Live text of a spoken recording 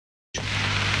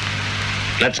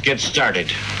Let's get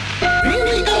started.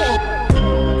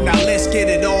 Now let's get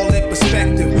it all in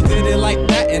perspective. We did it like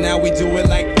that, and now we do it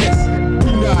like this.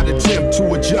 Do not attempt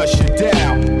to adjust your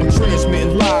dial. I'm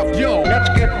transmitting live. Yo, Let's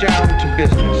get down to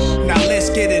business. Now let's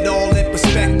get it all in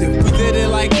perspective. We did it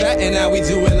like that, and now we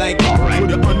do it like this. All right. for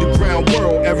the underground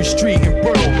world, every street and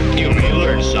borough. You may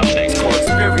learn something.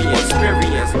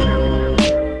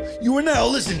 You are now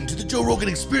listening to the Joe Rogan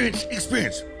Experience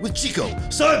with Chico,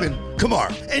 Simon, Kamar,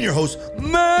 and your host,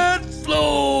 Matt Floyd.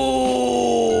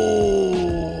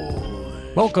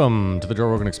 Welcome to the Joe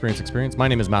Rogan Experience. My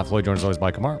name is Matt Floyd, joined as always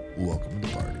by Kamar Welcome to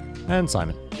the party. and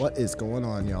Simon. What is going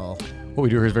on, y'all? What we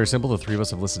do here is very simple. The three of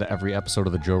us have listened to every episode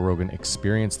of the Joe Rogan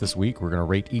Experience this week. We're going to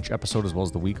rate each episode as well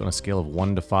as the week on a scale of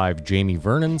 1 to 5 Jamie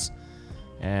Vernons.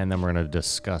 And then we're going to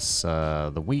discuss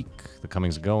the week, the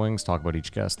comings and goings, talk about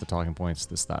each guest, the talking points,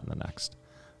 this, that, and the next.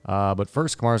 But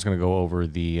first, Kamar's going to go over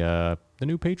the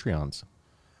new Patreons.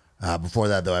 Before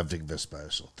that, though, I have to give a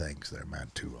special thanks there,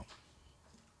 Matt, to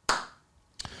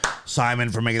Simon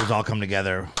for making this all come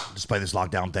together despite this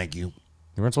lockdown. Thank you.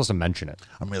 You weren't supposed to mention it.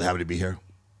 I'm really happy to be here.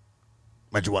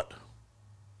 Mention what?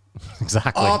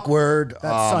 Exactly. Awkward.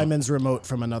 That's Simon's remote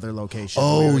from another location.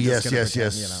 Oh, We were just yes. gonna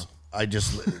pretend, you know. I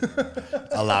just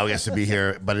allowing us to be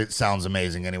here, but it sounds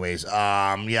amazing anyways.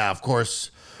 Yeah, of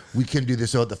course, we can do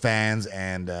this without the fans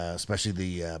and especially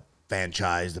the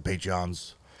franchise, the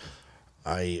Patreons.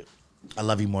 I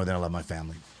love you more than I love my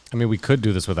family. I mean, we could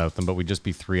do this without them, but we'd just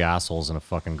be three assholes in a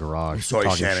fucking garage Sorry,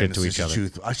 talking Shannon, shit to this each is the other.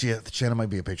 truth. Actually, Shannon might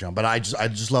be a Patreon, but I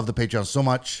just love the Patreon so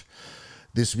much.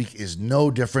 This week is no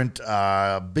different.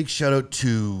 Big shout out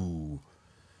to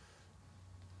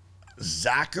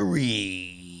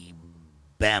Zachary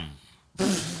Bem.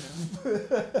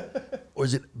 Or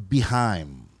is it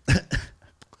Beheim?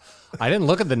 I didn't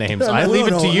look at the names. I leave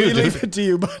it to you, We dude. leave it to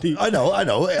you, buddy. I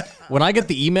know. When I get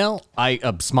the email,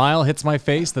 a smile hits my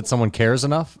face that someone cares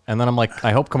enough, and then I'm like,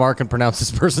 I hope Kamar can pronounce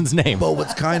this person's name. But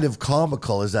what's kind of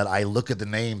comical is that I look at the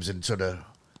names and sort of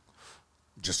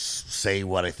just say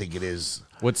what I think it is.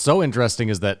 What's so interesting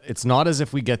is that it's not as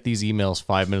if we get these emails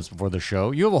 5 minutes before the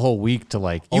show. You have a whole week to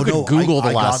you could Google the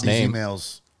I last got these name.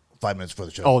 emails 5 minutes before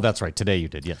the show. Oh, that's right. Today you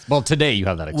did, yes. Well, today you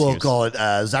have that excuse. We'll call it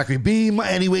Zachary Beam.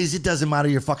 Anyways, it doesn't matter.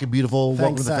 You're fucking beautiful.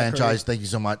 Welcome to the Zachary. franchise. Thank you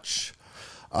so much.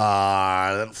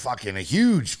 Then fucking a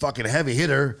huge fucking heavy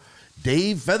hitter,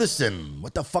 Dave Featherson.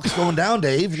 What the fuck's going down,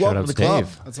 Dave? Welcome to the club.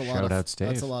 Dave. That's a lot Shout-outs, Dave.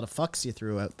 That's a lot of fucks you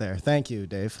threw out there. Thank you,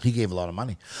 Dave. He gave a lot of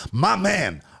money. My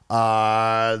man.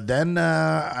 Then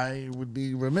I would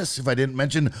be remiss if I didn't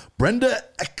mention Brenda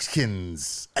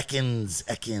Ekins.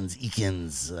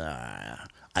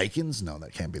 Eikins? No,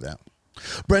 that can't be that.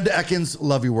 Brenda Ekins,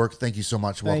 love your work. Thank you so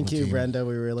much. Welcome Thank you, team. Brenda.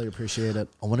 We really appreciate it.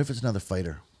 I wonder if it's another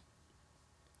fighter.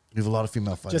 We have a lot of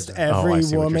female fighters. Just there. Oh, I every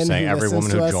see what you're woman saying. who Every listens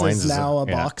woman who to us joins is is now a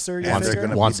yeah. boxer. You And they're think?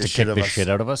 gonna Wants beat to kick of the us. shit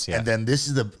out of us, yeah. And then this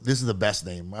is the best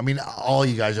name. I mean, all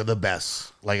you guys are the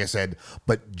best, like I said.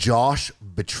 But Josh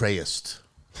Betrayist.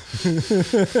 Is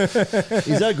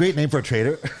that a great name for a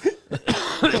trader?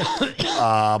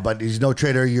 But he's no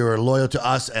traitor. You're loyal to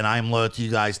us, and I'm loyal to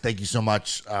you guys. Thank you so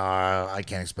much. I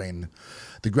can't explain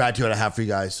the gratitude I have for you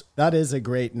guys. That is a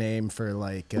great name for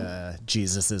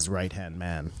Jesus's right-hand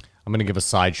man. I'm going to give a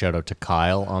side shout out to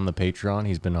Kyle on the Patreon.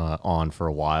 He's been on for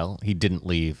a while. He didn't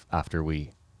leave after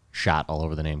we shat all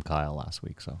over the name Kyle last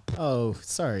week. So Oh,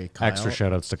 sorry, Kyle. extra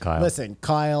shout outs to Kyle. Listen,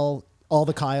 Kyle, all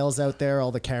the Kyles out there,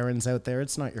 all the Karens out there,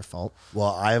 it's not your fault.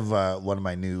 Well, I have one of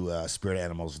my new spirit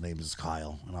animals. His name is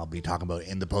Kyle, and I'll be talking about it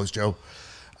in the post show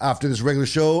after this regular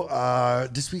show.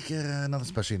 This week, nothing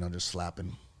special, just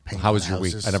slapping. painting How was your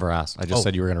week? houses. I never asked. I just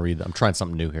said you were going to read them. I'm trying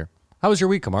something new here. How was your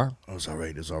week, Kamar? It was all right.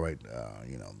 It was all right.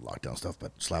 Lockdown stuff,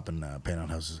 but slapping paint on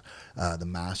houses. The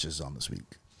Masters on this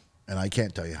week, and I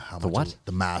can't tell you how much. what?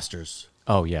 The Masters,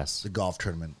 Oh, yes. the golf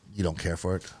tournament. You don't care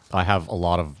for it, I have a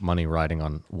lot of money riding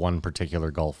on one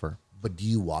particular golfer. but do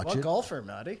you watch What it? golfer,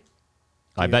 Matty?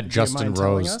 I bet do you Justin mind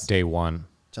telling Rose us? day one.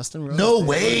 Justin Rose. No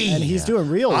way. And he's doing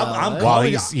real well. I'm eh?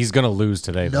 calling- Well, he's going to lose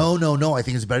today. though. No. I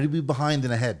think it's better to be behind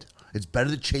than ahead. It's better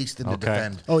to chase than to Okay.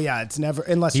 defend. Oh, yeah, it's never,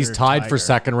 unless He's you're tied for Tiger.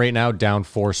 second right now, down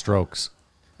 4 strokes.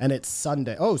 And it's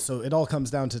Sunday. Oh, so it all comes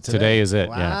down to today. Today is it,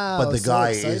 Wow, yeah. But the so guy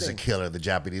is a exciting. killer. The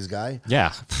Japanese guy.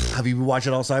 Yeah. Have you watched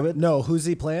it all, Simon? No, who's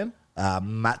he playing?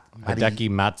 Matt. Hideki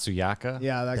Matsuyaka.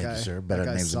 Yeah, that Thank guy. you, sir. Better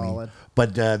that guy's names than me. solid.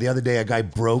 But the other day, a guy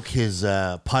broke his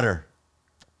putter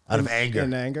out of anger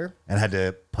In anger. and had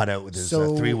to putt out with his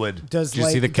So 3-wood. does Did you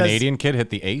see the does- Canadian kid hit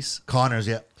the ace? Connors,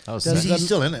 yeah. That was Does sick. He's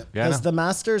still in it. Yeah, I Does know. the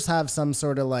Masters have some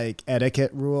sort of etiquette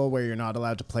rule where you're not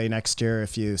allowed to play next year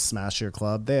if you smash your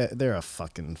club? They're a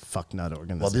fucking fucknut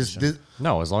organization. Well, this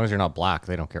No, as long as you're not black,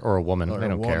 they don't care. Or a woman, Or they a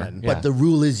don't care. woman. Yeah. but the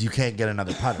rule is you can't get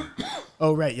another putter.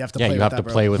 Oh, right. You have to Yeah, play you with have that to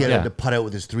broken- play with He had yeah. to putt out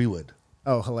with his 3-wood.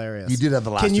 Oh, hilarious. You did have the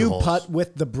last Can two you holes. putt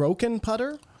with the broken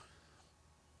putter?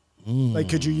 Like,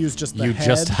 could you use just the You head?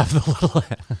 just have the little.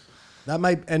 That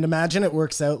might, and imagine it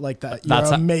works out like that. You're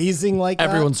That's how- amazing like that.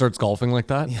 Everyone starts golfing like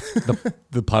that.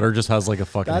 The putter just has like a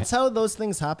fucking. That's how those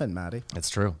things happen, Matty. It's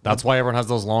true. That's why everyone has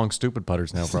those long, stupid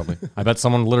putters now. Probably. I bet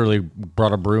someone literally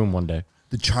brought a broom one day.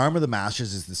 The charm of the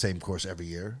Masters is the same course every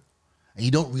year. And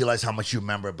you don't realize how much you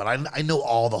remember it, but I know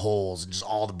all the holes and just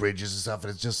all the bridges and stuff,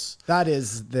 and it's just That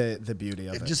is the beauty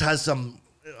of it it. just has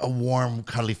a warm,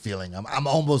 cuddly feeling. I'm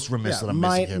almost remiss that I'm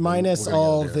missing here. but minus we're gonna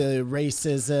all get there. the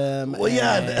racism. Well,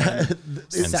 yeah, and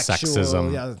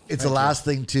sexism. Yeah, It's the last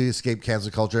thing to escape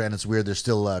cancel culture, and it's weird. There's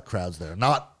still crowds there,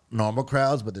 not normal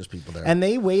crowds, but there's people there. And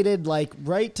they waited like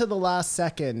right to the last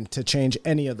second to change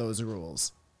any of those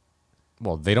rules.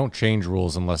 Well, they don't change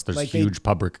rules unless there's Like they- huge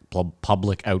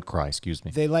public outcry. Excuse me.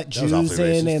 They let was Jews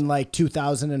awfully in racist. like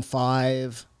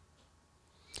 2005.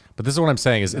 But this is what I'm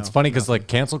saying is it's funny because like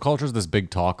cancel culture is this big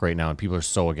talk right now and people are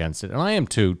so against it. And I am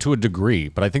too, to a degree.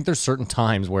 But I think there's certain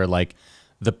times where like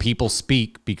the people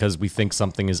speak because we think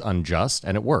something is unjust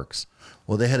and it works.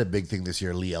 Well, they had a big thing this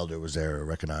year. Lee Elder was there,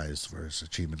 recognized for his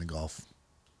achievement in golf.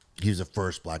 He was the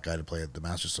first black guy to play at the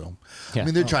Masters. So, I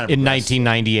mean, they're trying to In progress.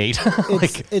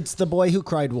 1998. It's the boy who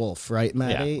cried wolf, right,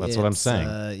 Matty? that's what I'm It's,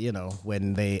 saying. You know,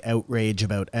 when they outrage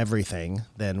about everything,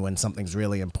 then when something's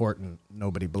really important,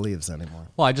 nobody believes anymore.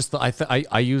 Well,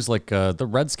 I use like the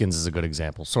Redskins as a good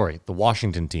example. Sorry, the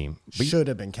Washington team. Should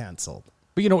have been canceled.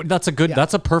 But you know, that's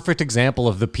a perfect example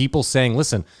of the people saying,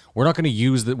 listen, we're not going to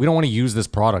use we don't want to use this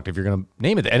product if you're going to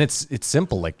name it. And it's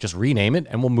simple, like just rename it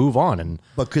and we'll move on. And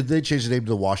But could they change the name to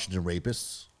the Washington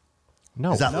Rapists?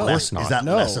 no, Is that of less? course not. Is that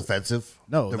No. less offensive?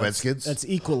 No, the that's- Redskins. That's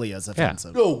equally as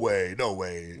offensive. No way. No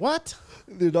way. What?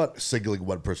 They're not singling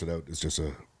one person out. It's just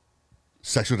a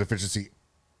sexual deficiency.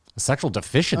 Sexual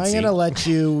deficiency. I'm gonna let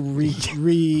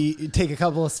you take a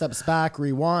couple of steps back,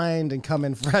 rewind, and come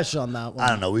in fresh on that one. I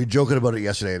don't know. We were joking about it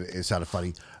yesterday. And it sounded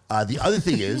funny. The other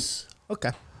thing is,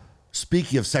 Okay.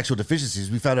 speaking of sexual deficiencies,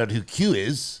 we found out who Q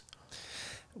is.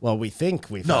 Well, we think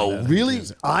we. No, found out. really? Did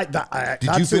you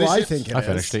that's who finish I it? think it I is.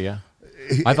 finished it, yeah.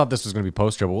 I thought this was going to be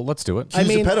post-show, but well, let's do it. I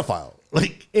He's mean- a pedophile.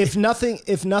 Like, If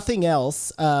nothing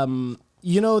else,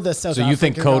 you know the South. So you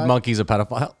think African Code guy? Monkey's a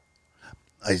pedophile?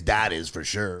 his dad is for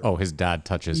sure. Oh, his dad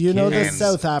touches You know the kids.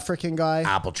 South African guy,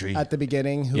 Apple tree. at the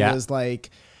beginning, who Yeah. was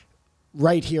like,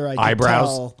 right here,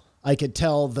 Eyebrows. I could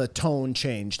tell the tone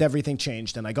changed, everything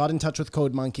changed, and I got in touch with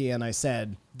Code Monkey and I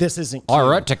said, "This isn't." I Q."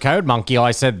 wrote to Code Monkey. I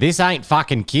said, this ain't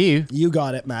fucking Q. You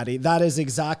got it, Maddie. That is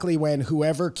exactly when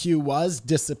whoever Q was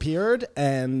disappeared,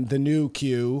 and the new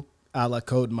Q, a la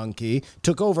Code Monkey,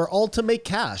 took over, all to make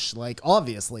cash. Like,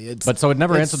 obviously, it's. But so it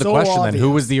never it's answered the so question then. Who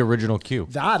obvious. was the original Q?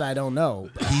 That? I don't know.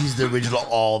 He's the original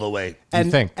all the way. And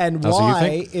think? and That's what you why,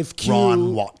 think? if Q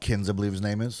Ron Watkins, I believe his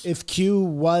name is. if Q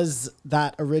was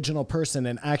that original person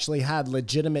and actually had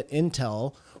legitimate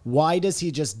intel, why does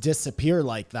he just disappear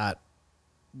like that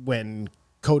when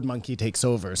Code Monkey takes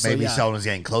over? So Maybe yeah, someone was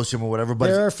getting close to him or whatever. But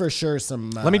there are for sure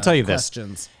some. Let me tell you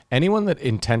questions. this. Anyone that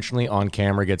intentionally on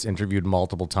camera gets interviewed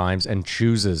multiple times and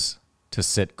chooses to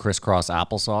sit crisscross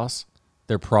applesauce,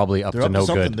 they're probably up they're to up no to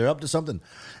something. good. They're up to something.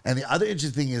 And the other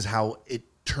interesting thing is how it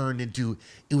turned into,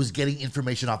 it was getting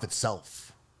information off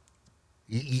itself.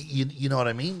 You know what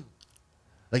I mean?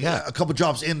 Like a couple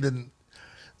drops in, then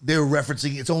they were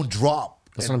referencing its own drop.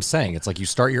 That's what I'm saying. It's like you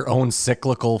start your own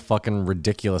cyclical fucking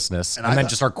ridiculousness and I then thought-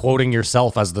 just start quoting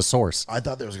yourself as the source. I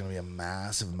thought there was going to be a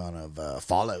massive amount of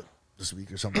fallout this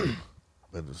week or something.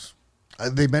 But it was,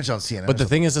 they mentioned on CNN. But the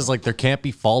thing is like there can't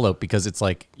be fallout because it's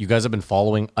like you guys have been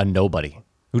following a nobody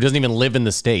who doesn't even live in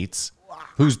the States,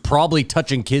 who's probably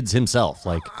touching kids himself.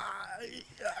 Like,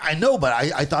 I know, but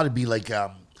I thought it'd be like,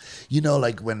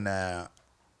 like when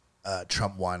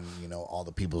Trump won, all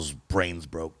the people's brains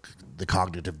broke, the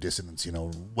cognitive dissonance,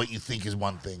 what you think is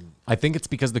one thing. I think it's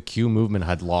because the Q movement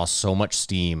had lost so much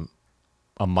steam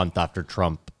a month after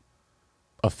Trump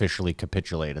officially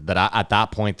capitulated that at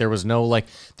that point there was no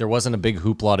there wasn't a big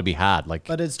hoopla to be had. Like,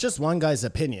 But it's just one guy's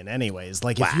opinion, anyways.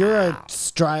 Like, if you're a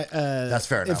That's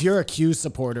fair enough. If you're a Q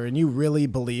supporter and you really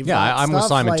believe, Yeah, that I'm with stuff,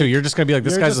 Simon, too. You're just gonna be like,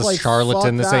 this you're guy's just a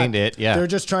charlatan, fuck this that. ain't it. Yeah. They're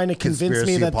just trying to convince me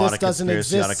Conspiracy that upon this a doesn't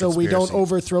conspiracy on a exist, so we don't conspiracy.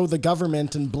 overthrow the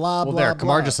government and blah well, blah. there,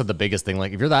 Kamar blah. just said the biggest thing.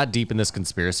 Like, if you're that deep in this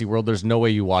conspiracy world, there's no way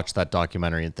you watch that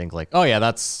documentary and think like, oh yeah,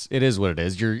 it is what it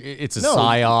is. It's a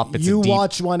psyop. It's you a deep,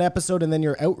 watch one episode and then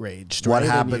you're outraged. What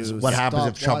right? And happens? you What happens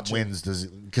if stop Trump watching. wins?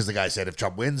 Because the guy said, if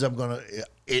Trump wins,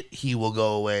 he will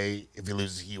go away. If he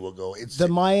loses, he will go. It's The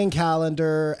Mayan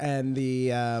calendar and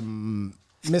the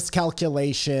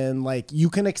miscalculation. Like, you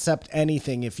can accept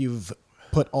anything if you've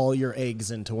put all your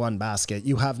eggs into one basket.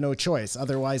 You have no choice.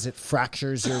 Otherwise, it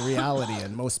fractures your reality,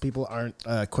 and most people aren't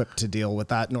equipped to deal with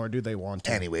that, nor do they want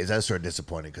to. Anyways, I was sort of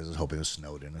disappointed because I was hoping it was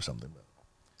Snowden or something.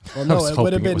 But Well, no, was it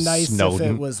would have hoping it been was nice if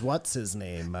Snowden. it was what's his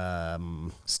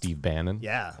name. Steve Bannon.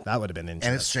 Yeah, that would have been interesting.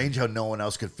 and it's strange how no one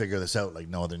else could figure this out, like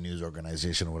no other news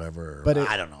organization or whatever. But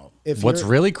I don't know. If What's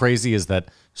you're- really crazy is that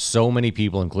so many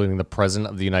people, including the president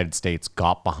of the United States,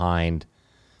 got behind,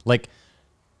 like,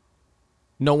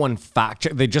 no one fact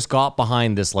checked. They just got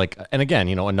behind this, like, and again,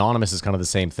 Anonymous is kind of the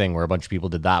same thing where a bunch of people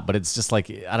did that, but it's just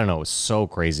like, I don't know, it's so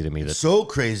crazy to me that So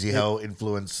crazy how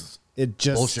influence. It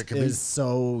just Bullshit can be. is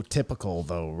so typical,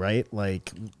 though, right?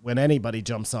 Like when anybody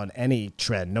jumps on any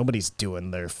trend, nobody's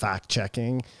doing their fact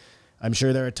checking. I'm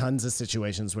sure there are tons of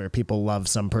situations where people love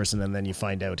some person and then you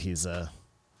find out he's a.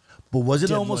 But was it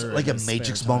Diddler almost in like a his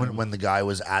Matrix spare moment time. when the guy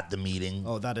was at the meeting?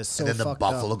 Oh, that is so And then the fucked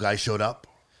Buffalo up. guy showed up.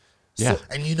 yeah.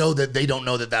 And you know that they don't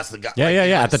know that that's the guy. Yeah, Like, yeah,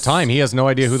 yeah. At the time, he has no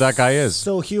idea who that guy is.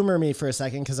 So humor me for a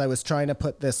second because I was trying to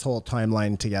put this whole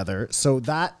timeline together. So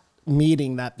that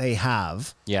meeting that they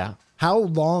have, Yeah. how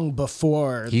long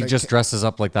before He the- just dresses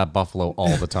up like that buffalo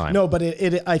all the time. No, but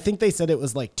it I think they said it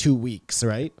was like 2 weeks,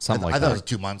 right? Something I like thought it was that.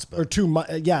 2 months, but Or 2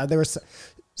 months. Yeah, there was.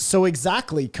 So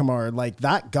exactly, Kamar, like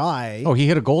that guy. Oh, he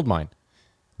hit a gold mine.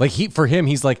 Like for him,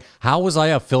 he's like, how was I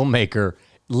a filmmaker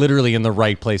literally in the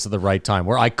right place at the right time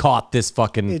where I caught this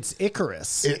fucking... It's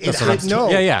Icarus. it That's what I'm- has no,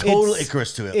 Yeah, yeah. total it's-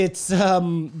 Icarus to it. It's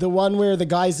the one where the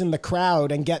guy's in the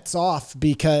crowd and gets off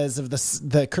because of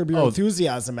the Curb Your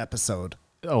Enthusiasm episode.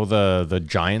 Oh, the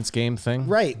Giants game thing?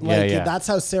 Right. Yeah, Like yeah. that's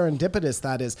how serendipitous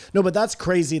that is. No, but that's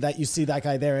crazy that you see that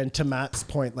guy there. And to Matt's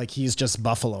point, like he's just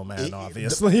Buffalo Man,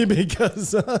 obviously,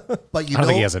 because But you I don't know,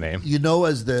 think he has a name. You know,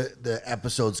 as the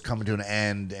episode's coming to an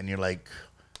end, and you're like,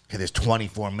 okay, there's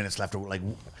 24 minutes left, or like,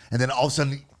 and then all of a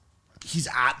sudden, he's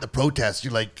at the protest.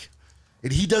 You're like,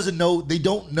 and he doesn't know. They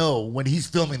don't know when he's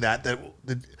filming that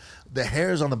the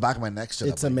hairs on the back of my neck stood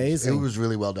It's up. amazing. It was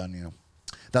really well done.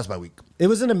 That's my week. it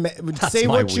was an say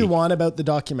my what you week. want about the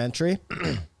documentary.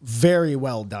 Very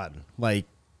well done. Like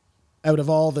out of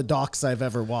all the docs I've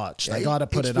ever watched, I got to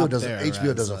put it HBO up doesn't, there. HBO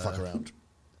as, doesn't fuck around.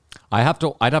 I'd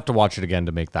have to watch it again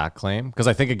to make that claim because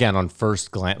I think again on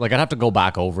first glance, like I'd have to go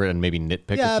back over it and maybe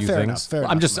nitpick Yeah, a few fair things. enough, fair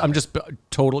I'm enough, just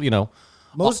total,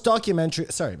 Most documentary.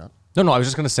 Sorry, man. No, I was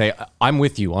just gonna say I'm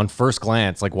with you on first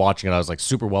glance. Like watching it, I was like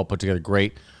super well put together,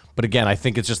 great. But again, I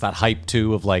think it's just that hype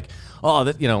too of like, oh,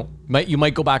 that you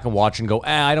might go back and watch and go,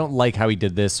 I don't like how he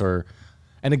did this, or,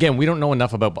 and again, we don't know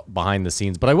enough about behind the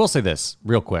scenes. But I will say this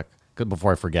real quick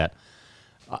before I forget.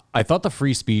 I thought the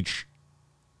free speech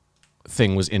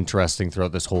thing was interesting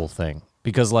throughout this whole thing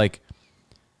because like,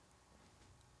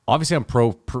 obviously I'm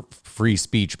pro free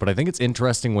speech, but I think it's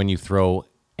interesting when you throw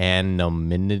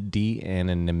anonymity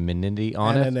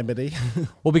on it. Anonymity.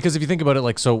 Well, because if you think about it,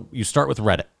 like, so you start with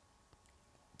Reddit.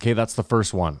 Okay, that's the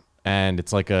first one. And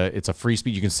it's like it's a free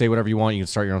speech. You can say whatever you want. You can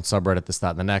start your own subreddit, this,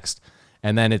 that, and the next.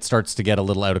 And then it starts to get a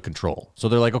little out of control. So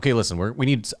they're like, okay, listen, we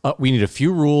need a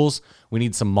few rules. We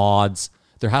need some mods.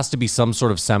 There has to be some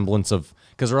sort of semblance of,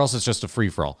 because or else it's just a free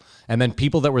for all. And then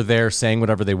people that were there saying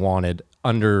whatever they wanted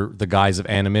under the guise of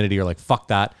anonymity are like, fuck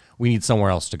that. We need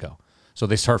somewhere else to go. So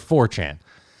they start 4chan.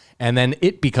 And then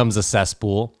it becomes a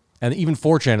cesspool. And even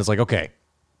 4chan is like, okay,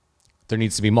 there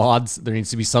needs to be mods. There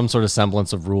needs to be some sort of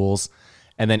semblance of rules.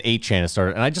 And then 8chan has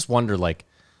started. And I just wonder, like,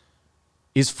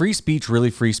 is free speech really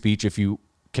free speech if you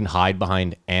can hide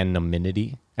behind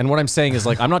anonymity? And what I'm saying is,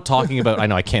 like, I'm not talking about, I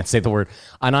know I can't say the word,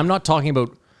 and I'm not talking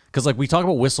about, because, like, we talk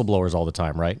about whistleblowers all the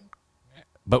time, right?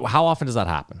 But how often does that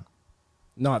happen?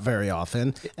 Not very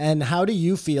often. And how do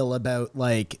you feel about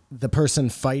like the person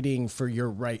fighting for your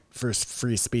right for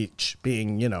free speech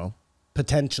being,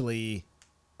 potentially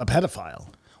a pedophile?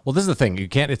 Well, this is the thing. You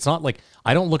can't, it's not like,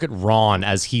 I don't look at Ron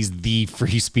as he's the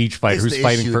free speech fighter It's who's the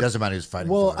fighting issue. for. It doesn't matter who's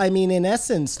fighting Well, for. I mean, in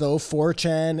essence, though,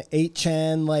 4chan,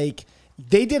 8chan, like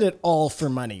they did it all for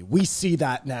money. We see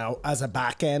that now as a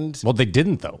back end. Well, they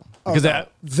didn't, though. Because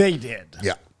They did.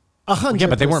 Yeah. 100%. yeah,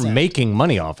 but they weren't making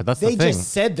money off it. That's They the thing. just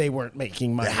said they weren't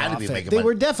making money. They had to off be it. making They money.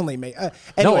 were definitely making.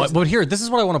 No, but here, this is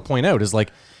what I want to point out is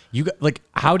like,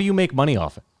 how do you make money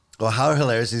off it? Well, how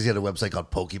hilarious is he had a website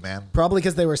called Pokemon? Probably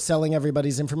because they were selling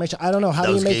everybody's information. I don't know. How That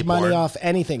do you was make gay money porn. off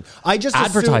anything? I just assume-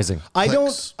 Advertising. I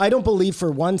Clicks. don't believe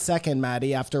for 1 second,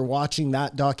 Maddie, after watching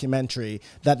that documentary,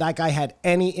 that guy had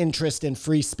any interest in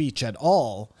free speech at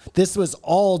all. This was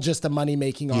all just a money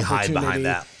making hide opportunity. behind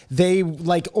that. They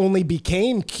like only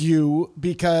became Q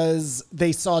because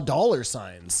they saw dollar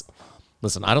signs.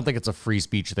 Listen, I don't think it's a free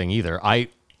speech thing either. I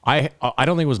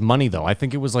don't think it was money though. I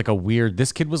think it was like a weird.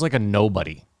 This kid was like a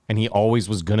nobody, and he always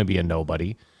was gonna be a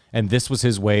nobody. And this was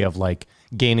his way of like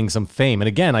gaining some fame. And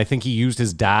again, I think he used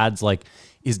his dad's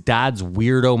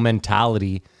weirdo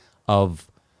mentality of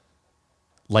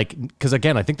like, because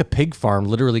again, I think the pig farm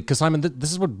literally, because Simon,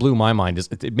 this is what blew my mind, is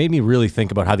it made me really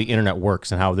think about how the internet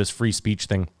works and how this free speech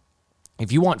thing,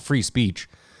 if you want free speech,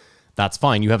 that's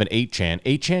fine. You have an 8chan.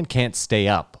 8chan can't stay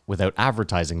up without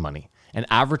advertising money. And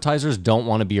advertisers don't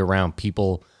want to be around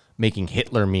people making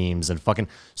Hitler memes and fucking,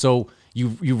 so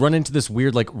you run into this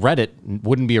weird, like Reddit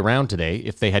wouldn't be around today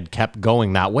if they had kept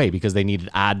going that way because they needed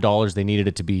ad dollars. They needed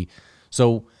it to be,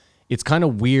 so it's kind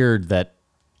of weird that,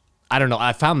 I don't know.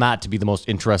 I found that to be the most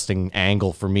interesting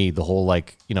angle for me. The whole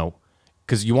like, you know,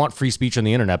 because you want free speech on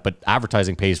the internet, but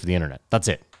advertising pays for the internet. That's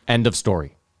it. End of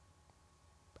story.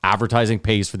 Advertising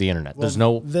pays for the internet. There's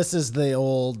no. This is the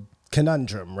old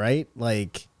conundrum, right?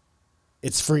 Like,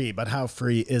 it's free, but how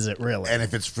free is it really? And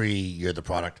if it's free, you're the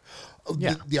product.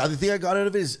 Yeah. The other thing I got out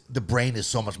of it is the brain is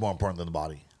so much more important than the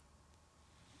body.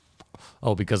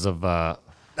 Oh, because of.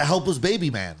 The helpless baby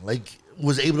man, like,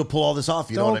 was able to pull all this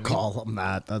off. You know Don't what I mean? call him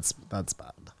that. That's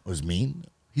bad. Was mean.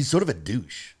 He's sort of a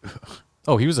douche.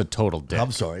 Oh, he was a total dick.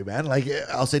 I'm sorry, man. Like,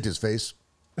 I'll say it to his face.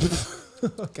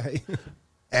 Okay.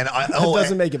 And It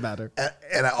doesn't make it better.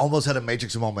 And I almost had a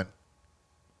Matrix moment.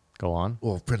 Go on.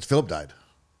 Well, Prince Philip died.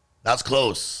 That's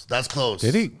close. That's close.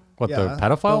 Did he? What, the Yeah,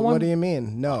 pedophile but one? What do you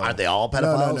mean? No. Aren't they all No,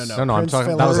 pedophiles? No, I'm Prince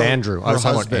talking. That was Philip- Andrew. I was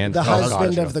Her talking about husband. Andrew. The Oh,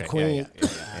 husband gotcha. of the Okay. queen. Yeah.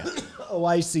 Oh,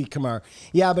 I see, Kamar.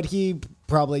 Yeah, but he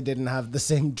probably didn't have the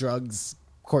same drugs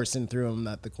coursing through him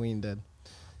that the queen did.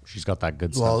 She's got that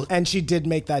good stuff. Well, And she did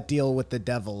make that deal with the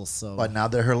devil, so. but now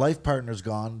that her life partner's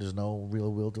gone, there's no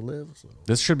real will to live. So.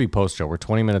 This should be post show. We're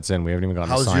 20 minutes in. We haven't even gotten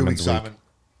How's to your week, Simon's week.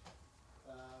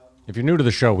 Simon? If you're new to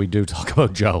the show, we do talk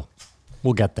about Joe.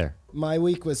 We'll get there. My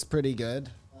week was pretty good.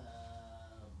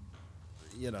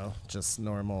 You know, just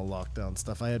normal lockdown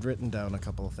stuff. I had written down a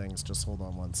couple of things. Just hold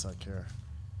on one sec here.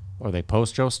 Are they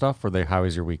post Joe stuff or they how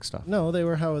is your week stuff? No, they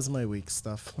were how was my week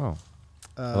stuff. Oh.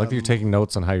 I like that you're taking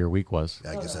notes on how your week was.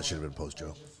 Yeah, I guess that should have been post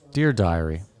Joe. Dear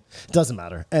diary. Doesn't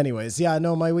matter. Anyways, yeah,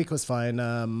 no, my week was fine.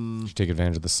 Did you take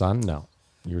advantage of the sun? No.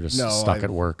 You were just No, stuck I-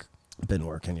 at work. Been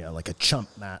working, yeah, like a chump,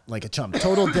 Matt. Like a chump.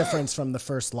 Total difference from the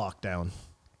first lockdown.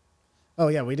 Oh,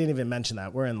 yeah, we didn't even mention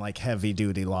that. We're in like heavy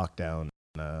duty lockdown.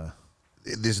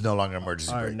 This is no longer an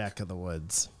emergency Our break. neck of the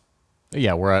woods.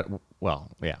 Yeah, we're at, well,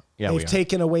 yeah. Yeah, we They've are.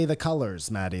 taken away the colors,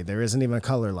 Maddie. There isn't even a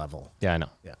color level. Yeah, I know.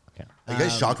 Yeah. Yeah. Are you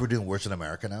guys shocked we're doing worse in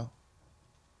America now?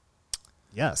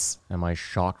 Yes. Am I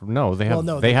shocked? No, they have Well,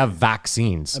 no, they they- have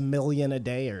vaccines. A million a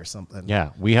day or something.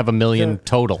 Yeah, we have 1 million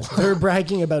total. They're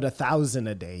bragging about 1,000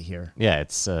 a day here. Yeah,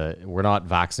 it's we're not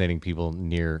vaccinating people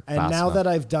near And fast now enough. that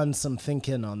I've done some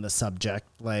thinking on the subject,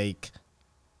 like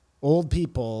old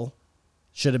people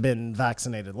should have been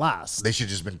vaccinated last. They should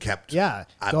have just been kept. Yeah.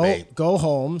 at Go bay. go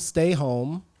home, stay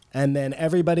home, and then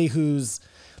everybody who's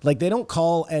like they don't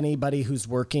call anybody who's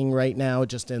working right now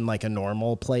just in like a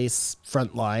normal place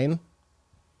front line.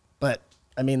 But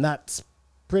I mean that's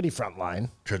pretty front line.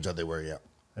 Turns out they were, yeah.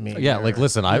 I mean Yeah, like,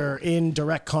 listen, you're in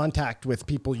direct contact with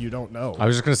people you don't know. I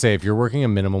was just gonna say, if you're working a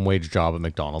minimum wage job at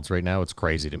McDonald's right now, it's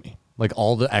crazy to me. Like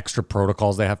all the extra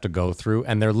protocols they have to go through,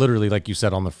 and they're literally, like you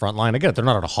said, on the front line. I get it; they're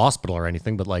not at a hospital or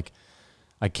anything, but like,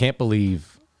 I can't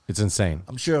believe it's insane.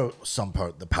 I'm sure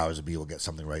the powers of be will get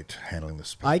something right handling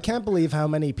this. I can't believe how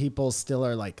many people still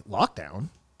are like lockdown.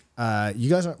 You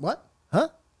guys are what? Huh?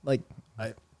 Like,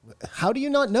 how do you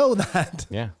not know that?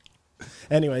 Yeah.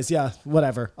 Anyways, yeah,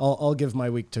 whatever. I'll give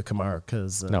my week to Kamar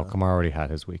because No, Kamar already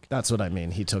had his week. that's what I mean.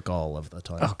 He took all of the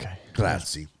time. Okay.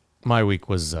 Grazie. My week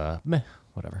was meh,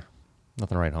 whatever.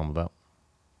 Nothing to write home about.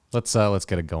 Let's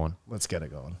get it going. Let's get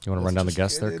it going. You want to run down the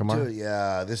guests there, Kamar?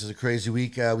 Yeah, this is a crazy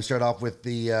week. We start off with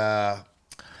the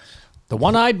The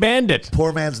One-Eyed Bandit.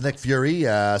 poor man's Nick Fury,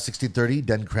 1630,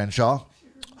 Den Crenshaw.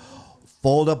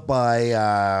 Followed up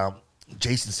by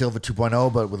Jason Silva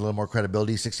 2.0, but with a little more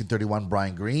credibility, 1631,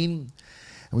 Brian Green.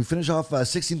 And we finish off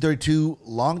 1632,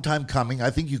 long time coming. I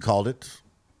think you called it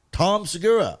Tom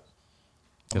Segura.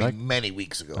 Did I? Many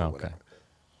weeks ago. Oh, whatever. okay.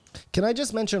 Can I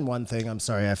just mention one thing? I'm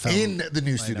sorry, I found In the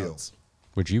new my studio. notes.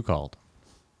 Which you called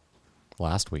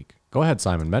last week. Go ahead,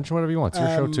 Simon. Mention whatever you want. It's your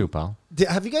show too, pal.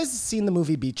 Have you guys seen the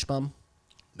movie Beach Bum?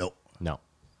 Nope. No.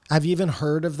 Have you even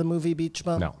heard of the movie Beach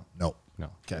Bum? No. Nope. No.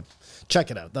 Okay,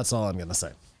 check it out. That's all I'm gonna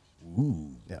say.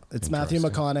 Ooh, yeah, it's Matthew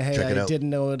McConaughey. Check it I out. didn't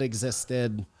know it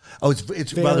existed. Oh,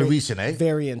 it's rather recent, eh?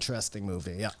 Very interesting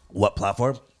movie. Yeah, What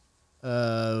platform?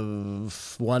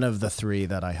 one of the three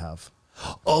that I have: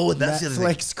 Oh, and that's the other thing.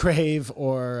 Netflix, Crave,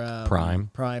 or Prime.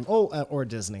 Prime. Oh, or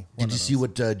Disney. One Did you of see those.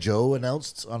 what Joe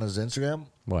announced on his Instagram?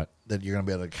 What? That you're going to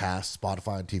be able to cast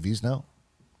Spotify and TVs now?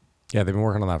 Yeah, they've been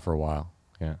working on that for a while.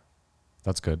 Yeah.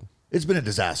 That's good. It's been a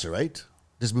disaster, right?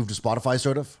 This move to Spotify,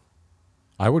 sort of.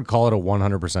 I would call it a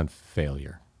 100%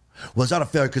 failure. Well, it's not a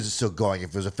failure because it's still going. If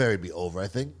it was a failure, it'd be over, I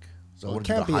think. So Well, it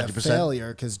it can't be a 100%.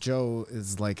 failure because Joe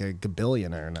is like a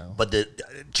billionaire now. But the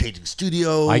changing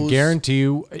studios. I guarantee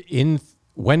you,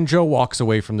 when Joe walks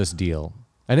away from this deal,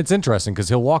 and it's interesting because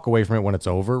he'll walk away from it when it's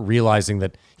over, realizing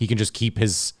that he can just keep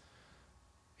his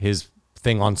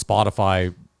thing on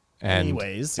Spotify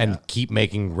and keep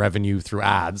making revenue through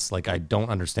ads. Like, I don't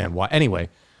understand why. Anyway,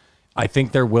 I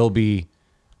think there will be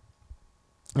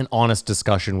an honest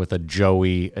discussion with a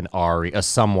Joey, an Ari, a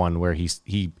someone where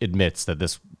he admits that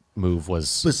this move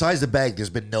was. Besides the bag, there's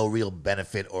been no real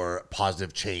benefit or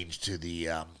positive change to the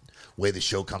way the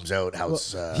show comes out. How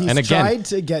it's He's And again- tried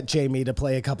to get Jamie to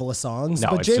play a couple of songs,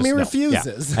 but it's Jamie just no. Yeah.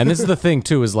 refuses. And this is the thing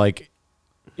too, is like,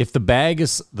 if the bag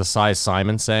is the size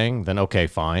Simon's saying, then okay,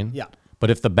 fine. Yeah. But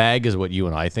if the bag is what you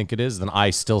and I think it is, then I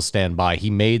still stand by. He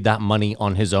made that money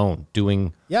on his own,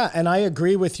 doing. Yeah, and I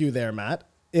agree with you there, Matt.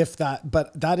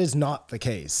 But that is not the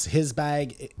case. His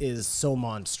bag is so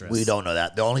monstrous. we don't know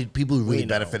that. The only people who really know.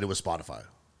 benefited was Spotify.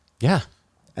 Yeah.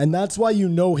 And that's why you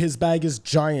know his bag is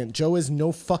giant. Joe is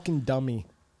no fucking dummy.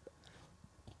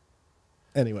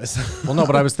 Anyways. Well, no,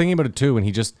 but I was thinking about it too, and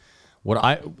he just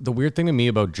the weird thing to me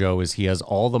about Joe is he has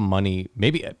all the money.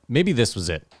 Maybe this was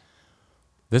it.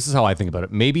 This is how I think about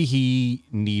it. Maybe he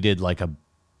needed like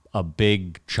a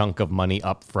big chunk of money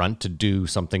up front to do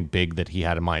something big that he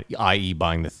had in mind, i.e.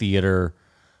 buying the theater.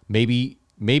 Maybe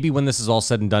when this is all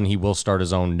said and done, he will start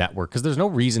his own network because there's no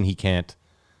reason he can't.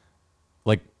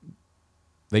 Like,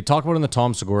 they talk about in the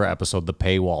Tom Segura episode, the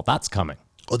paywall. That's coming.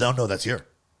 Oh, no, that's here.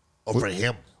 Oh, for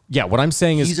him. Yeah, what I'm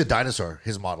saying is He's a dinosaur,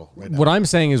 his model right now. what I'm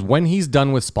saying is when he's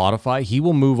done with Spotify, he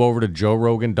will move over to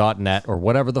joerogan.net or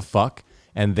whatever the fuck,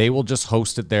 and they will just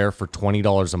host it there for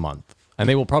 $20 a month. And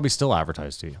they will probably still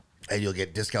advertise to you. And you'll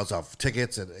get discounts off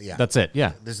tickets. And yeah. That's it,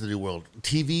 yeah. This is the new world.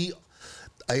 TV,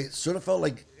 I sort of felt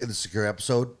like in the Secure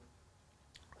episode,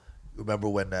 remember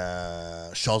when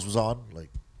Shaw's was on? Like,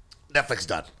 Netflix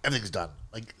done. Everything's done.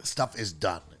 Like, stuff is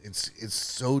done. It's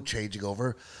so changing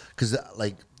over. Because,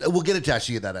 like, we'll get into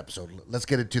actually in that episode. Let's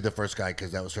get into the first guy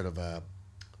because that was sort of,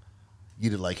 you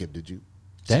didn't like him, did you?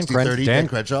 Dan 60-30, Dan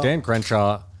Crenshaw? Dan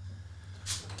Crenshaw.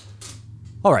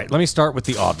 All right, let me start with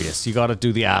the obvious. You got to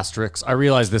do the asterisks. I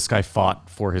realize this guy fought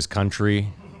for his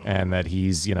country and that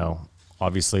he's,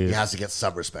 obviously. He has to get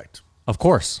some respect. Of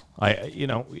course.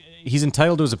 He's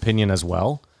entitled to his opinion as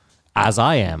well, as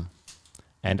I am.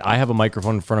 And I have a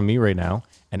microphone in front of me right now,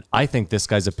 and I think this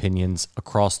guy's opinions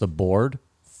across the board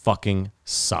fucking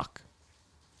suck.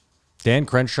 Dan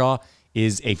Crenshaw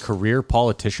is a career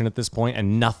politician at this point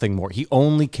and nothing more. He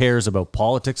only cares about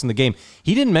politics in the game.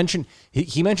 He didn't mention,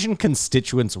 he mentioned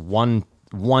constituents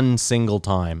one single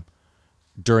time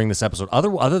during this episode.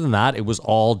 Other than that, it was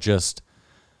all just,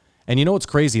 and you know what's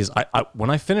crazy is I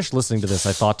when I finished listening to this,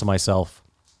 I thought to myself,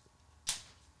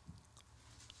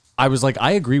 I was like,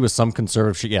 I agree with some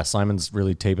conservative shit. Yeah, Simon's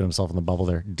really taping himself in the bubble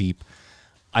there deep.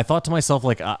 I thought to myself,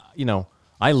 like,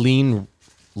 I lean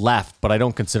left, but I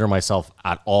don't consider myself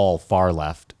at all far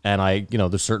left. And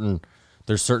there's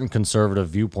certain conservative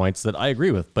viewpoints that I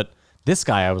agree with. But this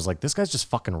guy, I was like, this guy's just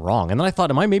fucking wrong. And then I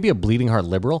thought, am I maybe a bleeding heart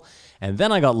liberal? And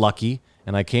then I got lucky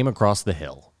and I came across The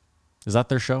Hill. Is that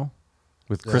their show?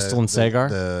 With Crystal and Sagar?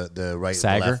 The right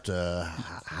Sagar? and left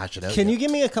hash it out. Can yeah. you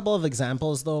give me a couple of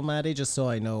examples, though, Maddie, just so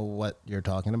I know what you're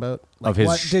talking about? Of his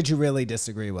what did you really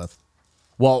disagree with?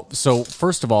 Well, so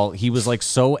first of all, he was like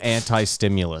so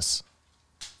anti-stimulus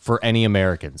for any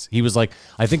Americans. He was like,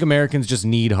 I think Americans just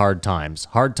need hard times.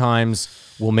 Hard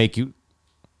times will make you...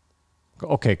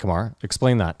 Okay, Kamar,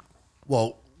 explain that.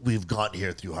 Well, we've gotten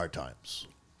here through hard times.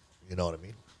 You know what I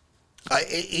mean?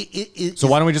 So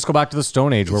why don't we just go back to the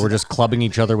Stone Age where we're just clubbing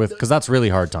each other with... Because that's really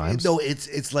hard times. No,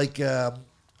 it's like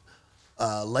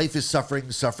life is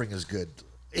suffering. Suffering is good.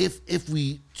 If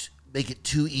we make it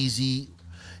too easy,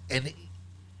 and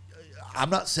I'm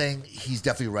not saying he's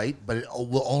definitely right, but it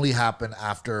will only happen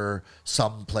after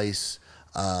some place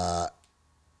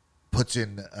puts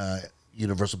in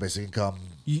universal basic income.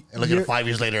 And look at it 5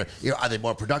 years later. Are they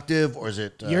more productive or is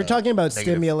it? You're talking about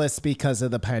negative? stimulus because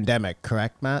of the pandemic,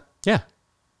 correct, Matt? Yeah.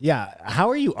 Yeah. How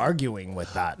are you arguing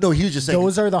with that? No, he was just saying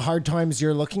Those are the hard times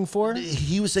you're looking for?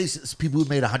 he was saying people who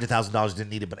made $100,000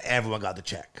 didn't need it, but everyone got the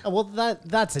check. Well,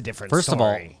 that's a different First of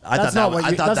all, story. I That's thought not what, I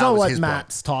thought that's that not was what his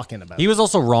Matt's talking about. He was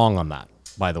also wrong on that,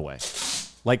 by the way.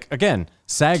 Like, again,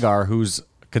 Sagar, who's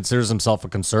considers himself a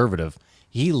conservative,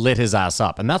 he lit his ass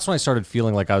up. And that's when I started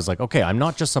feeling like I was like, okay, I'm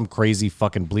not just some crazy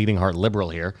fucking bleeding heart liberal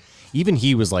here. Even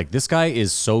he was like, this guy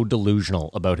is so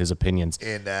delusional about his opinions.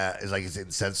 And it's like it's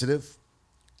insensitive.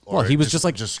 Well, Or he was just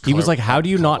like he was like, how do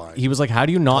you not? colorblind? He was like, how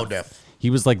do you not? Tone-deaf. He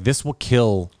was like, this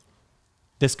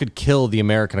could kill the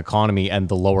American economy and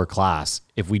the lower class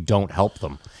if we don't help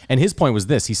them. And his point was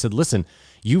this: he said, listen,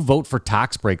 you vote for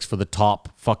tax breaks for the top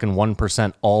fucking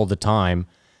 1% all the time,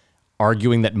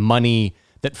 arguing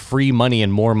that free money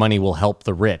and more money will help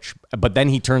the rich. But then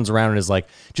he turns around and is like,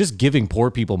 just giving poor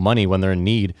people money when they're in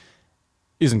need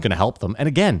isn't going to help them. And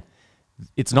again,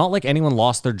 it's not like anyone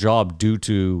lost their job due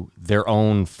to their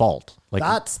own fault. Like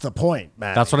That's the point,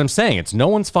 man. that's what I'm saying. It's no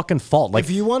one's fucking fault. Like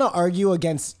If you want to argue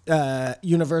against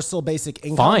universal basic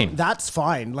income, Fine. that's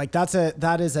fine. Like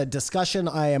that is a discussion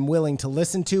I am willing to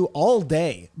listen to all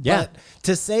day. Yeah. But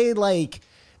to say like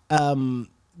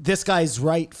this guy's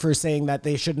right for saying that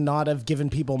they should not have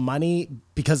given people money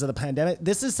because of the pandemic.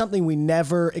 This is something we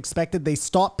never expected. They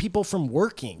stopped people from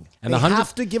working. And they the 100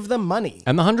 have to give them money.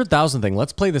 And the 100,000 thing,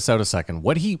 let's play this out a second.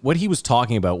 What he was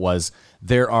talking about was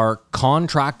there are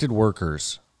contracted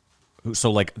workers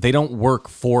so like they don't work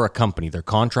for a company. They're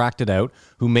contracted out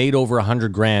who made over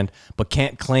 $100,000 but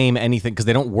can't claim anything because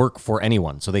they don't work for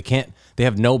anyone. So they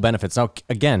have no benefits. Now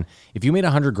again, if you made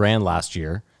 $100,000 last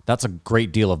year, that's a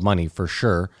great deal of money for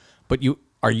sure. But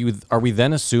are we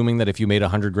then assuming that if you made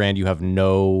 $100,000 you have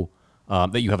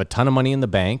that you have a ton of money in the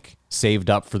bank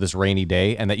saved up for this rainy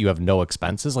day and that you have no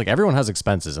expenses? Like everyone has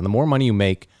expenses, and the more money you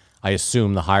make, I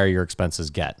assume the higher your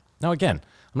expenses get. Now again,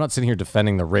 I'm not sitting here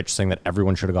defending the rich saying that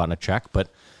everyone should have gotten a check, but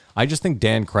I just think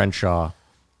Dan Crenshaw,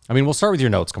 I mean, we'll start with your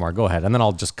notes, Kamar. Go ahead, and then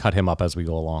I'll just cut him up as we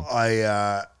go along.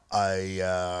 I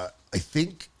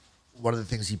think one of the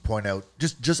things he pointed out,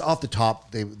 just off the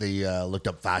top, they looked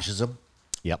up fascism.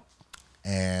 Yep.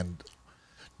 And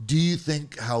do you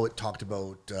think how it talked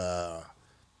about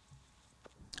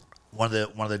one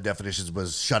of the definitions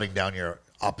was shutting down your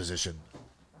opposition?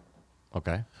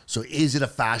 Okay. So is it a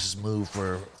fascist move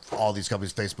for all these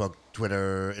companies, Facebook,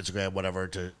 Twitter, Instagram, whatever,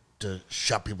 to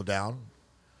shut people down?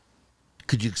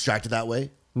 Could you extract it that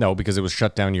way? No, because it was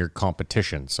shut down your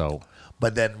competition. So,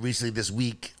 But then recently this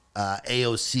week,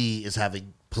 AOC is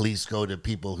having police go to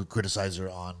people who criticize her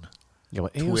on yeah,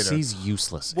 but Twitter. AOC's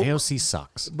useless. AOC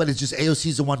sucks. But it's just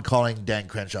AOC's the one calling Dan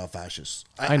Crenshaw fascist.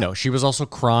 I know. She was also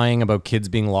crying about kids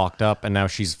being locked up, and now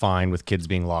she's fine with kids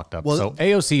being locked up. Well, so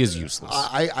AOC is useless.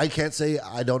 I can't say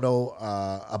I don't know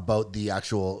about the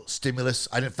actual stimulus.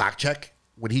 I didn't fact check.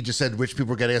 When he just said rich people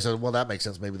were getting it, I said, well, that makes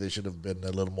sense. Maybe they should have been a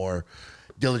little more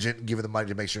diligent and given the money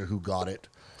to make sure who got it.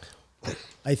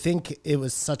 I think it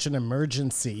was such an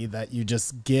emergency that you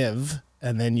just give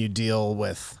and then you deal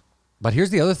with But here's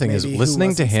the other thing: is maybe who listening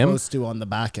to wasn't him. supposed to on the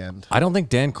back end. I don't think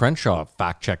Dan Crenshaw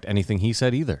fact checked anything he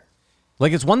said either.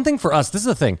 Like it's one thing for us. This is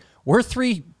the thing: we're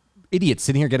three idiots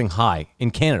sitting here getting high in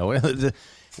Canada.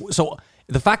 So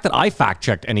the fact that I fact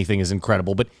checked anything is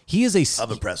incredible. But he is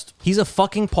I'm impressed. He's a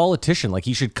fucking politician. Like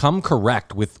he should come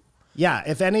correct with. Yeah,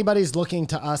 if anybody's looking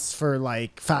to us for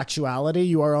like factuality,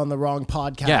 you are on the wrong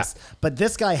podcast. Yeah. But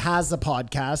this guy has a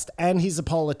podcast and he's a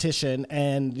politician,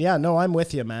 and yeah, no, I'm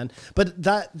with you, man. But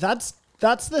that's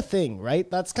the thing, right?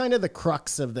 That's kind of the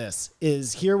crux of this.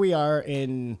 Is here we are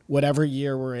in whatever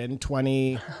year we're in,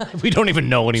 20 We don't even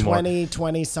know anymore.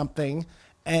 20 something,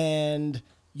 and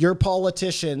your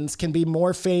politicians can be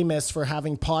more famous for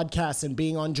having podcasts and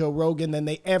being on Joe Rogan than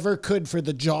they ever could for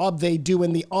the job they do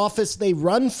in the office they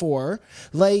run for.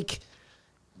 Like,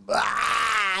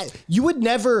 you would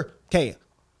never. Okay.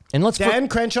 And Dan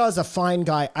Crenshaw is a fine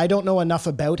guy. I don't know enough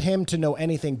about him to know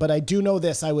anything, but I do know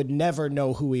this. I would never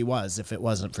know who he was if it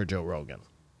wasn't for Joe Rogan.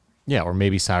 Yeah, or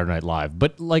maybe Saturday Night Live.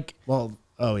 But like, Well,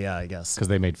 oh yeah, I guess. because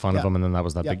they made fun of Yeah. him, and then that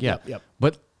was that Yep, big. Yeah. yep, yep.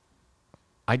 But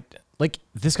like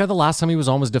this guy, the last time he was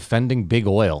on was defending big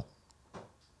oil.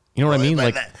 You know what I mean?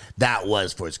 But Like, that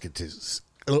was for his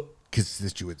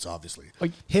constituents, obviously.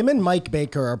 Him and Mike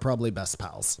Baker are probably best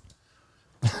pals.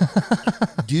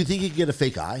 Do you think you could get a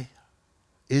fake eye?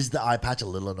 Is the eye patch a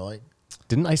little annoying?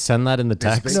 didn't I send that in the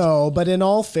text? big- No, but in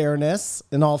all fairness,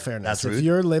 That's if rude.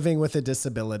 you're living with a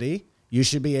disability, you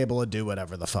should be able to do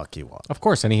whatever the fuck you want. Of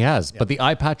course, and he has. But the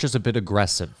eye patch is a bit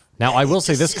aggressive. Now, I will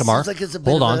say this, it Kamar. seems like it's a bit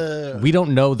Hold of on. a- We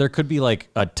don't know. There could be like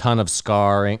a ton of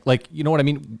scarring. Like, you know what I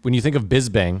mean? When you think of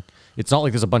Bisbang, it's not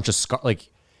like there's a bunch of scar. Like,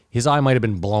 his eye might have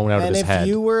been blown out of And his if head.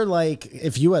 you were like,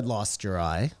 if you had lost your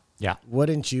eye, Yeah.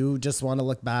 wouldn't you just want to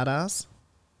look badass?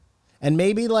 And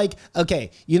maybe like, okay,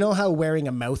 you know how wearing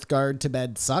a mouth guard to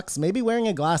bed sucks? Maybe wearing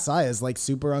a glass eye is like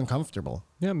super uncomfortable.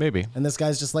 Yeah, maybe. And this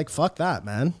guy's just like, fuck that,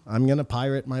 man. I'm going to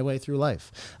pirate my way through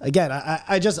life. Again,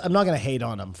 I'm not going to hate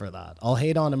on him for that. I'll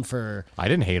hate on him for, I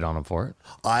didn't hate on him for it.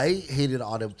 I hated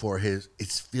on him for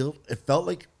it felt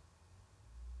like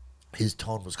his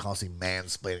tone was constantly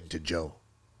mansplaining to Joe.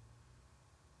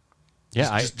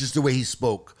 Yeah, just the way he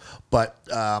spoke. But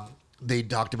they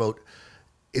talked about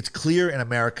it's clear in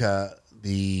America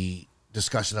the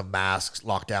discussion of masks,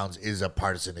 lockdowns is a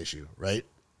partisan issue, right?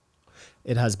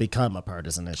 It has become a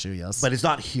partisan issue, yes. But it's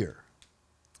not here.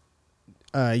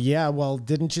 Yeah, well,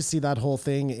 didn't you see that whole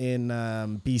thing in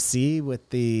BC with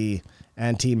the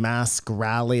anti-mask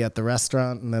rally at the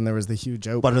restaurant, and then there was the huge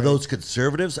outbreak? But are those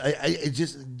conservatives? It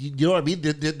just, you know what I mean?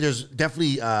 There's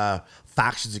definitely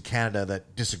factions in Canada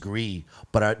that disagree,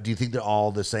 but do you think they're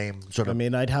all the same sort of? I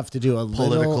mean, I'd have to do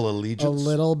political allegiance? a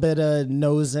little bit of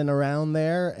nosing around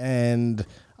there, and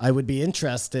I would be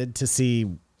interested to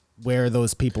see where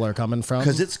those people are coming from.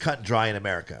 Because it's cut and dry in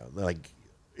America. Like,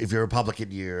 if you're Republican,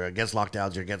 you're against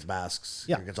lockdowns, you're against masks,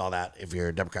 Yeah. you're against all that. If you're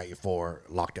a Democrat, you're for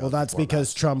lockdowns. Well, that's for because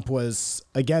masks. Trump was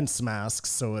against masks.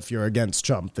 So if you're against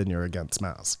Trump, then you're against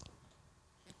masks.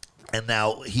 And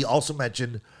now he also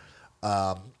mentioned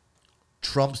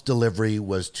Trump's delivery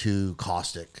was too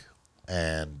caustic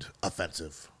and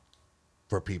offensive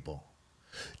for people.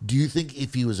 Do you think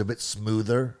if he was a bit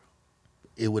smoother,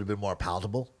 it would have been more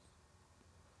palatable?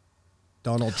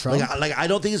 Donald Trump. Like I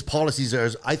don't think his policies are.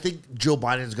 I think Joe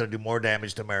Biden is going to do more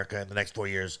damage to America in the next 4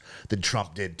 years than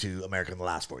Trump did to America in the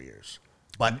last 4 years.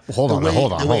 But Hold on, the way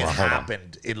hold on, it hold on.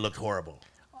 happened, it looked horrible.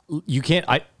 You can't.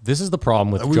 This is the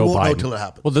problem with We Joe won't know Biden. till it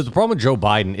happens. Well, the problem with Joe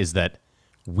Biden is that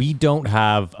we don't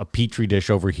have a petri dish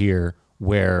over here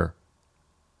where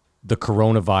the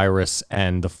coronavirus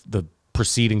and the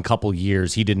preceding couple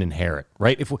years he didn't inherit,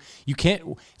 right? You can't.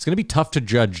 It's going to be tough to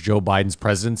judge Joe Biden's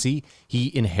presidency.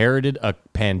 He inherited a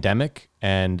pandemic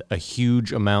and a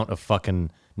huge amount of fucking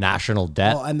national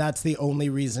debt. Well, and that's the only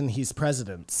reason he's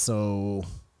president. So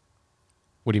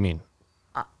What do you mean?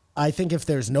 I think if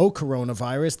there's no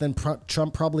coronavirus, then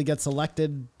Trump probably gets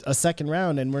elected a second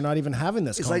round, and we're not even having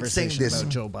this It's like saying conversation this.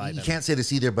 about Joe Biden. You can't say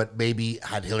this either, but maybe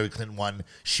had Hillary Clinton won,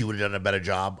 she would have done a better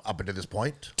job up until this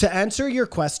point. To answer your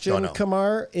question, Don't know.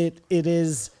 Kamar, it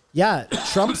is, yeah,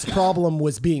 Trump's problem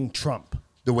was being Trump.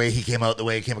 The way he came out, the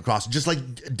way he came across, just like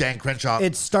Dan Crenshaw.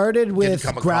 It started with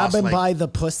come across grab him like- by the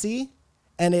pussy,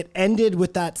 and it ended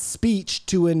with that speech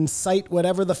to incite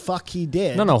whatever the fuck he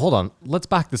did. No, hold on. Let's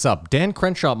back this up. Dan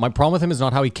Crenshaw, my problem with him is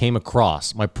not how he came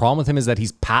across. My problem with him is that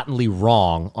he's patently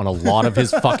wrong on a lot of his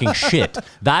fucking shit.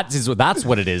 That's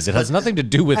what it is. It has nothing to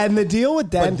do with. And the deal with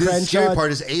Dan But the scary Crenshaw,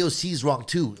 part is AOC's wrong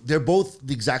too. They're both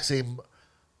the exact same.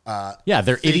 Yeah,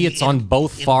 they're thing idiots in- on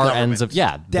both in far government. ends of.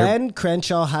 Yeah, they're- Dan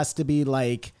Crenshaw has to be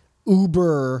like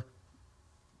uber.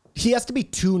 He has to be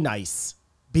too nice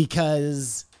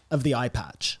because of the eye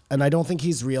patch, and I don't think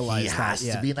he's realized He has that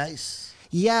yet. to be nice.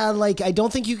 Yeah, like I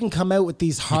don't think you can come out with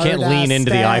these hard. can't lean into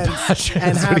the eye patch,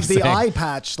 and is what have he's the saying. eye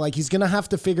patch. Like he's gonna have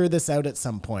to figure this out at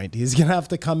some point. He's gonna have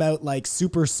to come out like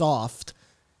super soft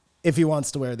if he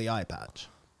wants to wear the eye patch.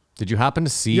 Did you happen to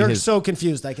see You're his? so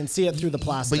confused. I can see it through the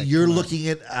plastic. But you're Come on. looking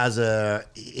at as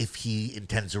if he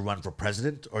intends to run for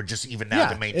president or just even now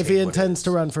to Yeah, maintain. if he what it intends is.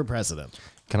 to run for president.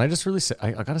 Can I just really say?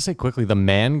 I gotta say quickly. The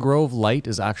Mangrove light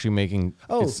is actually making.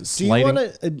 Oh, it's do you sliding-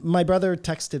 want to? My brother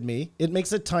texted me. It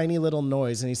makes a tiny little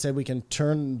noise, and he said we can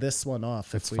turn this one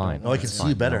off. It's if we fine. don't No, I want can it. see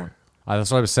you better.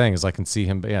 That's what I was saying. Is I can see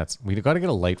him. But yeah, we got to get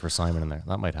a light for Simon in there.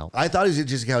 That might help. I thought it was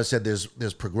interesting how it said there's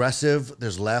progressive,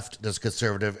 there's left, there's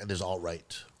conservative, and there's alt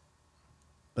right.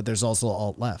 But there's also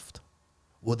alt left.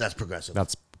 Well, that's progressive.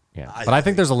 That's yeah. I But I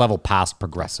think there's a level past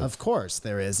progressive. Of course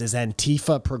there is. Is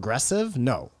Antifa progressive?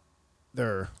 No,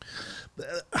 they're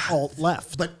alt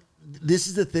left. But this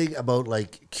is the thing about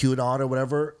like QAnon or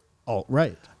whatever. Alt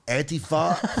right.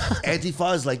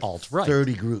 Antifa is like Alt-right.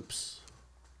 30 groups.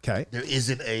 Okay. There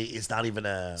isn't a. It's not even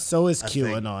a. So is a thing.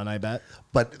 QAnon, I bet.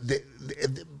 But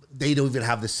they don't even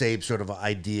have the same sort of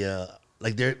idea.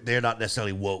 Like they're not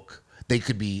necessarily woke. They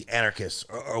could be anarchists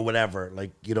or whatever.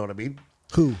 Like, you know what I mean?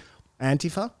 Who?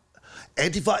 Antifa?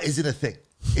 Antifa isn't a thing.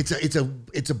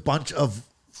 It's a bunch of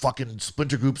fucking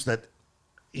splinter groups that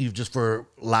you just, for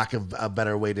lack of a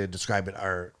better way to describe it,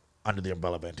 are under the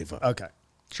umbrella of Antifa. Okay.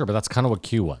 Sure, but that's kind of what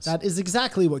Q was. That is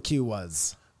exactly what Q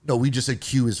was. No, we just said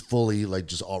Q is fully like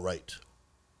just all right.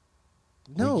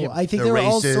 No, I think They're there are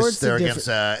all racist, sorts they're of against,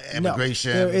 different.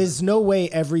 immigration. No, there is no way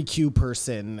every Q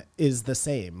person is the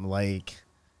same. Like,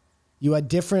 you had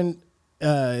different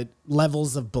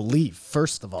levels of belief.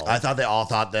 First of all, I thought they all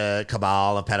thought the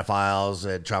cabal of pedophiles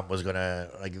and Trump was gonna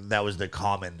that was the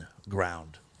common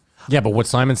ground. Yeah, but what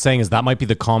Simon's saying is that might be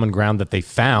the common ground that they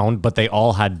found, but they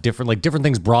all had different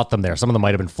things brought them there. Some of them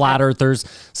might have been flat earthers,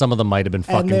 some of them might have been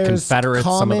fucking and there's Confederates.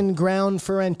 Some of common them, ground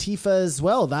for Antifa as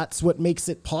well. That's what makes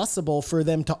it possible for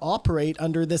them to operate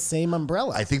under the same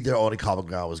umbrella. I think their only common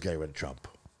ground was getting rid of Trump.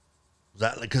 Is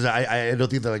that because I don't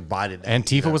think they're like Biden.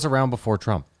 Antifa was around before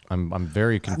Trump. I'm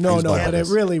very confused. No, by but this.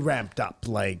 it really ramped up.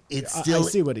 Like, It's I still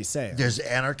see what he's saying. There's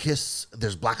anarchists.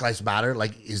 There's Black Lives Matter.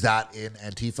 Like, is that in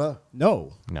Antifa?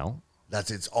 No, No. That's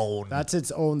its own. that's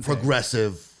its own thing.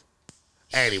 progressive.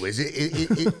 Anyways,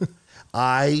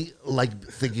 I like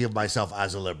thinking of myself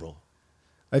as a liberal.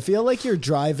 I feel like you're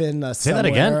driving Say that somewhere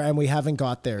again. and we haven't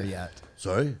got there yet.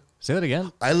 Sorry. Say that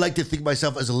again. I like to think of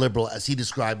myself as a liberal, as he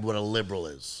described what a liberal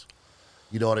is.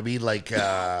 You know what I mean? Like,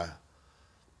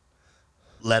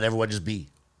 let everyone just be.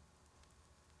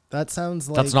 That sounds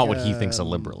like That's not what he thinks a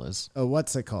liberal is. Oh,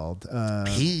 what's it called?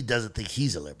 He doesn't think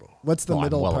he's a liberal. What's the No, I'm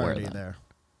middle well aware of party that. there?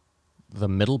 The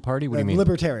middle party? What do you mean?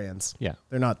 Libertarians. Yeah.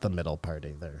 They're not the middle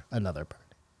party. They're another party.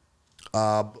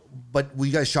 But were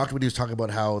you guys shocked when he was talking about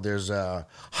how there's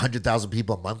 100,000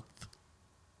 people a month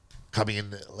coming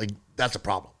in? Like, that's a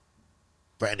problem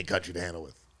for any country to handle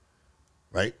with,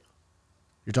 right?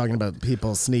 You're talking about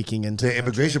people sneaking into The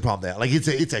immigration problem there, like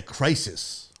it's a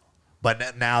crisis.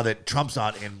 But now that Trump's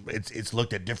not in, it's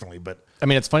looked at differently. But I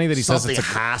mean, it's funny that he says something it's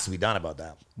a, has to be done about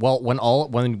that. well,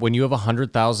 when you have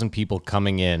 100,000 people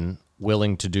coming in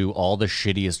willing to do all the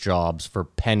shittiest jobs for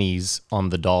pennies on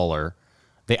the dollar,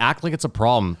 they act like it's a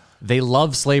problem. They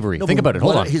love slavery. No, Think but about it.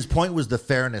 Hold what- on. His point was the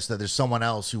fairness that there's someone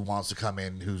else who wants to come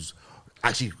in who's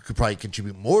actually could probably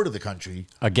contribute more to the country.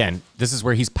 Again, this is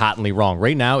where he's patently wrong.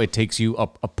 Right now, it takes you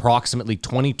approximately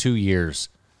 22 years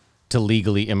to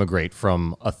legally immigrate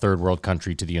from a third world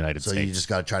country to the United So States. you just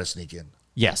got to try to sneak in.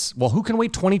 Yes. Well, who can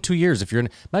wait 22 years if you're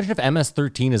imagine if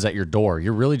MS-13 is at your door.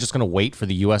 You're really just going to wait for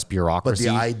the US But bureaucracy. the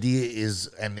idea is,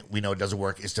 and we know it doesn't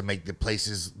work, is to make the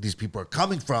places these people are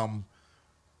coming from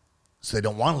so they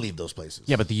don't want to leave those places.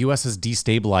 Yeah, but the US has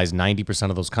destabilized 90%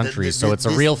 of those countries, so Th- it's a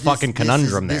this- real this- fucking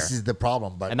conundrum there. This is the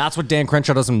problem. But And that's what Dan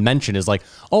Crenshaw doesn't mention is like,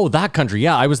 oh, that country.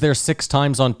 Yeah, I was there 6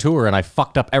 times on tour and I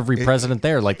fucked up every president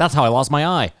there. Like, that's how I lost my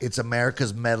eye. it's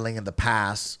America's meddling in the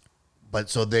past,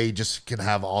 but so they just can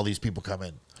have all these people come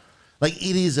in. Like,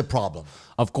 it is a problem.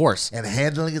 Of course. And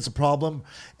handling it's a problem.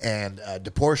 And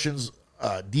deportations,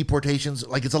 deportations,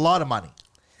 like, it's a lot of money.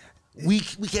 We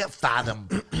can't fathom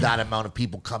that amount of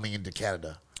people coming into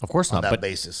Canada. Of course on not, that but-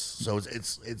 basis. So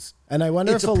it's And I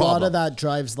wonder it's if a lot problem. of that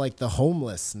drives like the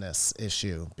homelessness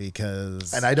issue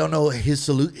because And I don't know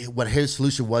what his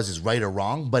solution was is right or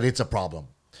wrong, but it's a problem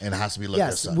and it has to be looked at.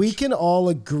 yes, As such. we can all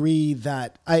agree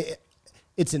that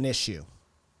it's an issue.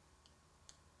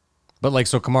 But like,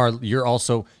 so Kamar, you're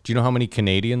also, do you know how many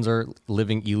Canadians are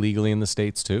living illegally in the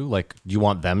States too? Like, do you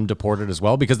want them deported as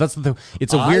well? Because that's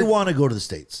it's a I weird, want to go to the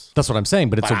States, that's what I'm saying,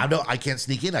 but it's but I can't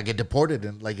sneak in. I get deported,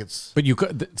 and like it's. but you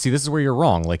could, see, this is where you're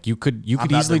wrong. Like you could I'm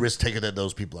not easily, the risk taker that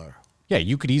those people are. yeah,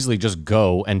 you could easily just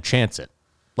go and chance it.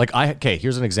 Like okay,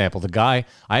 here's an example. The guy,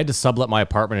 I had to sublet my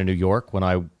apartment in New York when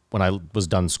I was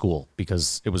done school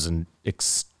because it was an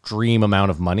extreme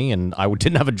amount of money and I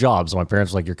didn't have a job. So my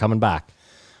parents were like, you're coming back.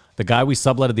 The guy we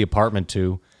subletted the apartment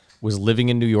to was living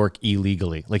in New York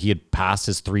illegally. Like he had passed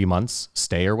his 3 months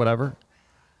stay or whatever.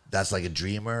 That's like a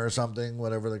dreamer or something,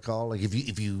 whatever they call. Like if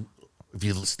you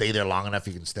stay there long enough,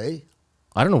 you can stay.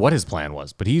 I don't know what his plan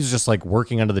was, but he's just like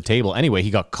working under the table. Anyway,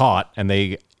 he got caught and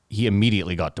he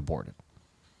immediately got deported.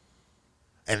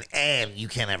 And you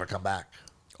can't ever come back.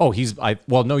 Oh,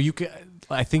 you can.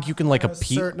 I think you can like A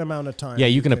appeal. certain amount of time. Yeah,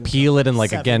 you can appeal it and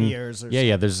like 7 again. years or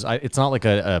Yeah. There's. It's not like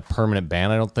a permanent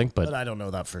ban. I don't think, But but I don't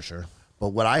know that for sure. But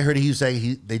what I heard he was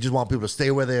saying, they just want people to stay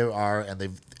where they are and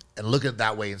look at it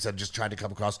that way instead of just trying to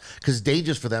come across because it's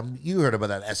dangerous for them. You heard about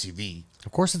that SUV.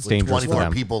 of course it's With dangerous for 24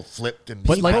 them. people flipped and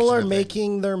But smashed people the are thing.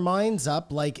 making their minds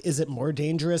up. Like, is it more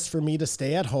dangerous for me to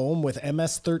stay at home with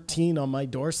MS-13 on my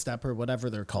doorstep or whatever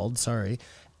they're called? Sorry.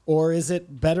 Or is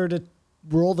it better to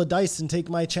roll the dice and take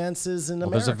my chances in Well,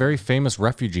 America? there's a very famous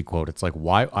refugee quote. It's like,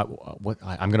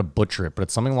 I'm going to butcher it, but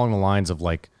it's something along the lines of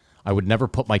like, I would never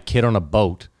put my kid on a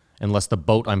boat unless the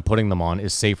boat I'm putting them on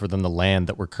is safer than the land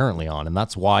that we're currently on. And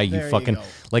that's why There you you fucking, go.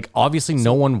 like, obviously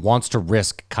no one wants to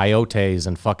risk coyotes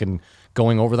and fucking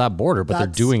going over that border, but they're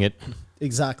That's- doing it.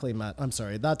 Exactly, Matt. I'm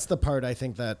sorry. That's the part I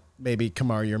think that maybe,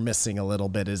 Kamar, you're missing a little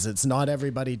bit is it's not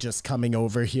everybody just coming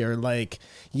over here like,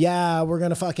 yeah, we're going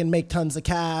to fucking make tons of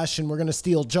cash and we're going to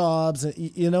steal jobs.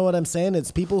 You know what I'm saying? It's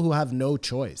people who have no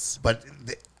choice. But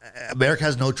America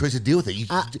has no choice to deal with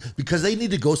it because they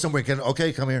need to go somewhere.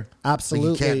 Okay, come here.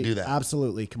 Absolutely. Like, you can't do that.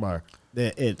 Absolutely, Kamar.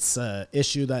 It's an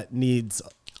issue that needs...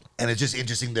 And it's just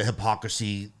interesting the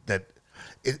hypocrisy that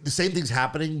the same thing's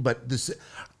happening, but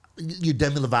your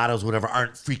Demi Lovato's whatever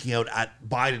aren't freaking out at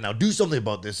Biden now. Do something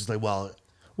about this. It's like, well,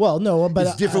 Well, no, but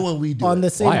It's different when we do on it. the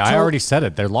same. Why? I to- already said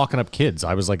it. They're locking up kids.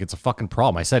 I was like, it's a fucking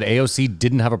problem. I said AOC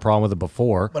didn't have a problem with it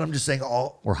before, But I'm just saying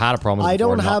or had a problem with it I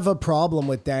before. don't have a problem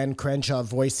with Dan Crenshaw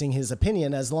voicing his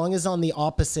opinion as long as on the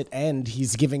opposite end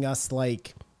he's giving us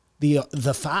like the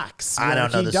facts. I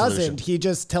don't know He the doesn't. solution. He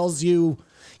just tells you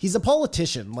he's a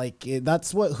politician. Like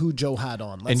that's who Joe had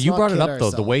on. Let's And you not brought it kid up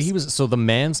though. The way he ourselves. was, so the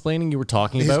mansplaining you were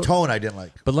talking his about. tone I didn't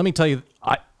like. But let me tell you,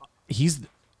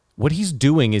 what he's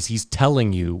doing is he's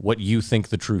telling you what you think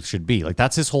the truth should be. Like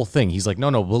that's his whole thing. He's like,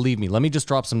 no, believe me. Let me just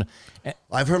drop some.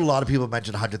 I've heard a lot of people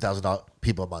mention 100,000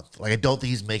 people a month. Like I don't think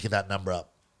he's making that number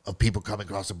up of people coming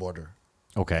across the border.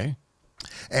 Okay.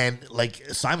 And like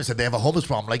Simon said, they have a homeless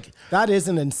problem. Like that is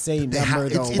an insane They number ha-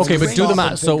 though. it's Okay, but crazy. do the Think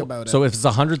math. about So it. if it's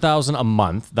 100,000 a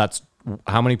month, that's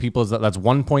how many people is that? That's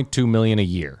 1.2 million a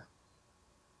year.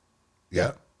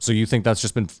 yeah. So you think that's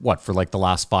just been what for like the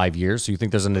last 5 years? So you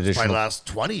think there's an Probably additional? last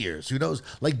 20 years. Who knows?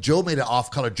 Like Joe made an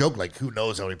off-color joke. Like who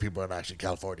knows how many people are actually in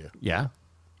California? Yeah.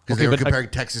 Because Okay, they were but- comparing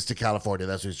Texas to California.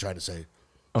 That's what he's trying to say.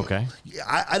 Okay. Yeah,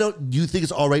 I don't. Do you think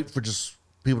it's all right for just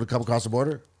people to come across the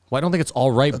border? Well, I don't think it's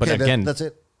all right, but Okay, then again, that's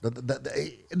it.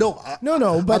 No,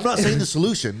 No, but I'm not saying the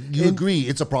solution. You agree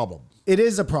it's a problem. It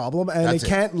is a problem, and That's it it.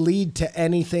 can't lead to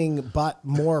anything but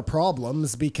more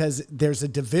problems because there's a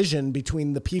division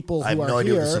between the people I have who no are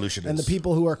idea what here the solution and the is.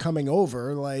 people who are coming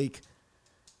over. Like,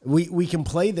 we can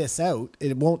play this out.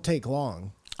 It won't take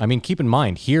long. I mean, keep in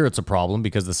mind here it's a problem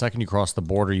because the second you cross the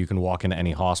border, you can walk into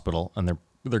any hospital and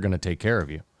they're going to take care of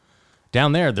you.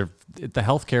 Down there, the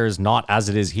healthcare is not as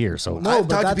it is here. So No, I've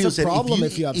but talked to that's people a who said, problem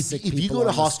if you have sick if you people go to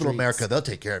on the Hospital streets. America, they'll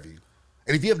take care of you.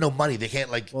 And if you have no money, they can't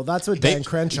like. Well, that's what they- Dan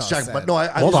Crenshaw Exactly, said. But no,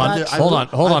 Hold on, I've hold on,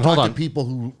 talked hold on. to people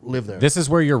who live there, this is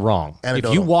where you're wrong. If you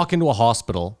Anecdotal. walk into a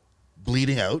hospital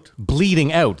bleeding out.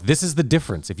 bleeding out, this is the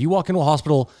difference. If you walk into a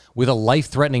hospital with a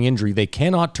life-threatening injury, they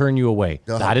cannot turn you away.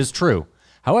 Uh-huh. That is true.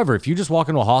 However, if you just walk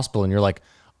into a hospital and you're like,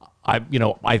 I'm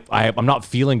not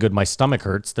feeling good. My stomach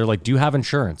hurts. They're like, do you have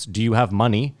insurance? Do you have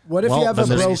money? What if Well, you have a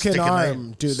then there's- broken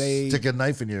arm? Do they? stick a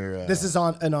knife in your? This is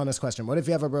an honest question. What if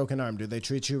you have a broken arm? Do they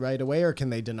treat you right away, or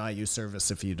can they deny you service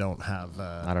if you don't have?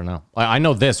 I don't know. I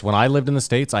know this. When I lived in the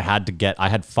States, I had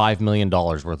 $5 million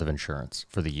worth of insurance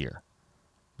for the year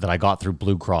that I got through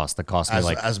Blue Cross that cost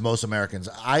me as most Americans.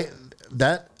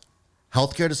 That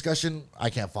healthcare discussion,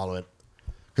 I can't follow it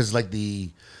because like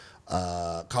the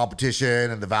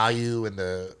competition and the value and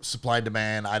the supply and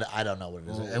demand. I don't know what it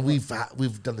is, and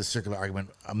we've done this circular argument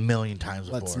a million times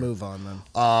before. Let's move on then.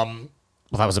 well,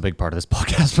 that was a big part of this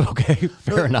podcast, but okay,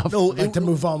 fair enough. No, I'd like to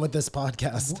move on with this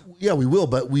podcast. yeah, we will,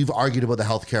 but we've argued about the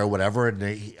healthcare or whatever, and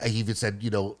he even said,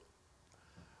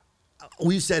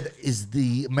 we've said is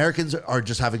the Americans are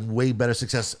just having way better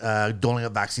success doling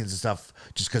up vaccines and stuff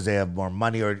just because they have more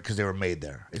money or because they were made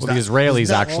there. It's Well, the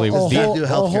Israelis actually a was whole, the a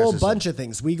healthcare whole system. bunch of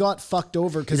things. We got fucked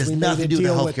over It because has we made nothing a to do with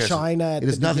the deal with healthcare system. China. At It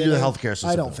has the nothing to do with the beginning. healthcare system,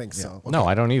 I don't though. think so. No,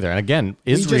 I don't either. And again,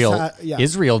 just Israel yeah.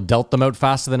 Israel dealt them out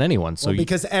faster than anyone. So Well, you-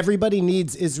 because everybody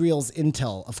needs Israel's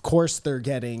intel. Of course they're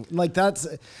getting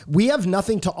we have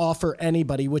nothing to offer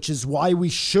anybody, which is why we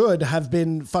should have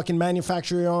been fucking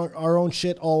manufacturing our own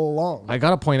shit all along. I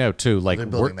got to point out too, like They're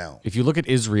building now. if you look at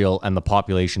Israel and the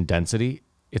population density,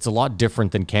 it's a lot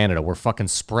different than Canada. We're fucking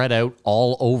spread out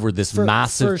all over this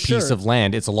massive for piece sure. of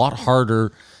land. It's a lot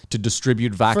harder to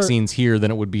distribute vaccines here than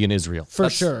it would be in Israel. For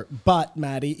That's- sure. But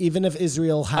Maddie, even if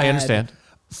Israel had I understand.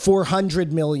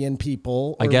 400 million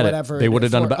people or I get it. whatever, They would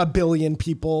have done for about- a billion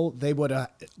people, they would have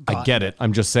I get it.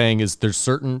 I'm just saying is there's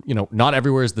certain, not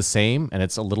everywhere is the same and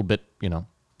it's a little bit,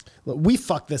 We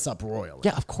fucked this up royally.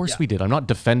 Yeah, of course we did. I'm not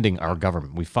defending our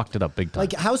government. We fucked it up big time.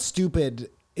 Like, how stupid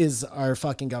is our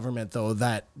fucking government, though,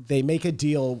 that they make a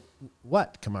deal?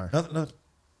 What, Kamar? No.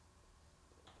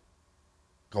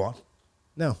 Go on.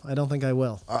 No, I don't think I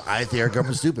will. I think our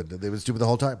government's stupid. They've been stupid the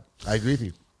whole time. I agree with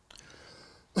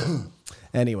you.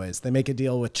 Anyways, they make a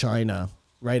deal with China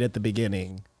right at the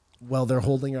beginning while they're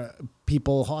holding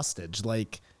people hostage.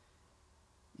 Like,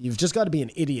 you've just got to be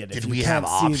an idiot if Did you we can't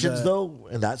have see options though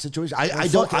in that situation? I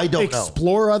Fucking don't know.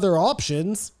 explore other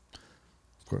options.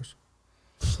 Of course.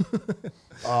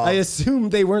 I assume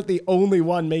they weren't the only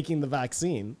one making the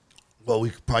vaccine. Well,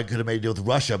 we probably could have made a deal with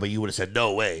Russia, but you would have said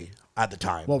no way at the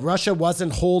time. Well, Russia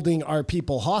wasn't holding our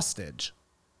people hostage.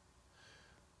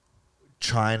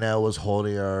 China was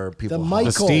holding our people. The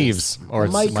hostage. the Michaels. Steves or The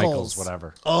it's Michaels. Michaels,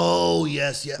 whatever. Oh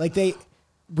yes, yeah. Like they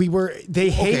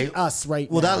hate us right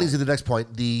Well, now. that leads to the next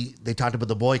point. They talked about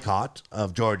the boycott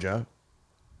of Georgia,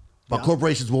 but Yeah.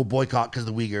 corporations will boycott because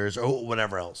of the Uyghurs or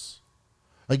whatever else.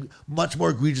 Like much more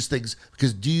egregious things.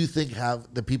 Because do you think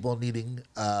have the people needing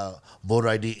voter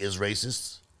ID is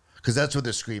racist? Because that's what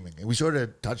they're screaming, and we sort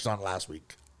of touched on it last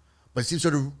week. But it seems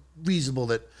sort of reasonable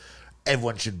that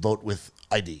everyone should vote with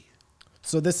ID.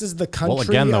 So this is the country Well,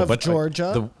 again, though, of but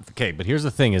Georgia. okay, but here's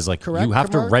the thing: is like Correct, you have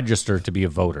to Kamar? register to be a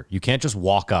voter. You can't just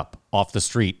walk up off the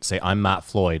street, say I'm Matt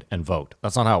Floyd, and vote.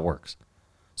 That's not how it works.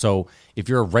 So if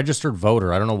you're a registered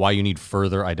voter, I don't know why you need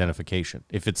further identification.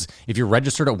 If you're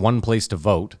registered at one place to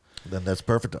vote, Then that's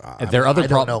perfect. their other I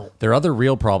don't problem, know. their other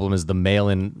real problem is the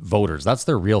mail-in voters. That's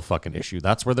their real fucking issue.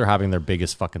 That's where they're having their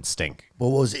biggest fucking stink. But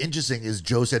what was interesting is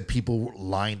Joe said people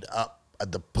lined up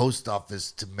at the post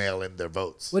office to mail in their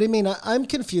votes. What do you mean? I'm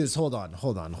confused. Hold on.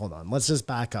 Let's just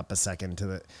back up a second to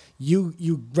the.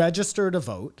 You register to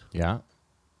vote. Yeah.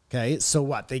 Okay. So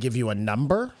what? They give you a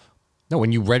number. No,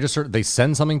 when you register, they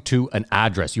send something to an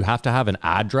address. You have to have an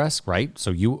address, right?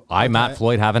 So Matt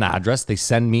Floyd, have an address. They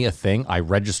send me a thing. I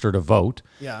register to vote.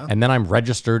 Yeah. And then I'm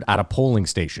registered at a polling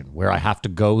station where I have to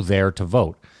go there to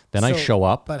vote. Then I So- show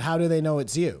up. But how do they know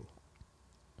it's you?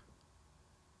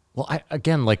 Well,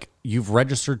 you've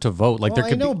registered to vote. Like Well, there I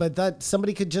could know, be. but that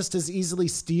somebody could just as easily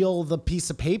steal the piece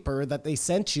of paper that they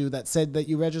sent you that said that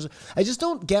you registered. I just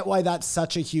don't get why that's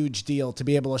such a huge deal to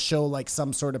be able to show like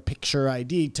some sort of picture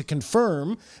ID to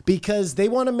confirm, because they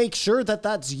want to make sure that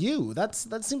that's you. That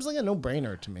seems like a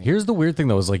no-brainer to me. Here's the weird thing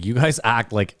though, is like you guys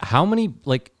act like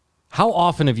how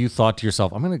often have you thought to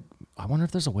yourself, I wonder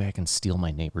if there's a way I can steal my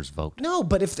neighbor's vote? No,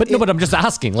 but But I'm just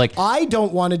asking. Like, I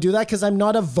don't want to do that because I'm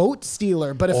not a vote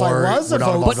stealer. But if Or I was a we're not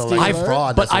vote allowed to stealer, like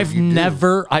fraud. but That's what I've you do.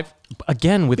 never,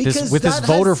 again with Because this that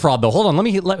voter has- fraud though. Hold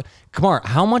on, Kamar,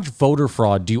 how much voter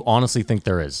fraud do you honestly think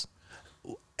there is?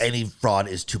 Any fraud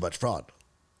is too much fraud.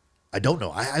 I don't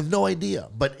know. I have no idea.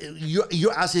 But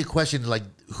you're asking a question like,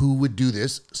 who would do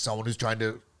this? Someone who's trying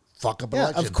to fuck up an yeah,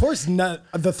 election. of course,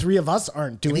 the three of us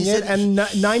aren't doing he it, said and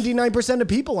 99% of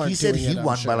people aren't He said doing he it. I'm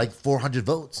won sure. by like 400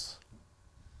 votes.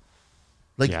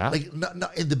 Yeah.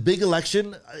 In the big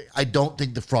election, I don't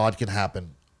think the fraud can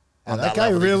happen. on that guy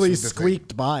level that you really seem to think.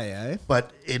 squeaked by, eh?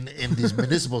 But in these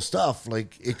municipal stuff,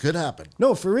 like it could happen.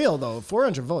 No, for real though,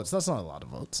 400 votes. That's not a lot of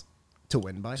votes to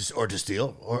win by. Or to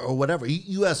steal or whatever.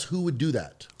 You ask who would do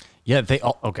that? Yeah, they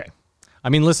all okay. I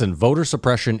mean, listen, voter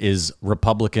suppression is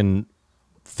Republican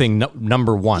thing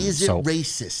number one. Is it so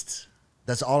racist?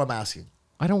 That's all I'm asking.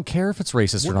 I don't care if it's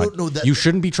racist or Well, not. no, that- you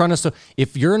shouldn't be trying to.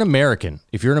 If you're an American,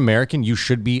 you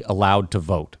should be allowed to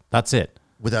vote. That's it.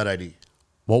 Without ID.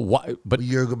 Well, why? But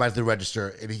You're going back to the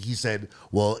register, and he said,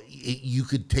 well, you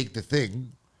could take the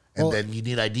thing, and Well- then you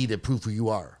need ID to prove who you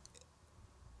are.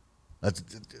 That's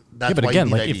yeah, but why again,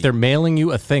 you need like ID. if they're mailing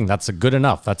you a thing, that's a good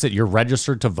enough. That's it. You're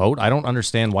registered to vote. I don't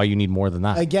understand why you need more than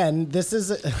that. Again, this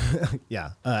is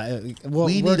yeah. Well,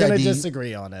 We we're need gonna ID.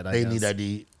 disagree on it. They need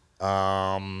ID.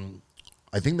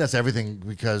 I think that's everything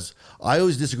because I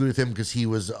always disagree with him because he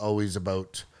was always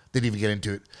about, didn't even get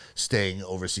into it, staying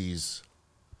overseas,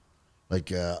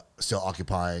 like still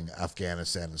occupying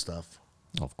Afghanistan and stuff.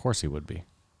 Well, of course he would be.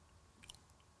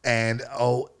 And,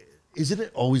 isn't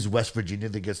it always West Virginia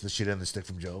that gets the shit end of the stick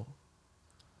from Joe?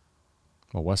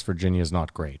 Well, West Virginia is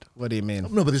not great. What do you mean?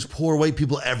 No, but there's poor white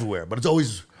people everywhere. But it's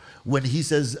always when he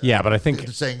says, Yeah, but I think they're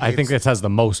saying it has the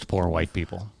most poor white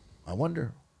people. I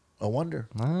wonder. I don't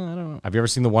know. Have you ever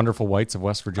seen The Wonderful Whites of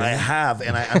West I Virginia? have,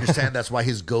 and I understand that's why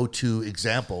his go-to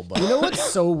example. But You know what's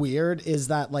so weird is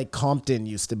that like Compton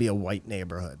used to be a white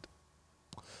neighborhood.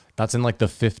 That's in like the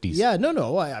 50s. Yeah,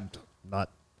 no, I'm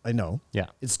not. I know. Yeah.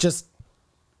 It's just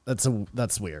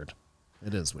that's weird.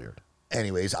 It is weird.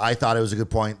 anyways, I thought it was a good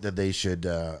point that they should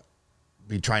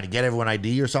be trying to get everyone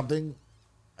ID or something,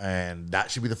 and that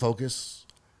should be the focus,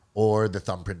 or the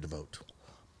thumbprint to vote.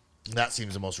 That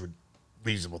seems the most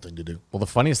reasonable thing to do. Well, the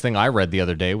funniest thing I read the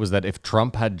other day was that if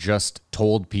Trump had just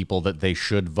told people that they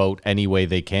should vote any way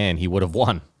they can, he would have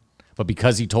won. But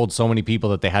because he told so many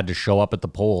people that they had to show up at the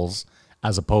polls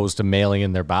as opposed to mailing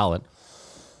in their ballot,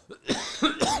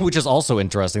 which is also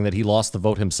interesting that he lost the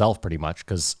vote himself pretty much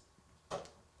because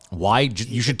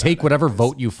you should take whatever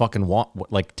vote you fucking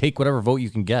want. Like, take whatever vote you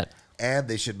can get. And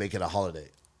they should make it a holiday.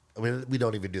 I mean, we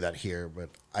don't even do that here, but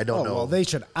I don't know. Well, they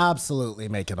should absolutely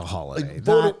make it a holiday.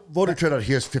 Voter turnout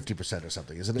here is 50% or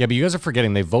something, isn't it? Yeah, but you guys are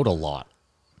forgetting they vote a lot.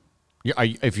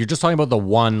 If you're just talking about the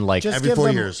one, like, Just every give 4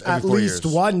 them years, at every 4 least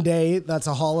years. one day that's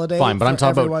a holiday. fine, but I'm for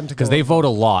talking everyone about to because go they and vote a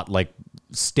lot, like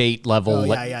state level. Oh,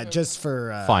 like, yeah, just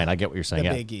for Fine, I get what you're saying. the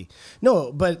Yeah. biggie.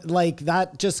 No, but like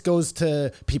that just goes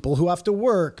to people who have to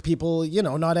work. People,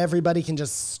 not everybody can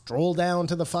just stroll down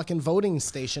to the fucking voting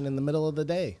station in the middle of the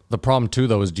day. The problem too,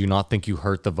 though, is do you not think you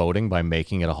hurt the voting by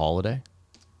making it a holiday?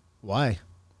 Why?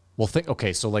 Well,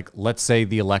 okay, so like, let's say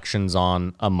the election's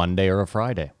on a Monday or a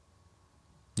Friday.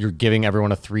 You're giving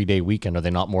everyone a 3-day weekend. Are they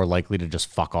not more likely to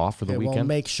just fuck off for the Okay, weekend? well,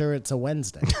 make sure it's a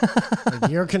Wednesday. Like,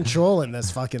 you're controlling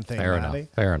this fucking thing, Fair Maddie. enough.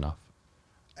 Fair enough.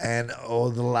 And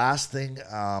the last thing,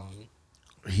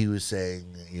 he was saying,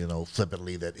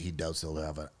 flippantly that he doubts they'll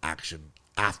have an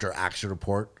after action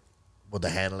report with the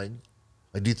handling.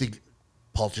 Like, do you think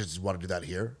politicians want to do that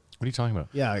here? What are you talking about?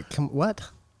 Yeah, what?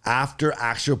 After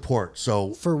action report.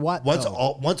 So For what, Once though?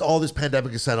 all this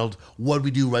pandemic is settled, what do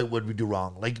we do right? What do we do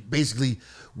wrong? Like, basically,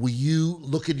 will you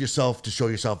look at yourself to show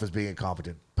yourself as being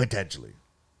incompetent? Potentially.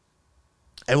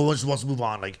 Everyone just wants to move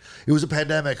on. Like, it was a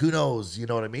pandemic. Who knows? You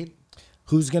know what I mean?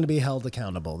 Who's going to be held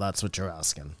accountable? That's what you're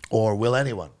asking. Or will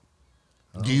anyone?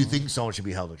 Do you think someone should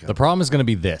be held accountable? The problem is going to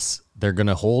be this. They're going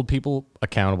to hold people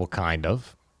accountable, kind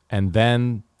of, and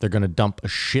then they're going to dump a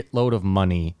shitload of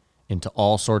money into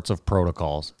all sorts of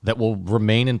protocols that will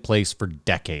remain in place for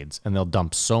decades, and they'll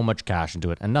dump so much cash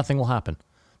into it, and nothing will happen.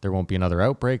 There won't be another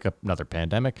outbreak, another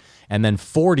pandemic, and then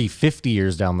 40, 50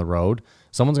 years down the road,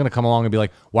 someone's going to come along and be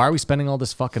like, why are we spending all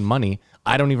this fucking money?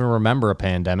 I don't even remember a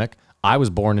pandemic. I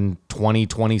was born in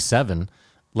 2027.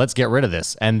 Let's get rid of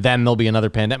this. And then there'll be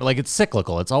another pandemic. Like, it's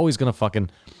cyclical. It's always going to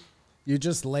fucking... You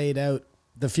just laid out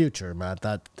the future, Matt.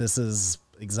 That this is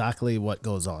exactly what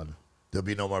goes on. There'll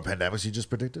be no more pandemics you just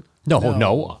predicted? No.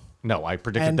 I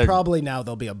predicted And that. probably now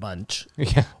there'll be a bunch.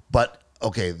 Yeah. But,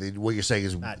 okay, what you're saying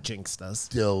is Matt jinxed us.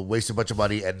 they'll waste a bunch of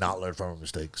money and not learn from our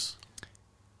mistakes.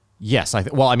 Yes,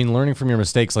 learning from your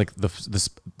mistakes. Like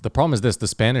the problem is this: the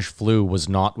Spanish flu was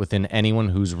not within anyone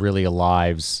who's really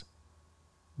alive's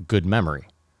good memory,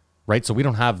 right? So we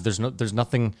don't have. There's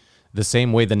nothing the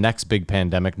same way the next big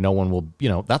pandemic. No one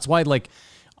will. That's why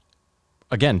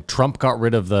again, Trump got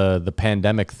rid of the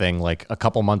pandemic thing like a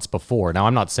couple months before. Now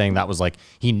I'm not saying that was like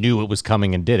he knew it was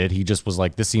coming and did it. He just was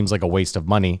like, this seems like a waste of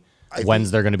money.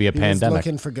 When's there going to be a He pandemic? was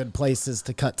looking for good places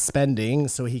to cut spending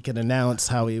so he could announce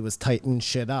how he was tightening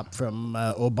shit up from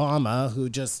Obama, who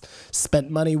just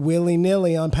spent money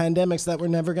willy-nilly on pandemics that were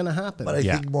never going to happen. But I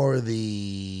Yeah. think more of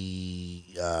the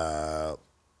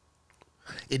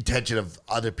intention of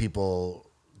other people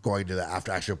going to the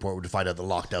after action report would find out the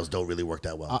lockdowns don't really work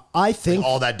that well. I think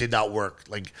All that did not work.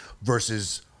 Like,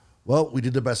 versus, well, we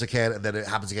did the best I can, and then it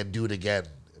happens again, do it again,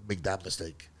 make that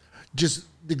mistake. Just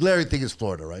the glaring thing is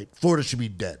Florida, right? Florida should be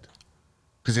dead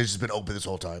because they've just been open this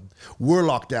whole time. We're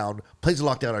locked down. Places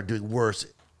locked down are doing worse.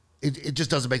 It just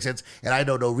doesn't make sense, and I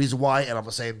know no reason why. And I'm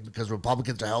not saying because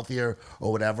Republicans are healthier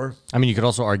or whatever. I mean, you could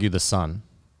also argue the sun.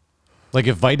 Like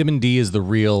if vitamin D is the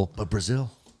real. But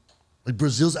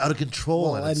Brazil's out of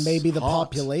control, well, it's and maybe the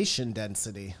hot. population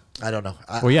density. I don't know.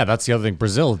 Well, yeah, that's the other thing.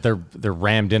 Brazil, they're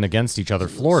rammed in against each other.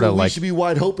 Florida, so we like should be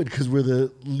wide open because we're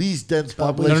the least dense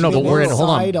But we population. no, but should be we're in. Hold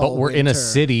on, inside but all we're in a winter.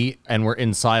 city and we're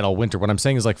inside all winter. What I'm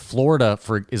saying is like Florida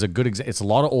is a good example. It's a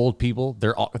lot of old people.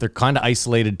 They're kind of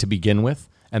isolated to begin with,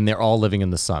 and they're all living in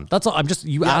the sun. That's all.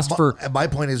 Asked for. And my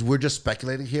point is, we're just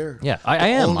speculating here. Yeah, I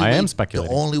am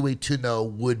speculating. The only way to know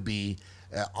would be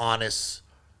an honest,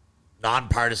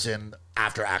 nonpartisan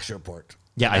after action report.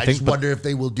 Yeah, And I think- just wonder if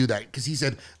they will do that because he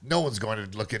said no one's going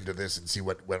to look into this and see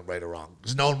what went right or wrong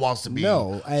because no one wants to be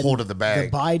No, and holding the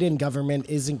bag. The Biden government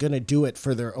isn't going to do it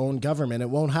for their own government. It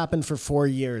won't happen for 4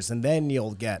 years, and then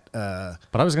you'll get. But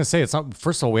I was going to say, it's not.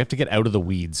 First of all, we have to get out of the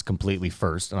weeds completely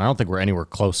first, and I don't think we're anywhere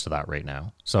close to that right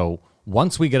now. So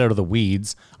once we get out of the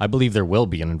weeds, I believe there will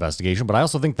be an investigation. But I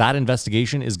also think that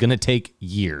investigation is going to take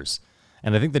years,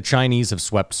 and I think the Chinese have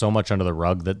swept so much under the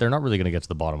rug that they're not really going to get to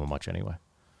the bottom of much anyway.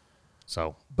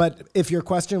 So But if your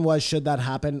question was, should that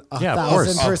happen? Yeah, of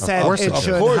course. 1,000%, Of course it it should.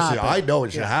 should Of course, happen. I know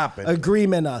it should happen.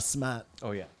 Agreement us, Matt.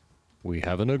 oh yeah, we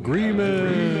have an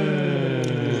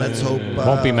agreement. Let's hope.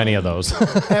 Won't be many of those.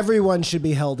 Everyone should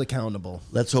be held accountable.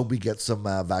 Let's hope we get some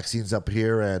vaccines up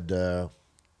here, and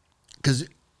because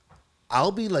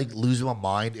I'll be like losing my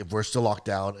mind if we're still locked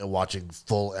down and watching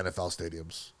full NFL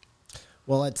stadiums.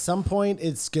 Well, at some point,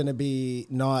 it's going to be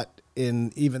not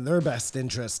in even their best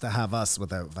interest to have us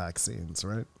without vaccines,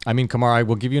 right? I mean, Kamar, I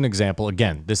will give you an example.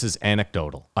 Again, this is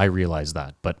anecdotal. I realize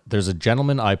that. But there's a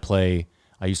gentleman I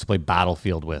used to play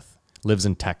Battlefield with, lives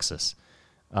in Texas.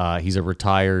 He's a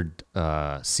retired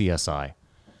CSI.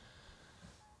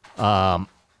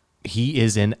 He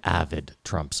is an avid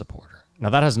Trump supporter. Now,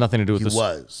 that has nothing to do with He this.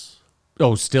 was.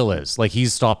 Oh, still is. Like he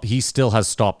still has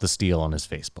stopped the steal on his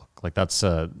Facebook. Like that's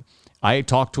I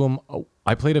talked to him.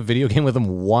 I played a video game with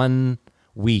him 1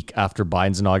 week after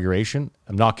Biden's inauguration.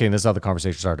 I'm not kidding. This is how the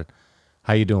conversation started.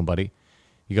 How you doing, buddy?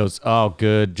 He goes, oh,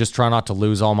 good. Just try not to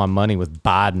lose all my money with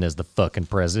Biden as the fucking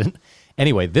president.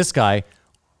 Anyway, this guy,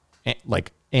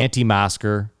 like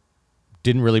anti-masker,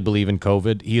 didn't really believe in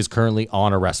COVID. He is currently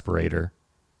on a respirator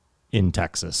in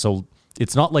Texas. So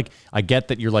it's not like, I get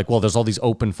that you're like, well, there's all these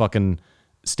open fucking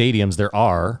stadiums. There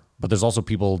are, but there's also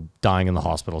people dying in the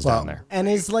hospitals down there. And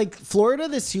is like Florida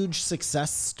this huge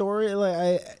success story?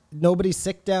 Like nobody's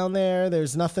sick down there.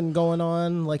 There's nothing going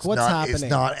on. Like what's happening? It's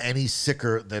not any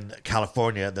sicker than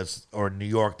California or New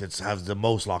York that has the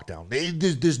most lockdown.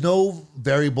 There's no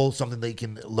variable, something that you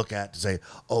can look at to say,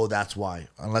 oh, that's why.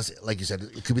 Unless, like you said,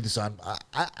 it could be the sun.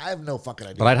 I have no fucking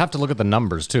idea. But I'd have to look at the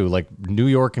numbers too. Like New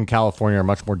York and California are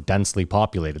much more densely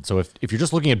populated. So if you're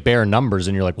just looking at bare numbers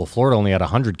and you're like, well, Florida only had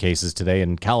 100 cases today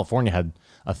and California had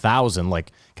 1,000,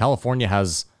 like California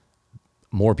has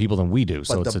more people than we do.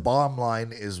 So but the bottom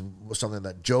line is something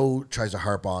that Joe tries to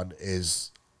harp on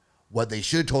is what they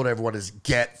should have told everyone is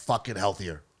get fucking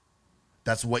healthier.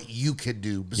 That's what you can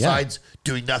do besides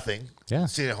doing nothing. Yeah.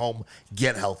 Sitting at home,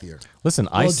 get healthier. Listen,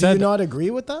 Well, I said, do you not agree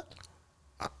with that?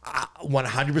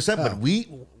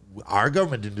 100%. But our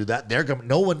government didn't do that. Their government,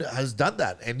 no one has done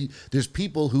that. And there's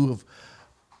people who have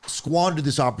squandered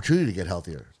this opportunity to get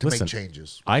healthier, to Listen, make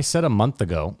changes. I said a month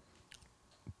ago,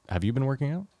 have you been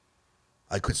working out?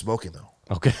 I quit smoking though.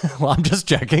 Okay. Well, I'm just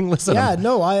checking. Listen. Yeah, I'm-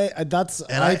 no, I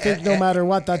think no matter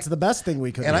what, that's the best thing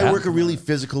we could And do. I work a really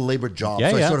physical labor job,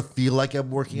 Yeah, so yeah. I sort of feel like I'm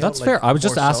working out. That's like, fair. I was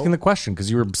just more asking so. the question because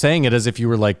you were saying it as if you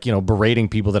were like, berating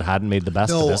people that hadn't made the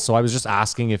best of No. this. So I was just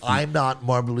asking if you, I'm not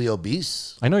morbidly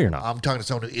obese. I know you're not. I'm talking to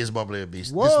someone who is morbidly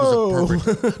obese. Whoa. This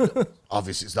was a perfect.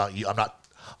 Obviously, it's not you. I'm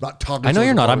not talking. I know to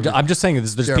you're someone not. morbidly- I'm just saying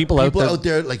there's There are people out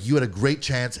there. like you had a great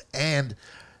chance, and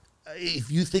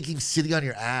if you thinking sitting on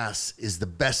your ass is the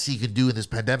best you can do in this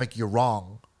pandemic, you're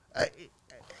wrong.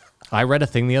 I read a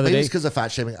thing the other Maybe day. it's because of fat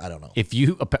shaming. I don't know.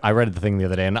 I read the thing the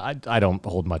other day, and I don't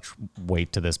hold much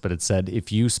weight to this, but it said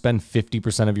if you spend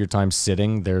 50% of your time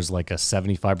sitting, there's like a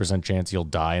 75% chance you'll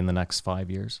die in the next 5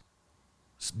 years.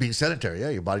 Being sedentary, yeah,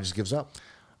 your body just gives up.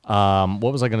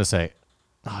 What was I going to say?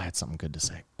 Oh, I had something good to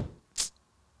say,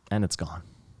 and it's gone.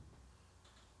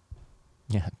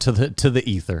 Yeah, to the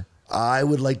ether. I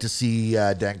would like to see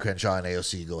Dan Crenshaw and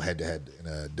AOC go head to head in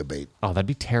a debate. Oh, that'd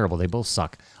be terrible. They both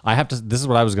suck. This is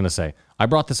what I was going to say. I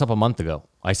brought this up a month ago.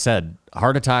 I said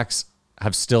heart attacks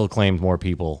have still claimed more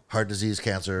people Heart disease,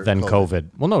 cancer, than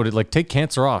COVID. Well, no, like take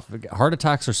cancer off. Heart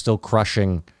attacks are still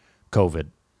crushing COVID.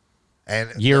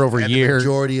 and Year over and year. The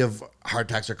majority of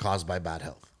heart attacks are caused by bad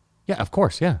health. Yeah, of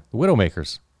course. Yeah, the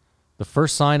Widowmakers.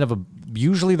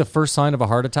 Usually the first sign of a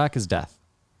heart attack is death.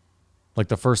 Like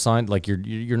the first sign, like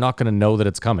you're not going to know that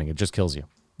it's coming. It just kills you.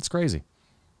 It's crazy.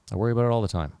 I worry about it all the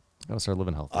time. Gotta start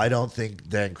living healthy. I don't think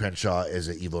Dan Crenshaw is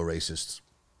an evil racist.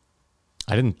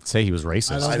 I didn't say he was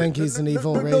racist. I don't think he's an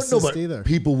evil No, racist but either.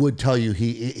 people would tell you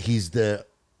he's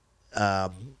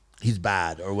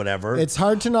bad or whatever. It's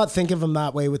hard to not think of him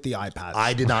that way with the iPad.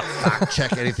 I did not fact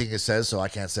check anything he says, so I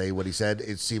can't say what he said.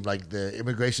 It seemed like the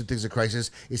immigration thing's a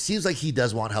crisis. It seems like he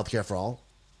does want healthcare for all.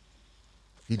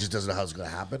 He just doesn't know how it's going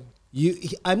to happen.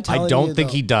 I'm telling you, I don't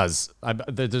think though, he does.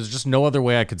 There's just no other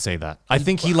way I could say that. I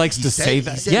think he likes to say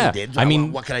that. He said Yeah, he did. I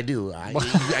mean, what can I do? I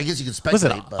guess you can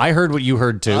speculate. listen, but I heard what you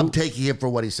heard too. I'm taking him for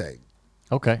what he's saying,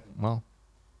 Okay, well,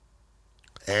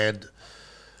 and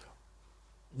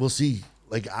we'll see.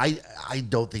 Like I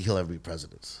don't think he'll ever be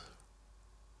president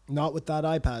not with that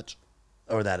eye patch.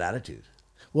 or that attitude.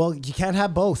 Well, you can't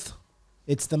have both.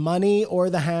 It's the money or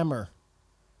the hammer.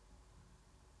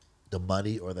 The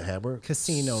money or the hammer?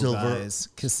 Casino, Silver. guys.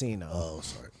 Casino. Oh,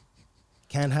 sorry.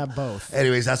 Can't have both.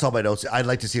 Anyways, that's all my notes. I'd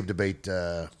like to see him debate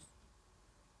AOC.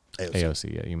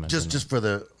 AOC. Yeah, you mentioned Just for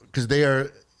because they are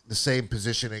the same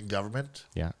position in government,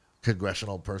 yeah,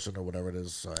 congressional person or whatever it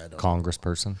is. So I don't.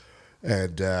 congressperson.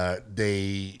 And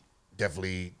they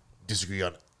definitely disagree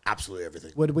on absolutely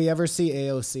everything. Would we ever see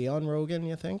AOC on Rogan,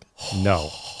 you think? No,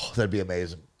 Oh, that'd be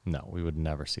amazing. no, we would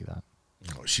never see that.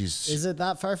 Oh, she's Is it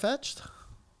that far-fetched?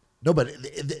 no, but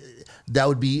that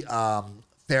would be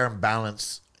fair and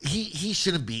balanced. He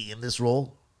shouldn't be in this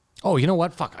role. Oh, you know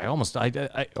what? Fuck, I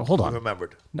hold I on.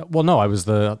 remembered. No, I was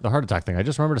the heart attack thing. I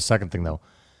just remembered a second thing though.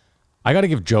 I got to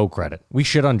give Joe credit. We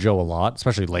shit on Joe a lot,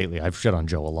 especially lately. I've shit on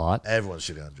Joe a lot. Everyone's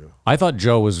shitting on Joe. I thought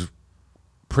Joe was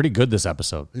pretty good this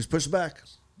episode. He's pushed back.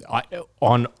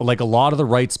 On like a lot of the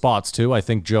right spots too. I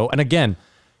think Joe, and again,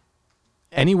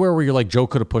 anywhere where you're like Joe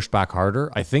could have pushed back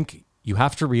harder, I think you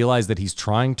have to realize that he's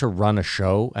trying to run a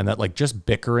show and that like just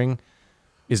bickering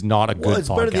is not a good Well, it's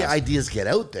better podcast. the ideas get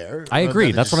out there. I agree.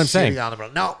 rather than That's what just I'm saying. shitting on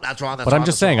them. No, that's wrong. That's But I'm wrong,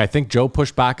 just that's saying, wrong. I think Joe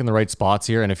pushed back in the right spots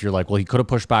here. And if you're like, well, he could have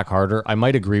pushed back harder, I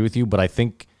might agree with you. But I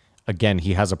think, again,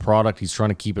 he has a product. He's trying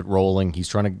to keep it rolling. He's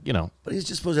trying to, But he's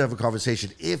just supposed to have a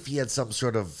conversation. If he had some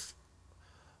sort of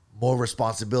more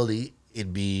responsibility,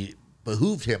 it'd be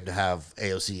behooved him to have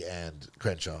AOC and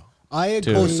Crenshaw. I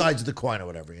agree. both sides of the coin or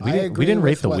whatever. You know? I didn't- agree we didn't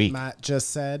rate with the what week. Matt just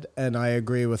said, and I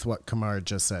agree with what Kamar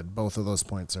just said. Both of those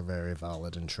points are very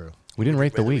valid and true. We didn't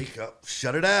rate the week.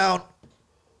 Shut it down.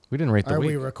 We didn't rate the Are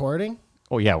week. we recording?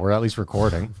 Oh, yeah, we're at least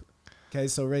recording. Okay,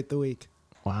 so rate the week.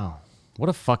 Wow. What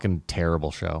a fucking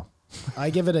terrible show. I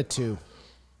give it a 2.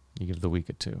 You give the week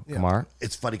a 2. Kamar?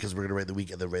 It's funny because we're gonna rate the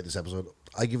week and then rate this episode.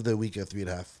 I give the week a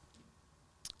 3.5.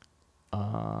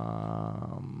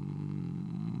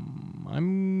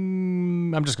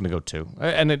 I'm just gonna go 2,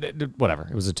 and whatever.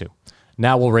 It was a 2.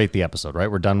 Now we'll rate the episode.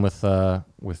 Right, we're done with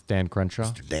Dan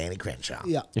Crenshaw. Danny Crenshaw.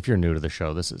 Yeah. If you're new to the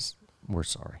show, we're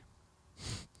sorry.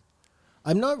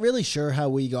 I'm not really sure how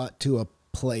we got to a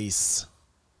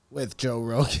with Joe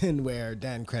Rogan where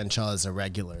Dan Crenshaw is a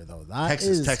regular, though.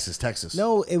 Texas.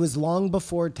 No, it was long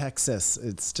before Texas.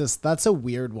 It's just, that's a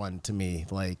weird one to me.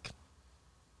 Like,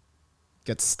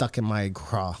 gets stuck in my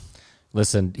craw.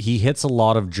 Listen, he hits a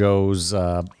lot of Joe's.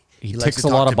 He likes ticks to a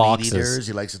lot talk of to meat boxes. eaters.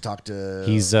 He likes to talk to.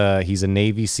 He's a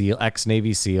Navy SEAL,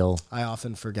 ex-Navy SEAL. I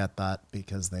often forget that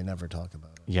because they never talk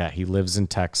about it. Yeah, he lives in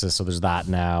Texas, so there's that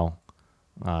now.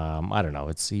 I don't know.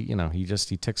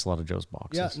 He ticks a lot of Joe's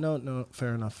boxes. Yeah, no,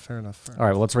 fair enough. All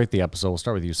right, well, let's rate the episode. We'll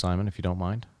start with you, Simon, if you don't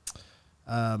mind.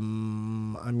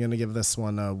 I'm gonna give this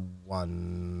one a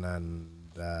 1 and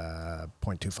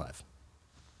 0.25.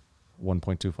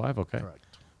 1.25. Okay. Correct.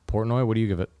 Portnoy, what do you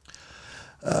give it?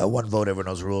 1 vote. Everyone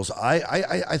knows the rules.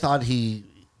 I thought he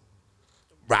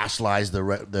rationalized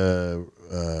the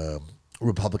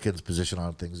Republicans' position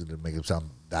on things and didn't make him sound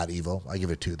that evil. I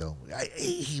give it 2 though.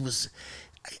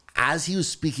 As he was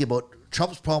speaking about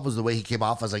Trump's problem was the way he came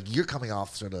off. I was like, you're coming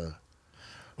off sort of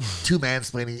too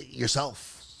mansplaining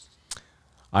yourself.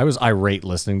 I was irate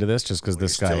listening to this just because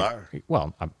this guy. still are.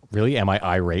 Well, really, am I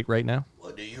irate right now?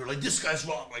 Well, you're like, this guy's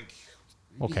wrong. Like,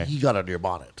 Okay. he got under your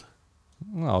bonnet.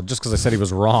 Well, just because I said he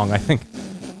was wrong, I think.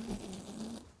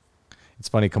 It's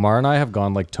funny. Kamar and I have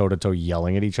gone like toe to toe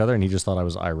yelling at each other, and he just thought I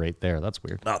was irate there. That's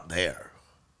weird. Not there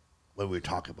when we were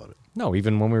talking about it. No,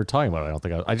 even when we were talking about it, I don't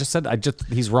think I just said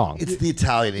he's wrong. It's the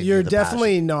Italian. in You're the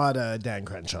definitely passion. not a Dan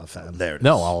Crenshaw fan. There. It is.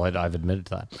 No, I've admitted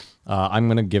to that. I'm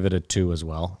going to give it a 2 as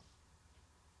well.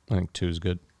 I think 2 is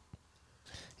good.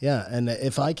 Yeah, and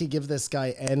if I could give this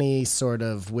guy any sort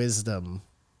of wisdom,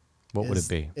 What would it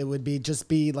be? It would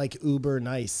be like uber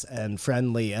nice and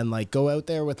friendly and like go out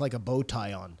there with like a bow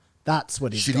tie on. That's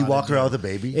what he's Should he gotta walk do. around with a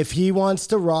baby? If he wants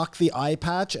to rock the eye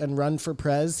patch and run for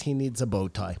prez, he needs a bow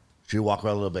tie. Should he walk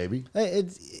around with a little baby?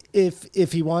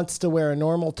 If he wants to wear a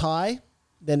normal tie,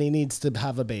 then he needs to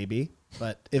have a baby.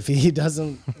 But if he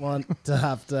doesn't want to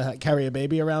have to carry a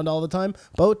baby around all the time,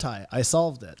 bow tie. I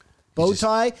solved it. Bow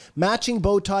tie, matching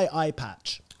bow tie, eye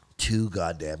patch. Too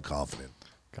goddamn confident.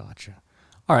 Gotcha.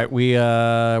 All right,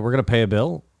 we're going to pay a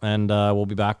bill, and we'll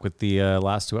be back with the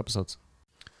last 2 episodes.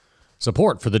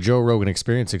 Support for the Joe Rogan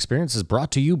Experience is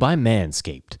brought to you by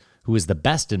Manscaped, who is the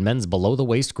best in men's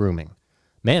below-the-waist grooming.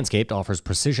 Manscaped offers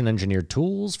precision-engineered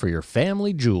tools for your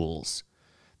family jewels.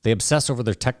 They obsess over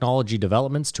their technology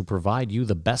developments to provide you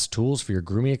the best tools for your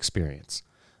grooming experience.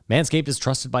 Manscaped is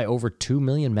trusted by over 2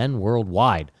 million men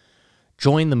worldwide.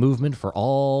 Join the movement for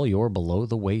all your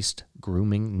below-the-waist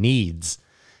grooming needs.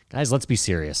 Guys, let's be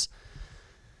serious.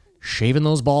 Shaving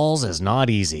those balls is not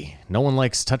easy. No one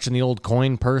likes touching the old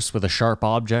coin purse with a sharp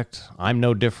object. I'm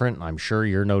no different. I'm sure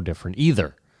you're no different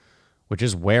either, which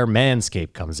is where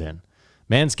Manscaped comes in.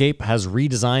 Manscaped has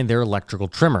redesigned their electrical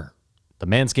trimmer. The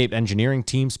Manscaped engineering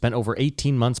team spent over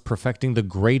 18 months perfecting the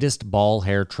greatest ball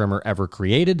hair trimmer ever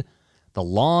created, the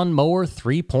Lawn Mower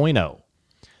 3.0.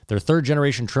 Their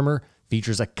 3rd-generation trimmer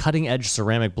features a cutting-edge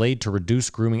ceramic blade to reduce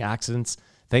grooming accidents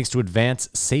thanks to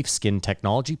advanced safe skin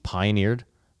technology pioneered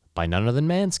by none other than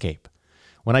Manscaped.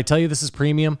 When I tell you this is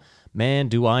premium, man,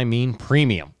 do I mean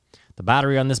premium. The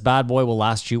battery on this bad boy will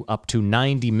last you up to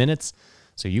 90 minutes,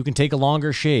 so you can take a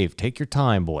longer shave. Take your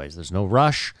time, boys. There's no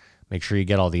rush. Make sure you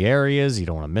get all the areas. You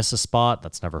don't want to miss a spot.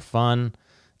 That's never fun.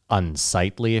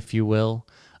 Unsightly, if you will.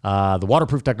 The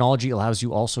waterproof technology allows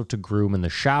you also to groom in the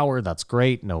shower. That's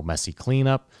great. No messy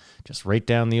cleanup. Just right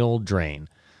down the old drain.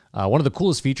 One of the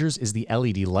coolest features is the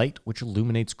LED light, which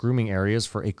illuminates grooming areas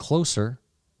for a closer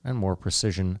and more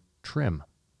precision trim.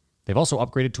 They've also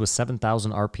upgraded to a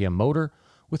 7,000 RPM motor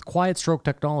with quiet stroke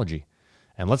technology.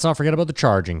 And let's not forget about the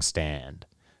charging stand.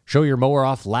 Show your mower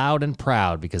off loud and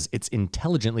proud because its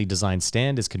intelligently designed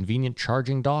stand is convenient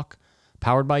charging dock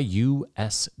powered by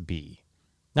USB.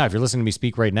 Now, if you're listening to me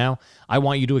speak right now, I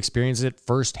want you to experience it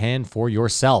firsthand for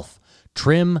yourself.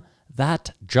 Trim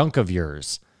that junk of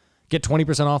yours. Get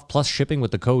 20% off plus shipping with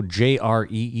the code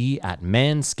JREE at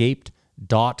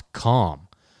manscaped.com.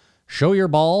 Show your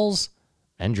balls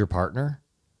and your partner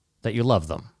that you love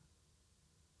them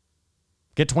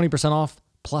Get 20% off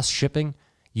plus shipping.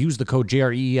 Use the code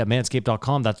JREE at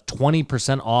manscaped.com. That's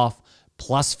 20% off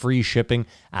plus free shipping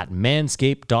at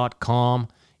manscaped.com.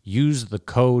 Use the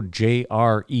code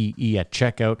JREE at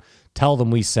checkout. Tell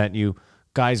them we sent you.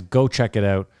 Guys, go check it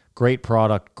out. Great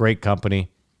product, great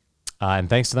company. And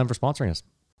thanks to them for sponsoring us.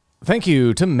 Thank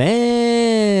you to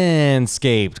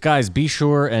Manscaped. Guys, be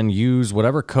sure and use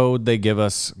whatever code they give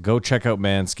us. Go check out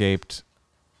Manscaped.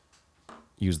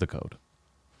 Use the code.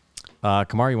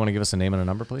 Kamar, you want to give us a name and a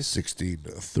number, please?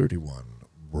 1631,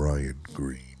 Brian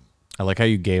Green. I like how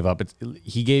you gave up.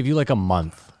 He gave you like a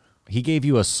month. He gave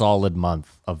you a solid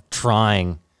month of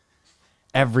trying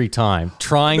every time,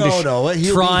 trying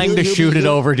to shoot it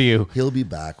over to you. He'll be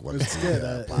back once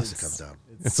the plastic comes down.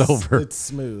 It's over. It's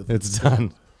smooth. It's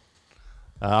done.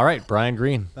 All right, Brian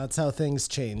Green. That's how things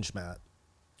change, Matt.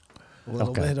 A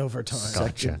little bit over time.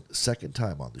 Gotcha. Second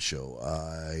time on the show.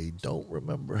 I don't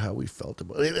remember how we felt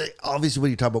about it. Obviously,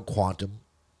 when you talk about quantum,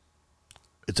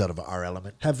 it's out of our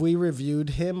element. Have we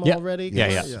reviewed him Yeah. already? Yeah,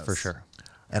 Yes. for sure.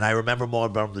 And I remember more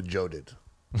about him than Joe did.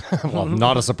 Well,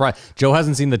 not a surprise. Joe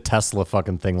hasn't seen the Tesla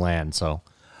fucking thing land, so.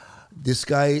 This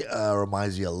guy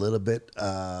reminds me a little bit.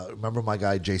 Remember my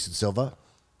guy, Jason Silva?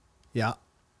 Yeah.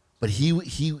 But he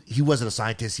wasn't a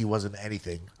scientist. He wasn't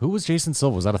anything. Who was Jason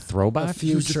Silva? Was that a throwback?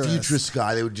 He was a Futurist. futurist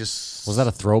guy. They would just... Was that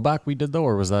a throwback we did, though,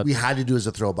 or was that... We had to do as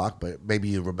a throwback, but maybe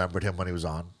you remembered him when he was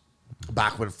on.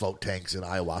 Back when float tanks and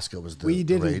ayahuasca was the We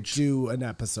didn't rage. do an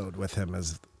episode with him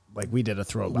as like we did a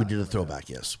throwback. We did a throwback,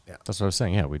 yes. That's what I was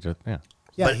saying. Yeah, we did. Yeah.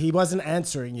 Yeah, But- he wasn't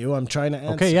answering you. I'm trying to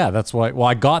answer. Okay, yeah, that's why. Well,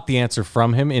 I got the answer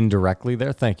from him indirectly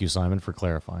there. Thank you, Simon, for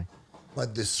clarifying.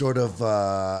 But this sort of...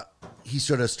 he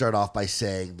sort of started off by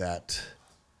saying that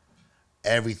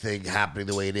everything happening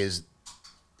the way it is,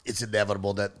 it's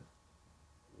inevitable that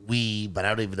we, but I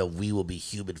don't even know if we will be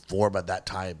human form at that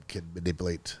time, can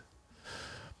manipulate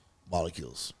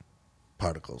molecules,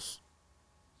 particles,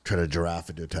 turn a giraffe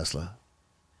into a Tesla.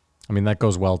 I mean, that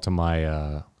goes well to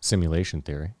my simulation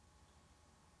theory.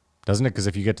 Doesn't it? Because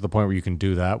if you get to the point where you can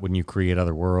do that, wouldn't you create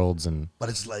other worlds and... But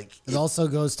it's like... It also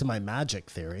goes to my magic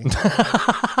theory.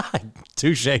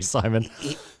 Touche, Simon.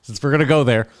 Since we're going to go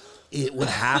there. It would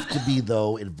have to be,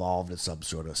 though, involved in some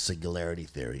sort of singularity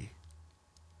theory.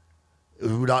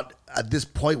 We're not, at this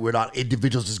point, we're not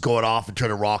individuals just going off and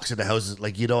turning rocks into houses.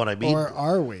 Like, you know what I mean? Or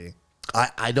are we?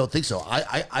 I don't think so.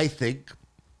 I think,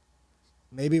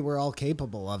 Maybe we're all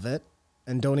capable of it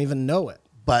and don't even know it.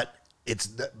 but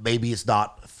maybe it's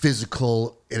not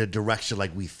physical in a direction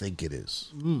like we think it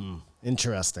is.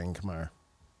 Interesting, Kamar.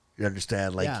 You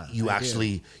understand? Like, Yeah, you I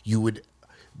actually, you would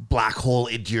black hole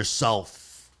into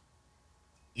yourself.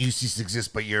 You cease to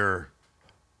exist, but you're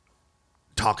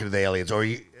talking to the aliens. Or,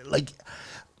 you like,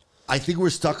 I think we're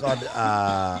stuck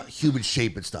on human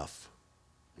shape and stuff.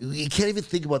 You can't even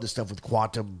think about this stuff with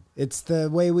quantum. It's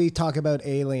the way we talk about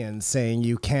aliens, saying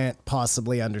you can't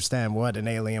possibly understand what an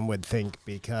alien would think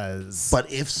because...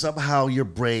 But if somehow your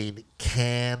brain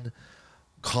can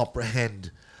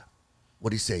comprehend, what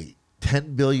do you say,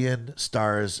 10 billion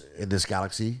stars in this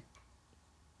galaxy?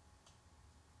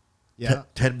 yeah.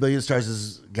 10 billion stars in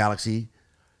this galaxy,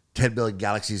 10 billion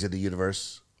galaxies in the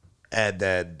universe, and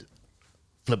then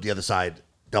flip the other side,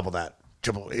 double that,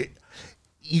 triple it.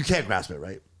 You can't grasp it,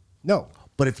 right? No.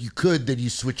 But if you could, then you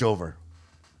switch over.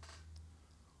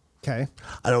 Okay.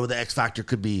 I don't know, the X factor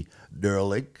could be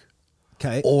Neuralink,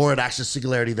 Okay. or an actual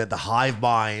singularity that the hive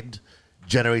mind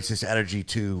generates this energy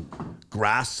to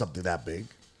grasp something that big.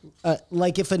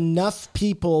 Like if enough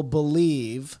people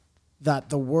believe that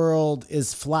the world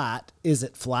is flat, is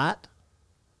it flat?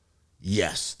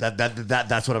 Yes,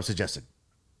 that's what I'm suggesting.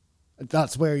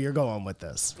 That's where you're going with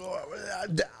this.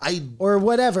 I Or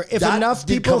whatever. If That enough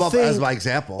did people come up think, as my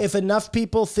example. If enough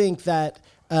people think that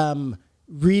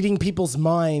reading people's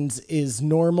minds is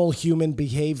normal human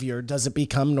behavior, does it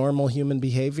become normal human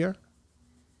behavior?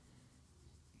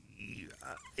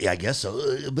 yeah, I guess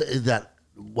so. But is that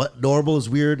what normal is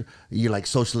weird? You're like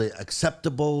socially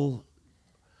acceptable.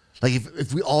 Like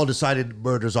if we all decided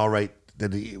murder's all right,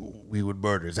 then we would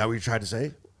murder. Is that what you're trying to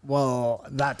say? Well,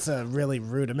 that's a really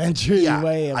rudimentary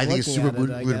way of I think it's looking super at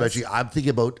it, I rudimentary. guess. I'm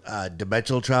thinking about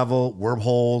dimensional travel,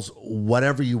 wormholes,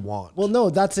 whatever you want. Well,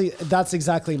 no, that's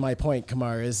exactly my point,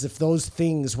 Kamar, is if those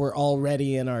things were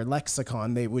already in our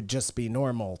lexicon, they would just be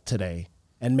normal today.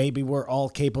 And maybe we're all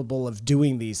capable of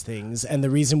doing these things. And the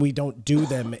reason we don't do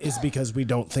them is because we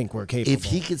don't think we're capable. If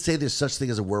he can say there's such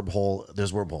thing as a wormhole,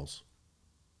 there's wormholes.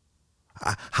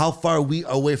 How far are we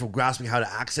away from grasping how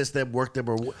to access them, work them,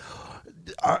 or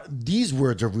these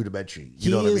words are rudimentary?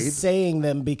 You know what I mean? He is saying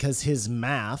them because his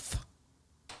math,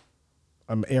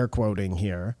 I'm air quoting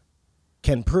here,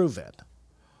 can prove it.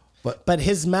 But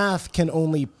his math can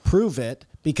only prove it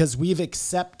because we've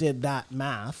accepted that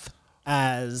math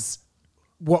as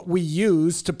what we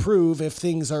use to prove if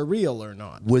things are real or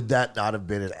not. Would that not have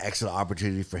been an excellent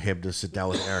opportunity for him to sit down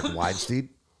with Eric Weinstein?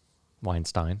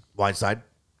 Weinstein.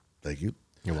 Thank you.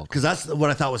 You're welcome. Because that's what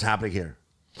I thought was happening here.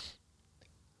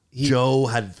 Joe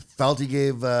had felt he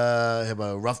gave him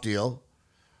a rough deal,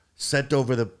 sent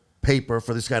over the paper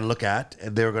for this guy to look at,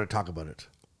 and they were going to talk about it.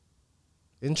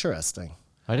 Interesting.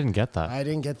 I didn't get that. I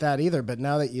didn't get that either, but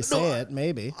now that you say it,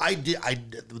 maybe.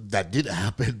 That did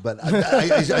happen, but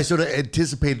I sort of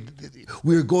anticipated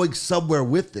we were going somewhere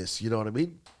with this. You know what I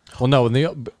mean? Well,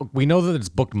 no, we know that it's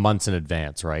booked months in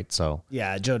advance, right? So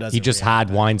Yeah, Joe doesn't. he just had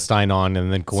Weinstein on,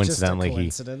 and then coincidentally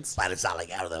coincidence. But it's not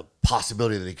like out of the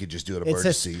possibility that he could just do an It's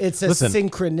emergency. a Listen.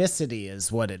 synchronicity,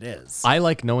 is what it is. I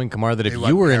like knowing, Kamar, that if They you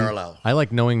run were parallel. I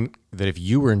like knowing that if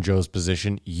you were in Joe's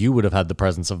position, you would have had the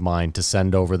presence of mind to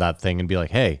send over that thing and be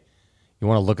like, "Hey, you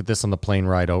want to look at this on the plane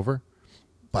ride over?"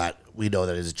 But we know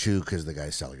that isn't true because the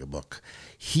guy's selling a book.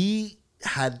 He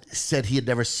had said he had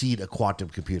never seen a quantum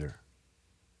computer.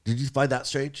 Did you find that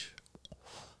strange?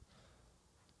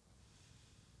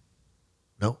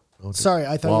 No. Sorry,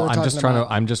 I thought you Well, were talking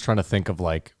I'm just trying to think of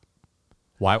like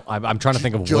why I'm trying to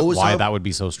think of Joe was why up- that would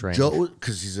be so strange. Joe,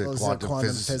 because he's a Was it quantum, quantum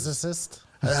physicist.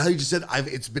 How you just said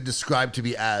it's been described to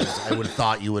me as I would have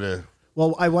thought you would have.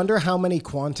 Well, I wonder how many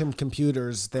quantum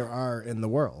computers there are in the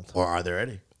world. Or are there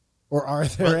any? Or are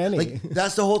there any? Like,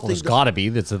 that's the whole Well, thing. there's got to be.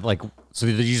 That's like. So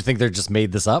you just think they're just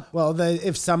made this up? Well,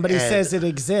 if somebody And- says it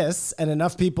exists and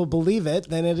enough people believe it,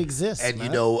 then it exists. And you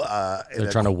man. know,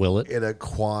 They're trying to will it. In a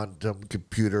quantum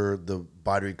computer, the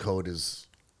binary code is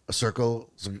a circle.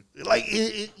 So, like,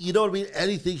 you know what I mean?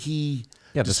 Anything he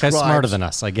Yeah, this guy's smarter describes- than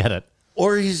us. I get it.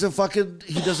 Or he's a fucking,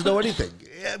 he doesn't know anything.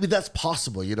 I mean, that's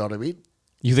possible. You know what I mean?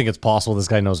 You think it's possible this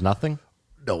guy knows nothing?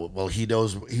 No, well, he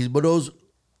knows,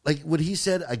 like when he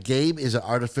said a game is an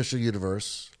artificial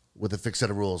universe with a fixed set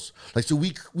of rules. Like, so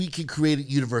we can create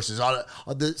universes on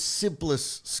the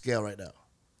simplest scale right now,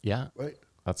 Yeah. right?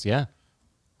 That's yeah.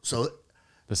 So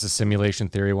This is simulation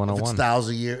theory if it's 101.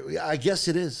 1,000 years, yeah, I guess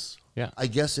it is. Yeah. I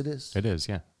guess it is. It is,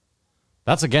 yeah.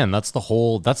 That's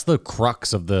the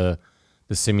crux of the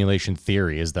simulation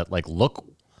theory is that like look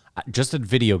just at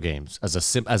video games as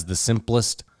the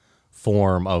simplest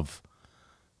form of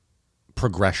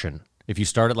progression. If you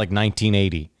start at like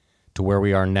 1980 to where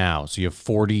we are now, so you have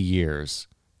 40 years.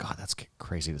 God, that's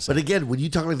crazy to say. But again, when you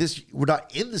talk like this, we're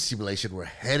not in the simulation. We're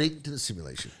heading to the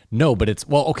simulation. No, but it's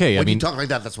well, okay. When I mean, you talk like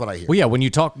that, that's what I hear. well, yeah, when you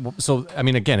talk, so I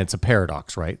mean, again, it's a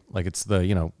paradox, right? Like it's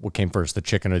what came first, the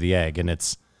chicken or the egg, and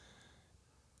it's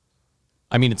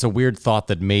a weird thought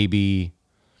that maybe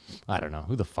I don't know,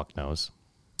 who the fuck knows.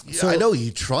 Yeah, I know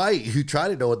you try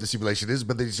to know what the simulation is,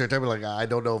 but then you start talking like, I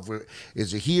don't know if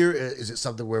is it here? Is it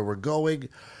something where we're going?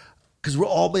 Because we're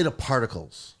all made of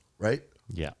particles, right?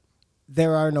 Yeah.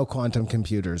 There are no quantum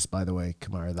computers, by the way,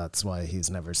 Kamar. That's why he's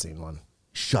never seen one.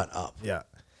 Shut up. Yeah.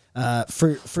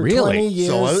 For Really? 20 years,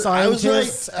 So I was right.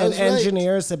 scientists I and was right.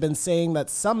 engineers have been saying that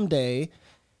someday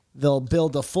they'll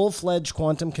build a full-fledged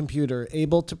quantum computer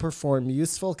able to perform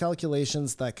useful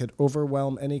calculations that could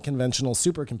overwhelm any conventional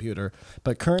supercomputer.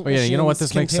 But current yeah, you know what? machines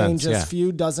This makes contain sense, just yeah.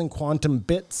 few dozen quantum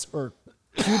bits or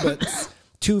qubits,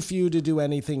 too few to do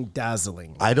anything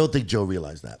dazzling. I don't think Joe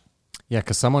realized that. Yeah,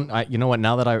 because someone, you know what?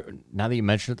 Now that you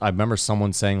mentioned it, I remember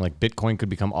someone saying like Bitcoin could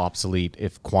become obsolete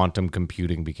if quantum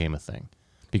computing became a thing,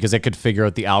 because it could figure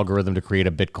out the algorithm to create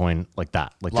a Bitcoin like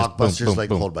that, like just boom, Blockbusters boom, like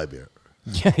boom. hold my beer.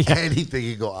 Yeah, yeah. Anything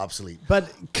can go obsolete. But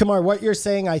Kamar, what you're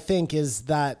saying, I think, is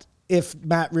that if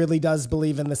Matt really does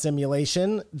believe in the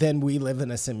simulation, then we live in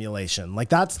a simulation. Like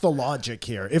that's the logic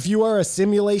here. If you are a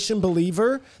simulation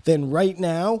believer, then right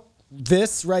now,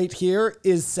 this right here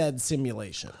is said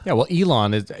simulation. Yeah, well,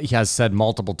 Elon he has said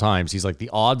multiple times. He's like the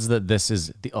odds that this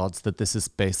is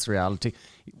space reality.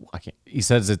 He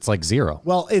says it's like zero.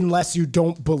 Well, unless you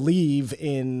don't believe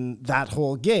in that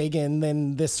whole gig, and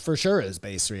then this for sure is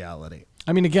base reality.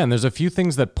 I mean, again, there's a few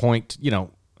things that point,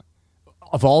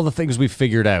 of all the things we've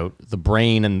figured out, the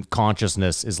brain and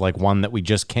consciousness is like one that we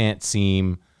just can't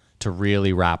seem to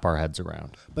really wrap our heads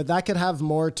around. But that could have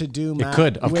more to do, Matt,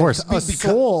 could, of with course. a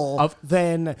soul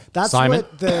than that's Simon?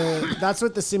 that's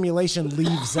what the simulation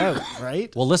leaves out,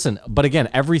 right? Well, listen, but again,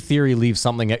 every theory leaves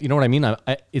something. You know what I mean?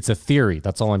 It's a theory.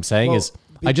 That's all I'm saying is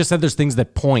I just said there's things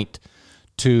that point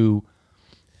to.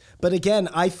 But again,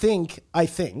 I think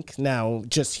now,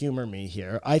 just humor me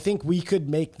here. I think we could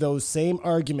make those same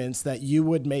arguments that you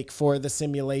would make for the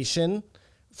simulation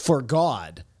for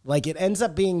God. Like it ends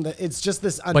up being it's just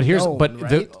this unknown. But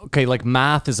right? like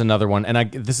math is another one,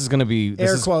 and this is going to be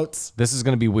quotes. This is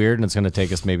going to be weird, and it's going to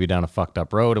take us maybe down a fucked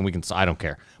up road, and I don't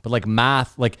care. But like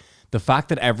math, like the fact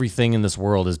that everything in this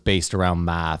world is based around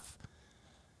math.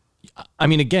 I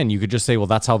mean, again, you could just say, well,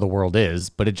 that's how the world is,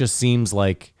 but it just seems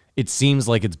like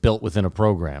it's built within a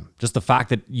program. Just the fact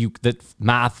that that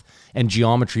math and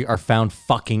geometry are found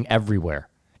fucking everywhere.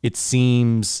 It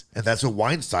seems, and that's what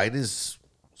Weinstein is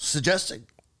suggesting.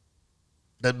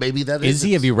 That maybe that is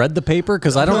he? Have you read the paper?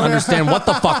 Because I don't understand what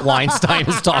the fuck Weinstein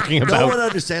is talking about. No one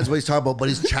understands what he's talking about, but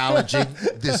he's challenging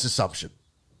this assumption.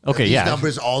 Okay, these yeah.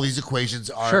 numbers, all these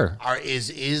equations are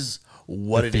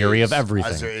what the it theory is, of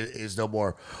everything. as there is no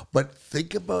more. But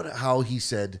think about how he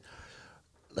said,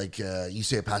 like you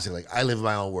say it passing, like I live in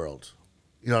my own world.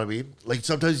 You know what I mean? Like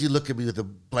sometimes you look at me with a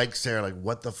blank stare, like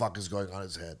what the fuck is going on in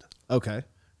his head? Okay.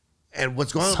 And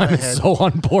what's going on in my I'm head so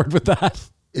on board with that.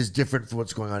 is different from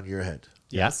what's going on in your head.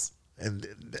 Yes. And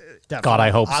God, I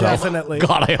hope so. Definitely.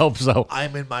 God, I hope so.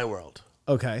 I'm in my world.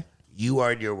 Okay. You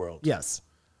are in your world. Yes.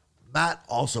 Matt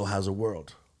also has a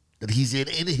world that he's in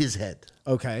his head.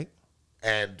 Okay.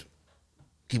 And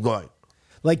keep going.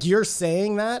 Like you're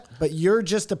saying that, but you're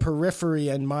just a periphery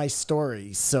in my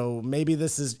story. So maybe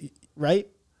this is right.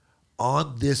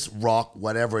 On this rock,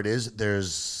 whatever it is,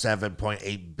 there's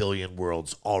 7.8 billion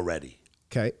worlds already.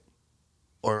 Okay.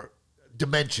 Or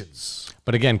dimensions.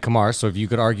 But again, Kamar, so if you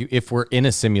could argue, if we're in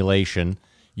a simulation,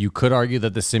 you could argue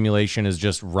that the simulation is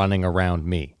just running around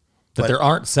me. That there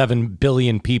aren't 7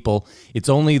 billion people. It's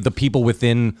only the people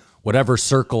within whatever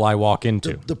circle I walk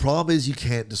into. The problem is you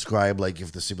can't describe like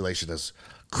if the simulation has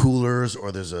coolers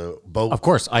or there's a boat. Of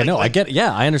course, I know. I get it.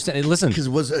 Yeah, I understand. Listen.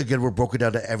 Because again, we're broken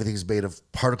down to everything's made of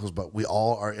particles, but we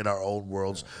all are in our own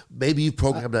worlds. Maybe you've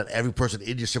programmed that every person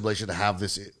in your simulation to have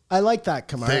this. I like that,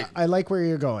 Kamar. Thing. I like where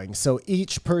you're going. So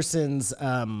each person's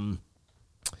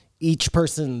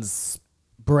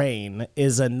brain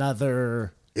is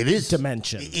another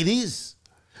dimension. It is.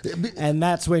 And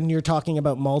that's when you're talking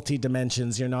about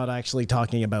multi-dimensions. You're not actually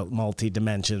talking about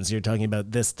multi-dimensions. You're talking about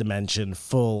this dimension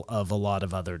full of a lot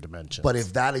of other dimensions. But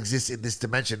if that exists in this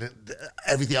dimension,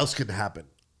 everything else can happen.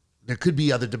 There could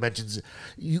be other dimensions.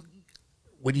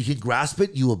 When you can grasp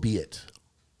it, you will be it.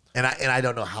 And I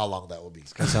don't know how long that will be.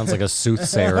 It sounds like a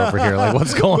soothsayer over here. Like,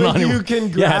 what's going on? You can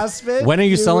grasp it. When are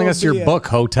you selling us your book,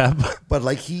 Hotep? But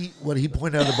like what he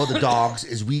pointed out about the dogs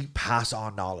is we pass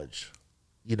on knowledge.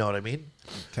 You know what I mean?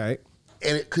 Okay.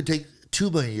 And it could take 2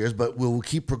 million years, but we'll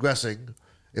keep progressing.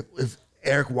 If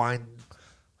Eric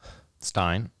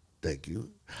Stein, thank you,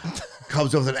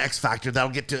 comes up with an X factor, that'll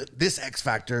get to this X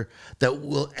factor.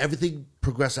 Everything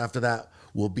progress after that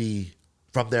will be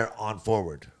from there on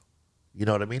forward. You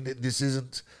know what I mean? This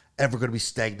isn't ever going to be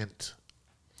stagnant.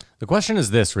 the question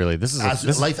is this: really, this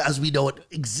is Life as we know it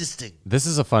existing. This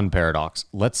is a fun paradox.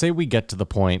 Let's say we get to the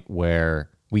point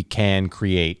where we can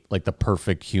create like the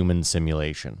perfect human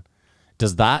simulation.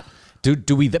 Does that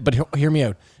do we? But hear me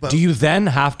out. Do you then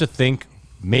have to think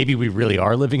maybe we really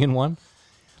are living in one?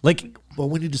 Like, but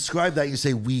when you describe that, you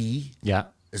say we. yeah.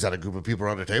 Is that a group of people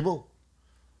around a table?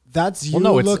 That's you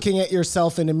no, it's- looking at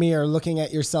yourself in a mirror, looking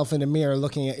at yourself in a mirror,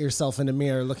 looking at yourself in a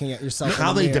mirror, looking at yourself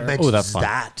How in a many mirror. dimensions Oh, that's is fun.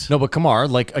 that? No, but Kamar,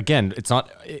 like again, it's not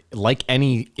like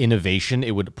any innovation.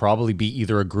 It would probably be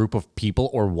either a group of people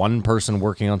or one person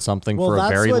working on something for a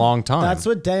that's very what- long time. That's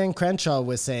what Dan Crenshaw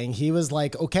was saying. He was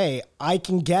like, okay, I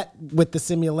can get with the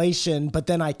simulation, but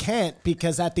then I can't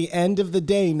because at the end of the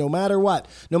day, no matter what,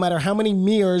 no matter how many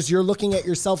mirrors you're looking at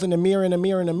yourself in a mirror, in a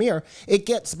mirror, in a mirror, it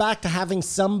gets back to having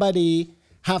somebody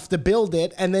have to build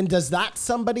it. And then does that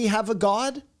somebody have a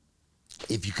God?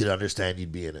 If you could understand,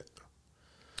 you'd be in it.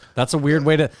 That's a weird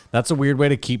way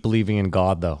to keep believing in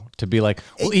God, though. To be like,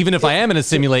 well, even if I am in a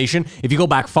simulation, if you go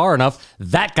back far enough,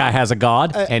 that guy has a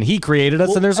God and he created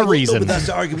us, and there's a reason. No, but that's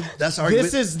the argument. That's the argument.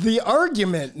 This is the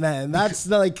argument, man. That's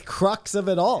the like crux of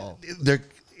it all.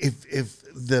 If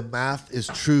the math is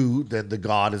true, then the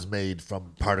God is made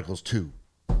from particles too.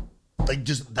 Like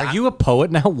just that, Are you a poet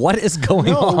now? What is going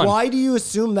No, on? why do you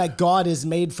assume that God is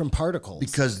made from particles?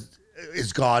 because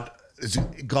God is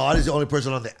the only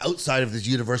person on the outside of this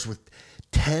universe with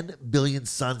 10 billion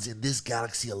suns in this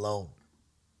galaxy alone.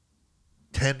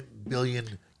 10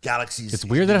 billion galaxies. It's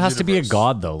weird that it has to be a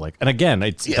God, though. Like, and again,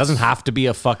 it doesn't have to be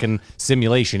a fucking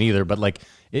simulation either. But like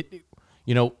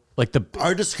like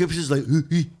Our description is like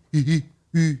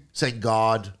saying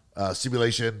God,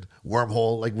 simulation,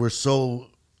 wormhole. Like we're so.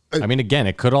 I mean, again,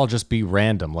 it could all just be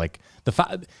random. Like the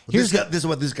fact This is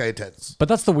what this guy intends. But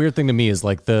that's the weird thing to me is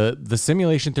like the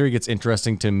simulation theory gets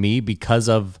interesting to me because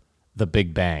of the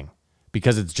Big Bang,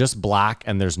 because it's just black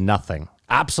and there's nothing,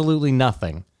 absolutely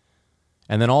nothing.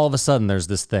 and then all of a sudden there's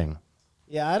this thing.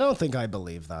 Yeah, I don't think I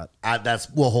believe that.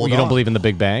 Hold You on. don't believe in the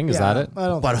Big Bang? Is Yeah, that it? I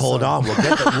don't But think hold so. on, we'll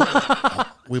get that.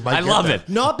 We might I get love there. it.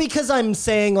 Not because I'm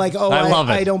saying like, oh, I love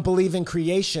it. I don't believe in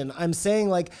creation. I'm saying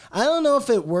like, I don't know if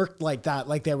it worked like that.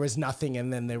 Like there was nothing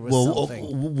and then there was something.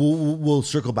 We'll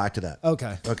circle back to that.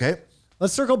 Okay. Okay.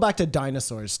 Let's circle back to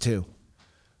dinosaurs too.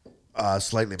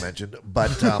 Slightly mentioned, but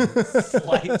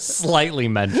Slightly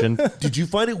mentioned. did you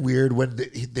find it weird when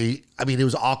they? I mean, it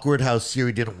was awkward how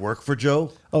Siri didn't work for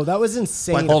Joe. Oh, that was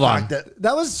insane. But Hold the on. fact that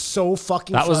That was so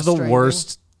fucking That was the frustrating.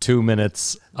 worst 2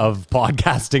 minutes of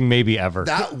podcasting maybe ever.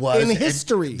 that was In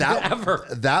history.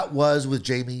 That was with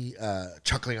Jamie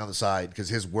chuckling on the side because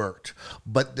his worked.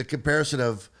 But the comparison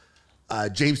of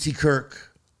James T.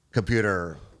 Kirk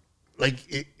computer, like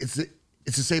it's the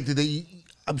same thing.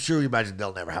 I'm sure you imagine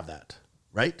they'll never have that,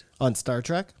 right? On Star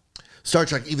Trek. Star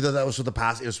Trek, even though that was from the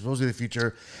past, it was supposed to be the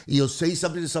future. You'll say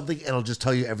something to something, and it'll just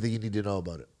tell you everything you need to know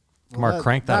about it. Mark,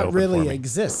 crank that open really for me.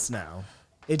 exists now.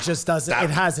 It just doesn't. It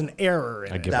has an error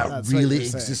in it. give up. That That's what really you're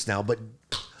saying. exists now. But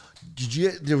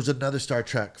there was another Star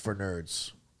Trek for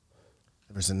nerds.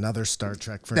 There's another Star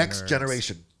Trek for Next nerds.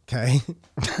 Generation. Okay.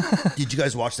 Did you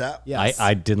guys watch that? Yes.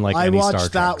 I didn't like I any watched Star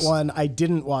that Treks. one. I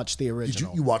didn't watch the Did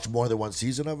original. you watch more than one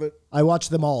season of it? I watched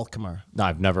them all, Kamar. No,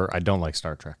 I don't like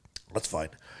Star Trek. That's fine.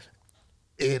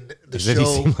 In the Did he show,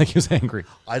 seem like he was angry?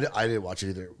 I didn't watch it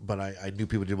either, but I knew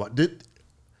people did watch.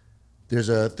 There's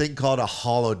a thing called a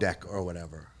holodeck or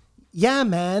whatever. Yeah,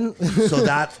 man. So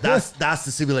that's the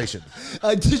simulation.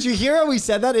 Did you hear how we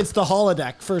said that? It's the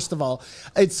holodeck, first of all.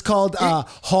 It's called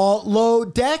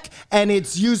holodeck, and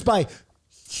it's used by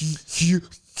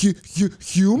humans?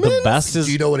 The best is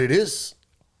Do you know what it is?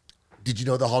 Did you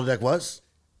know what the holodeck was?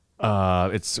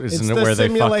 it's isn't it the where they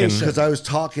simulation. fucking Because I was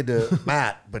talking to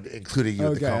Matt, but including you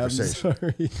in the Okay, I'm conversation.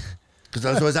 sorry. Because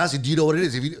I was asking, do you know what it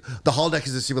is? The holodeck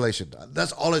is a simulation.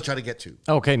 That's all I was trying to get to.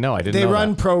 Okay, no, I didn't They know run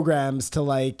that. programs to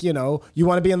like, you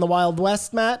want to be in the Wild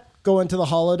West, Matt? Go into the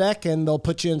holodeck and they'll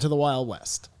put you into the Wild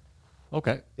West.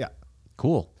 Okay. Yeah.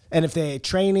 Cool. And if they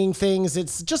training things,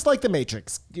 it's just like the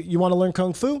Matrix. You want to learn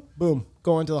Kung Fu? Boom.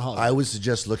 Go into the holodeck. I would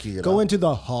suggest looking it Go up. into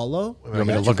the holo. You want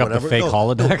me to look up the Whatever. fake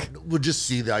holodeck? No, we'll just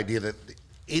see the idea that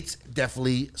it's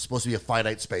definitely supposed to be a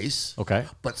finite space. Okay.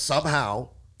 But somehow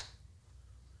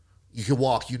you can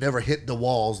walk. You never hit the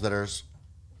walls that are.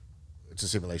 It's a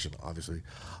simulation, obviously.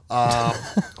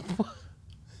 The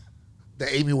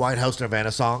Amy Winehouse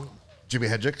Nirvana song, Jimi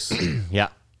Hendrix. Yeah.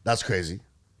 That's crazy.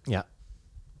 Yeah.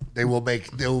 There will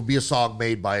be a song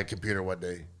made by a computer one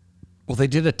day. Well, they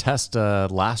did a test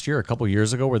last year, a couple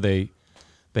years ago, where they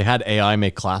had AI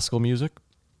make classical music,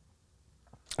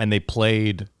 and they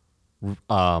played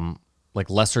like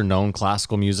lesser known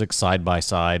classical music side by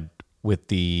side with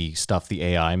the stuff the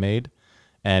AI made,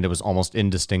 and it was almost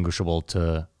indistinguishable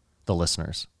to the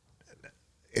listeners.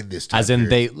 In this time As in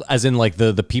period. like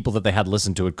the people that they had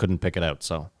listened to it couldn't pick it out.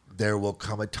 So There will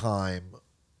come a time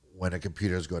when a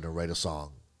computer is going to write a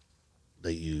song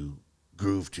that you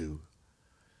groove to.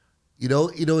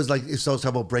 It's like if someone's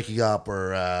talking about breaking up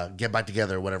or get back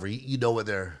together or whatever. You know what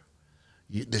the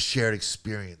shared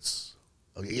experience.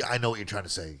 Okay, I know what you're trying to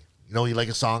say. You like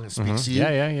a song and speaks to you.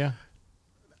 yeah.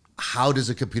 How does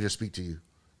a computer speak to you?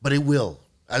 But it will,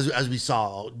 as we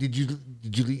saw. Did you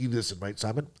listen, right,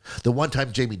 Simon? The one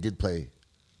time Jamie did play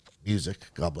music,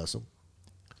 God bless him.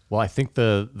 Well, I think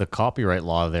the copyright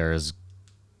law there is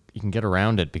you can get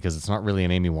around it because it's not really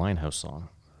an Amy Winehouse song.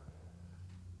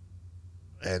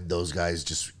 And those guys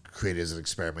just created it as an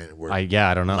experiment. Where I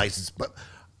don't know. Licensed, but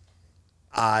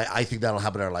I think that'll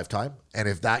happen in our lifetime. And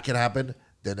if that can happen,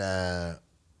 then a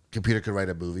computer could write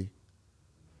a movie.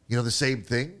 The same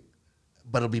thing,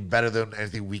 but it'll be better than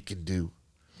anything we can do.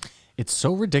 It's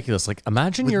so ridiculous. Like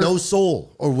imagine With you're no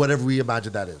soul or whatever we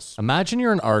imagine that is. imagine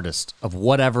you're an artist of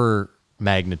whatever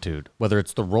magnitude, whether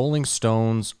it's the Rolling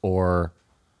Stones or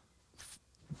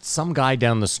some guy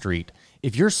down the street.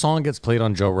 If your song gets played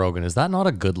on Joe Rogan, is that not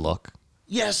a good look?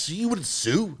 Yes, you wouldn't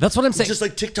sue. That's what I'm It's saying. just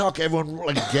like TikTok,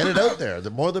 everyone get it out there.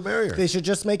 The more the merrier. They should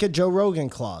just make a Joe Rogan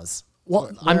clause. Well,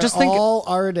 I'm where just thinking. all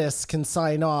artists can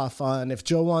sign off on if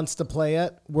Joe wants to play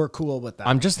it, we're cool with that.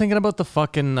 I'm just thinking about the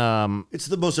fucking. It's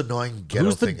the most annoying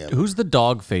ghetto thing ever. Who's the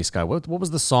dog face guy? What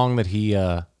was the song that he?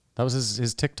 That was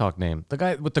his TikTok name. The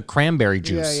guy with the cranberry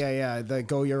juice. Yeah. The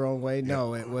Go Your Own Way.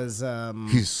 No, it was.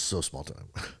 He's so small time.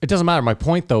 It doesn't matter. My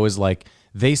point though is like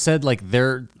they said like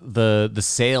the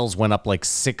sales went up like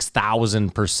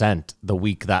 6,000% the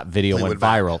week that video Fleetwood went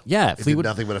Mac. viral. Yeah, It did Fleetwood.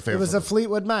 nothing but a favor. It was for a them.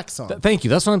 Fleetwood Mac song. Thank you.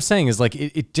 That's what I'm saying. Is like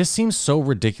it just seems so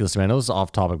ridiculous to me. I know this is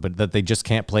off topic, but that they just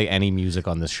can't play any music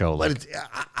on this show. But Like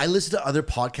I listen to other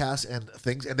podcasts and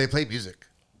things, and they play music.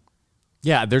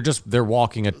 Yeah, they're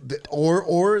walking a.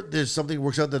 Or there's something that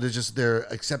works out that is just they're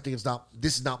accepting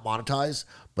this is not monetized,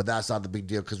 but that's not the big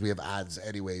deal because we have ads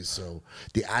anyways. So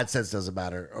the AdSense doesn't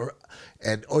matter,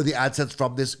 or the AdSense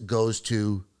from this goes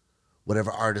to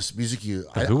whatever artist music you.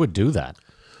 Who would do that?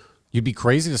 You'd be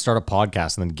crazy to start a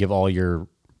podcast and then give all your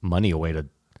money away to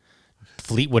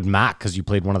Fleetwood Mac because you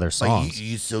played one of their songs.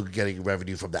 You still getting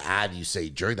revenue from the ad you say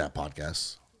during that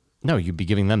podcast. No, you'd be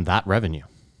giving them that revenue.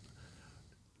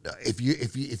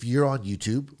 If you're on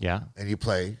YouTube, Yeah. and you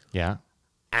play, Yeah.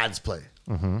 ads play,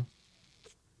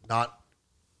 not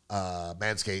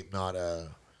Manscaped, not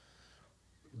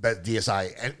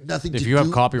DSI, and nothing. If you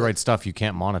have copyright stuff, you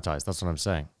can't monetize. That's what I'm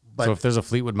saying. But- so if there's a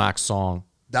Fleetwood Mac song,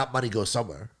 that money goes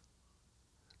somewhere.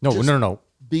 no.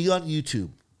 Be on YouTube.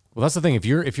 Well, that's the thing. If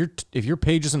your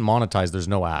page isn't monetized, there's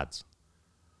no ads.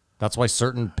 That's why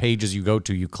certain pages you go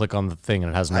to, you click on the thing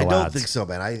and it has no I ads. don't think so,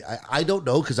 man. I don't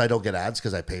know because I don't get ads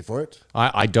because I pay for it.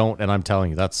 I don't, and I'm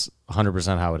telling you, that's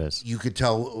 100% how it is. You can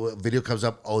tell a video comes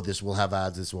up. Oh, this will have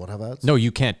ads. This won't have ads. No,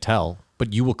 you can't tell,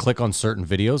 but you will click on certain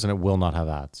videos and it will not have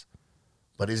ads.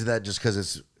 But isn't that just because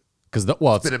it's Because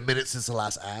been a minute since the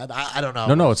last ad? I don't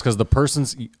know. No, it's because the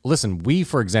person's. Listen,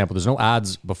 for example, there's no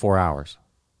ads before ours.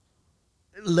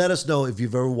 Let us know if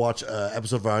you've ever watched an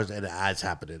episode of ours and ads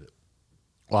happen in it.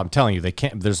 Well, I'm telling you, they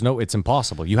can't. It's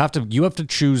impossible. You have to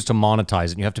choose to monetize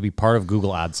it. And you have to be part of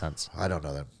Google AdSense. I don't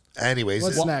know that. Anyways,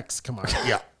 What's next? Come on.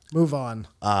 yeah. Move on.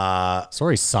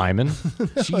 Sorry, Simon.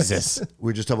 Jesus. We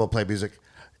were just talking about play music.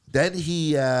 Then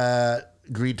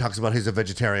Green talks about he's a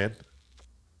vegetarian.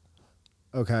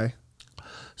 Okay.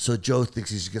 So Joe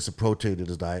thinks he should get some protein in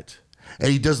his diet. And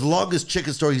he does the longest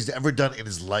chicken story he's ever done in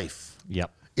his life.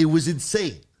 Yep. It was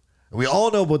insane. And we all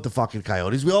know about the fucking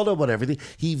coyotes. We all know about everything.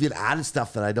 He even added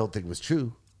stuff that I don't think was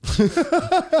true.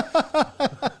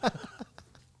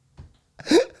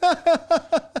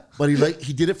 But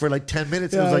he did it for like 10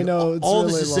 minutes. Yeah, it was like, I know. It's all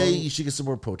really this to say, long. you should get some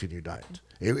more protein in your diet.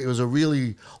 It was a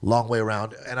really long way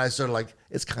around. And I started like,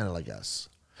 it's kind of like us.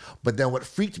 But then what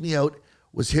freaked me out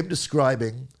was him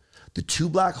describing the two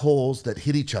black holes that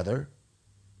hit each other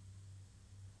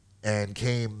and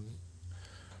came,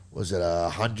 was it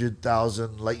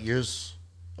 100,000 light years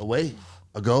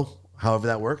ago, however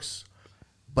that works.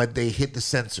 But they hit the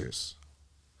sensors.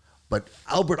 But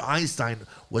Albert Einstein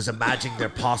was imagining they're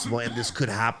possible and this could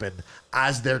happen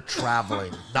as they're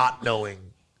traveling, not knowing.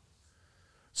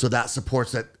 So that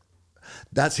supports that.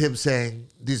 That's him saying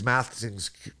these math things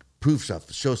prove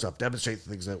stuff, show stuff, demonstrate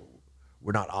things that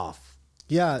we're not off.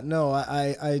 Yeah, no,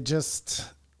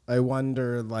 I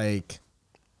wonder, like,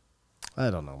 I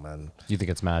don't know, man. You think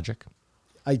it's magic?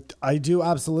 I do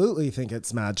absolutely think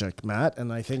it's magic, Matt,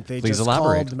 and I think they Please just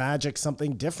elaborate. called magic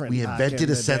something different. We back invented in a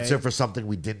the sensor day. for something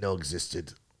we didn't know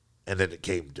existed, and then it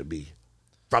came to be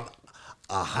from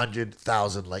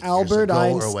 100,000 light years Albert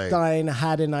ago or away. Einstein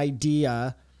had an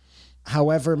idea,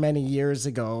 however many years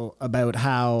ago, about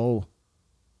how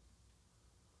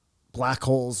black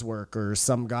holes work, or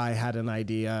some guy had an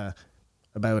idea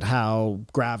about how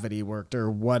gravity worked, or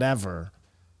whatever.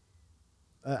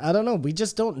 I don't know. We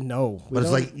just don't know. But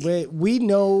it's like- we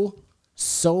know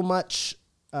so much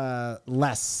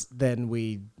less than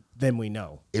we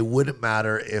know. It wouldn't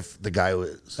matter if the guy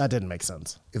That didn't make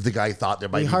sense. thought there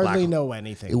might We be hardly black know It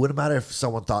anything. wouldn't matter if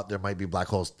someone thought there might be black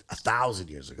holes 1,000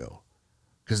 years ago,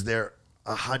 because they're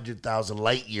 100,000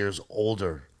 light years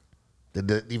older than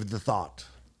even the thought.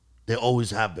 They always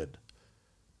have been,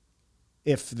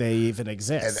 If they even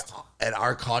exist. and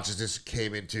our consciousness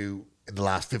came into in the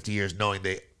last 50 years knowing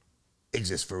they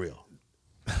exist for real,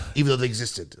 even though they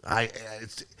existed.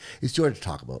 It's too hard to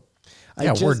talk about.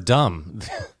 Yeah, we're dumb.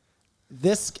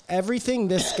 Everything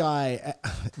this guy,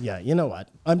 yeah, you know what?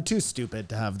 I'm too stupid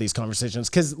to have these conversations,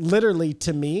 because literally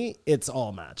to me, it's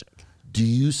all magic. Do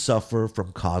you suffer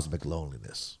from cosmic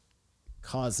loneliness?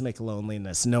 Cosmic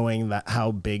loneliness, knowing that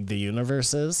how big the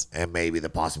universe is. And maybe the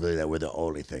possibility that we're the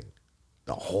only thing,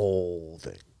 the whole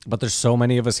thing. But there's so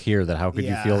many of us here that how could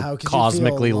Yeah, you feel how could you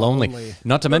cosmically feel lonely? lonely?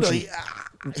 Not to mention,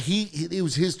 It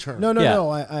was his turn. No, yeah,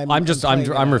 I'm I'm playing it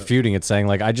out. refuting it, saying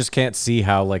like I just can't see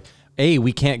how like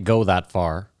we can't go that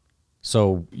far,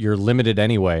 so you're limited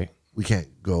anyway. We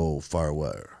can't go far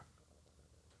away.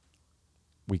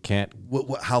 We can't.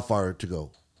 How far to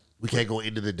go? We can't go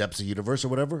into the depths of the universe or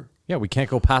whatever. Yeah, we can't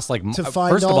go past like To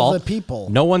find first of all all, the people.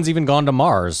 No one's even gone to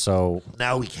Mars, so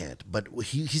Now we can't. But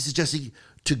he's suggesting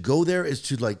to go there is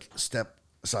to like step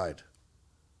aside,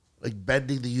 like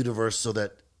bending the universe so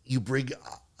that you bring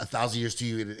 1,000 years to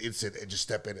you in an instant and just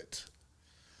step in it.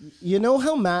 You know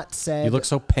how Matt said. you look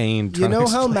so pained. You trying to know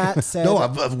how explain- Matt said. No,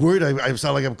 I'm worried. I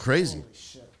sound like I'm crazy.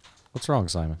 What's wrong,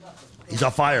 Simon? He's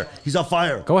on fire. He's on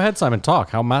fire. Go ahead, Simon. Talk.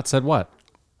 How Matt said what?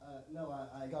 No,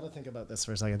 I got to think about this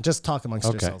for a second. Just talk amongst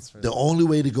Okay. yourselves. For a The only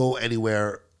way to go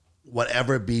anywhere,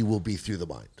 whatever it be, will be through the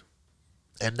mind,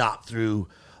 and not through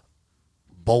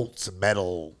bolts and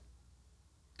metal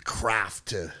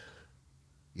craft.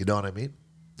 You know what I mean?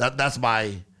 That's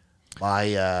my.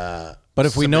 But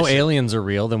if we know submission. aliens are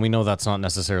real, then we know that's not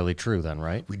necessarily true then,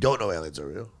 right? We don't know aliens are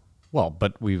real. Well,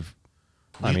 but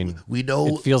I mean, we know.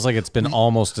 it feels like it's been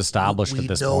almost established we at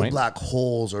this know point. black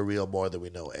holes are real more than we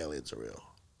know aliens are real.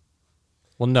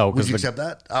 Well, no, Would because you accept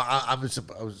that? I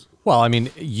was. well, I mean,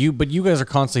 but you guys are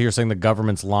constantly here saying the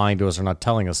government's lying to us or not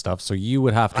telling us stuff, so you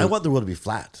would have to. I want the world to be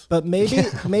flat. But maybe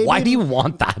Why do you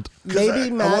want that? maybe I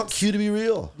want Matt's Q to be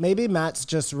real. maybe Matt's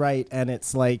just right, and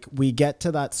it's like we get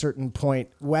to that certain point,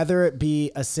 whether it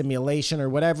be a simulation or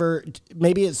whatever.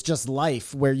 Maybe it's just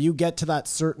life, where you get to that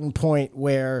certain point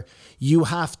where you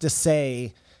have to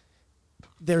say,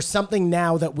 "There's something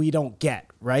now that we don't get,"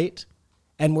 right?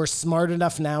 And we're smart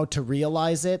enough now to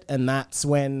realize it, and that's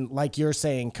when, like you're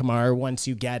saying, Kamar, once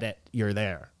you get it, you're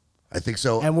there. I think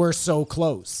so. And we're so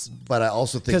close But I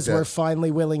also think because we're that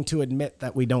finally willing to admit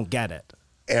that we don't get it.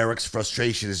 Eric's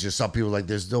frustration is just some people are like,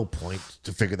 there's no point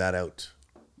to figure that out.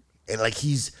 And like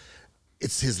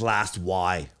it's his last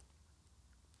why.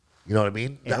 You know what I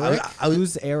mean? Eric?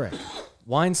 Who's Eric?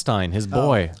 Weinstein, his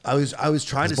boy. I was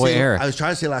trying His to boy say Eric. I was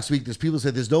trying to say last week. There's people who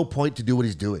said there's no point to do what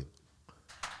he's doing.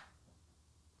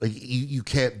 Like you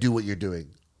can't do what you're doing,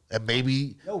 and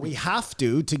maybe No, we have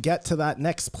to get to that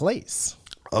next place.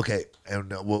 okay.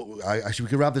 And well, actually we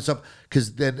can wrap this up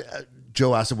because then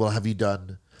Joe asked him, "Well, have you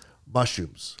done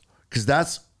mushrooms?" Because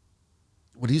that's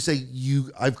when you say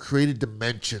I've created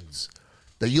dimensions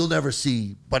that you'll never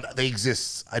see, but they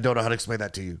exist. I don't know how to explain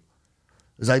that to you.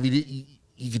 Because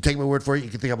you can take my word for it.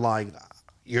 You can think I'm lying.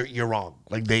 You're wrong.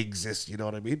 Like they exist. You know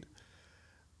what I mean?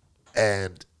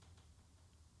 And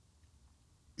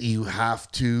you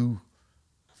have to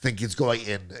think it's going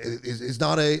in. It's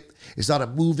not a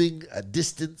moving a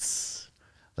distance.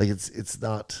 Like it's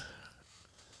not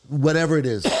whatever it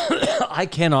is. I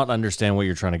cannot understand what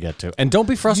you're trying to get to. And don't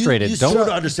be frustrated. you don't sort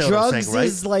of understand what I'm Drugs saying, right?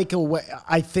 is like a way.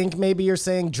 I think maybe you're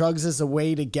saying drugs is a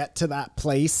way to get to that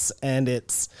place, and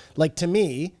it's like, to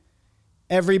me,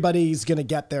 everybody's gonna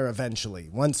get there eventually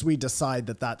once we decide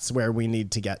that that's where we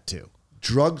need to get to.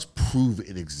 Drugs prove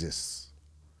it exists.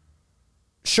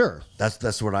 Sure.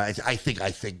 That's what I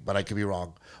think, but I could be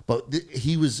wrong. But then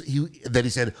he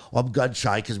said, well, I'm gun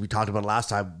shy because we talked about it last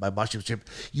time. My mushroom trip.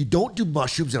 You don't do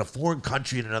mushrooms in a foreign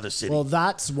country in another city. Well,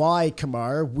 that's why,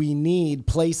 Kamar, we need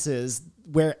places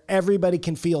where everybody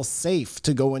can feel safe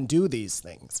to go and do these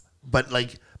things. But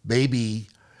like maybe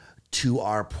to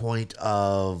our point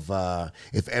of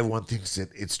if everyone thinks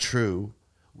it's true,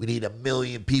 we need 1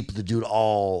 million people to do it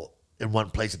all in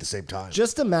one place at the same time.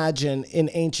 Just imagine in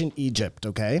ancient Egypt,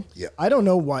 okay? Yeah. I don't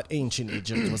know what ancient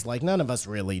Egypt was like. None of us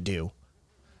really do.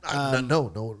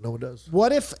 No one does.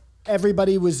 What if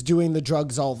everybody was doing the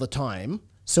drugs all the time?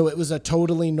 So it was a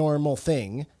totally normal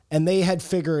thing, and they had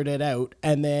figured it out,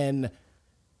 and then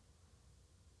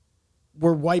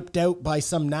were wiped out by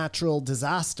some natural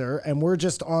disaster, and we're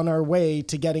just on our way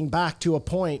to getting back to a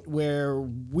point where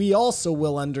we also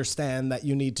will understand that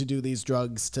you need to do these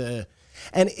drugs to...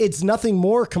 And it's nothing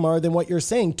more, Kamar, than what you're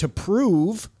saying, to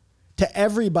prove to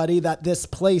everybody that this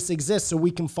place exists so we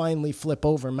can finally flip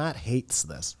over. Matt hates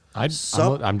this. I'm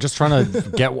just trying to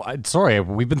get. Sorry,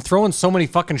 we've been throwing so many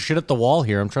fucking shit at the wall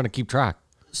here. I'm trying to keep track.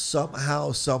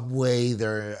 Somehow, some way,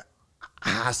 there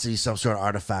has to be some sort of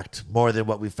artifact more than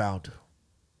what we found.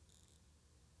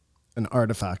 An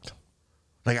artifact.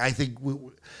 Like I think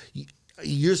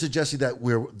you're suggesting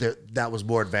that that was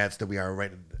more advanced than we are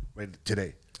right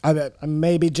today. I'm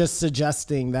maybe just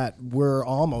suggesting that we're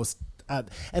almost at,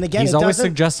 and again, He's it always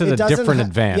doesn't- suggested it a doesn't different ha-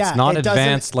 advance, yeah, not it doesn't-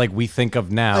 advanced like we think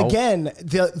of now. Again,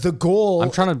 the goal. I'm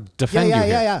trying to defend you here.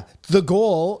 Yeah. The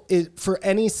goal is for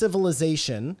any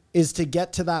civilization is to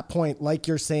get to that point, like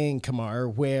you're saying, Kamar,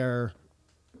 where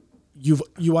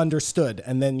you understood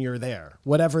and then you're there.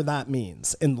 Whatever that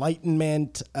means,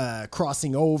 enlightenment,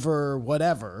 crossing over,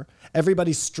 whatever.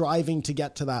 Everybody's striving to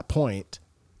get to that point.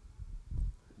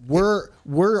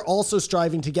 We're also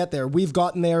striving to get there. We've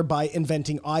gotten there by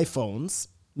inventing iPhones,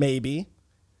 maybe,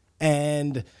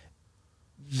 and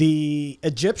the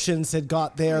Egyptians had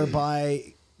got there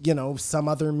by some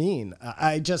other mean.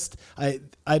 I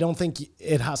don't think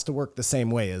it has to work the same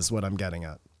way, is what I'm getting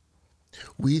at.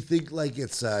 We think like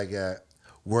it's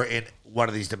we're in one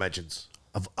of these dimensions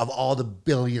of all the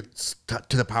billions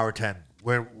to the power 10.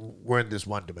 We're in this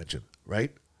one dimension,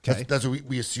 right? Okay. That's what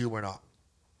we assume we're not.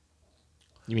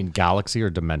 You mean galaxy or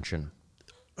dimension?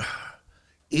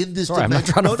 in this Sorry, I'm not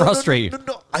dimension, trying to frustrate you.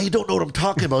 No, I don't know what I'm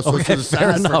talking about. So Okay, it's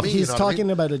fair sad for enough. me. He's you know what I mean?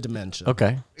 talking about a dimension.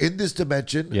 Okay. In this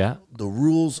dimension, Yeah. the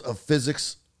rules of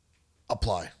physics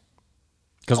apply.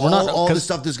 Because we're not. All the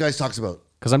stuff this guy talks about.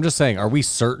 Because I'm just saying, are we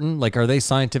certain? Like, are they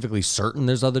scientifically certain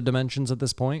there's other dimensions at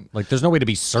this point? Like, there's no way to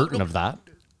be certain of that.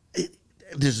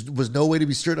 There was no way to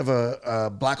be certain of a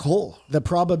black hole. The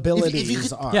probabilities If you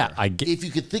could- are. Yeah, I get. If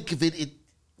you could think of it, it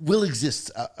will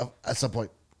exist at some point.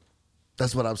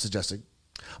 That's what I'm suggesting.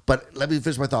 But let me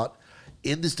finish my thought.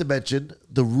 In this dimension,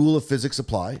 the rule of physics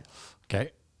apply.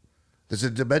 Okay. There's a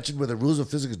dimension where the rules of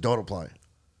physics don't apply.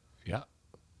 Yeah.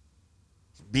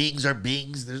 Beings are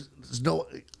beings. There's no...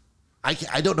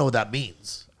 I don't know what that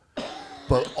means.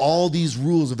 But all these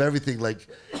rules of everything, like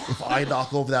if I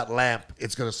knock over that lamp,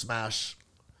 it's going to smash.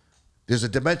 There's a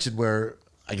dimension where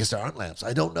I guess there aren't lamps.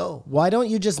 I don't know. Why don't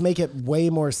you just make it way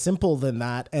more simple than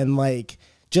that and like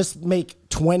just make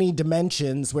 20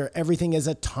 dimensions where everything is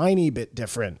a tiny bit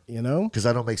different, you know? Because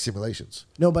I don't make simulations.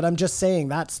 No, but I'm just saying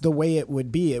that's the way it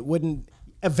would be. It wouldn't,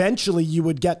 eventually you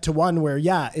would get to one where,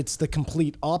 yeah, it's the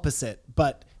complete opposite,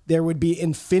 but there would be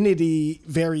infinity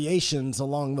variations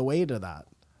along the way to that.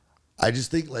 I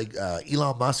just think like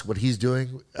Elon Musk, what he's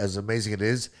doing, as amazing it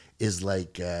is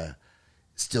like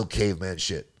still caveman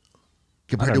shit. I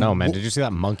Compared don't to know, man. Did you see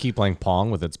that monkey playing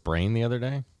Pong with its brain the other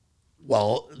day?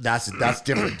 Well, that's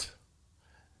different.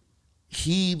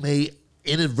 He may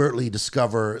inadvertently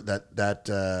discover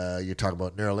that you're talking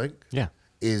about Neuralink. Yeah.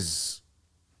 Is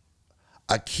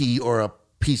a key or a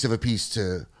piece of a piece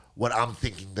to what I'm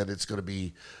thinking that it's going to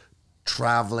be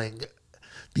traveling.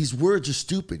 These words are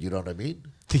stupid. You know what I mean?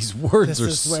 These words This are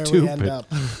is where stupid. we end up.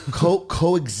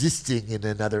 Coexisting in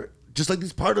another, just like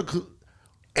these particles.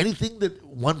 Anything that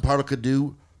one particle could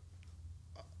do,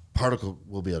 particle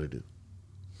will be able to do.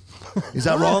 Is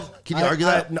that wrong? Can you argue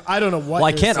that? I don't know what. Well, I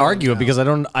you're can't saying argue it now. because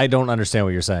I don't understand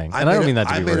what you're saying, and I don't mean that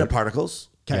to I be made rude. up particles.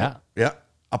 Yeah. Yeah,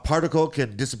 a particle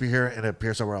can disappear and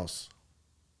appear somewhere else.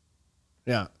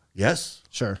 Yeah, Yes,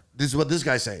 sure. this is what this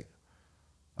guy's saying.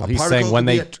 Well, A he's particle saying when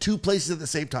can be they. at two places at the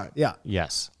same time. Yeah,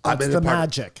 Yes. I that's made the a particle.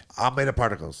 magic. I'm made of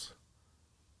particles.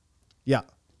 Yeah.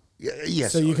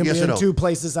 Yes. So you can yes be or in no. two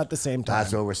places at the same time.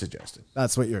 That's what we're suggesting,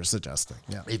 That's what you're suggesting.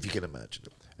 Yeah. if you can imagine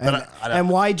it. And, But I don't- and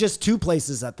why just two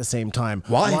places at the same time?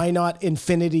 Why? Why not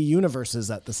infinity universes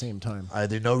at the same time?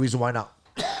 there's no reason why not.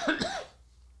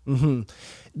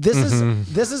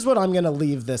 This is what I'm going to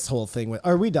leave this whole thing with.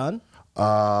 Are we done?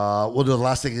 Well, the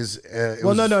last thing is.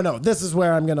 No. This is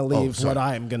where I'm going to leave sorry. what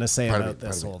I'm going to say Pardon about me,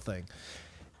 this pardon me. whole thing.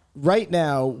 Right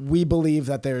now, we believe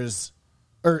that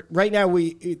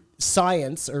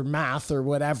science or math or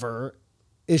whatever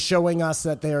is showing us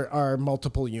that there are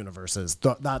multiple universes.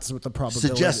 That's what the probability.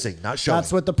 Suggesting, not showing.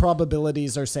 That's what the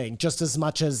probabilities are saying, just as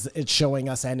much as it's showing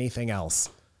us anything else.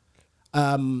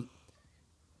 100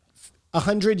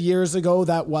 years ago,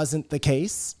 that wasn't the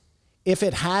case. If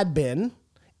it had been,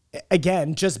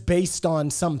 again, just based on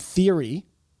some theory,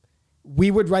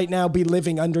 we would right now be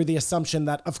living under the assumption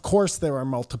that, of course, there are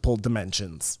multiple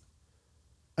dimensions.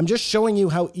 I'm just showing you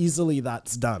how easily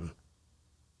that's done.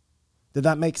 Did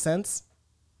that make sense?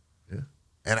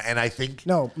 And I think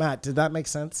No, Matt, did that make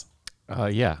sense?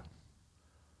 Yeah.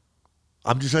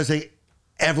 I'm just trying to say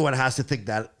everyone has to think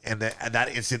that, and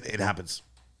that instant it happens.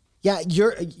 Yeah,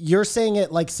 you're saying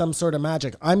it like some sort of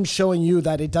magic. I'm showing you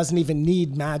that it doesn't even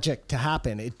need magic to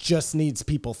happen. It just needs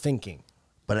people thinking.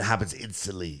 But it happens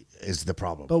instantly is the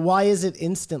problem. But why is it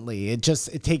instantly? It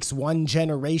takes one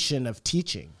generation of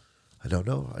teaching. I don't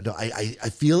know. I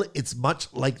feel it's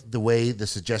much like the way the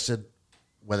suggestion,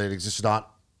 whether it exists or not,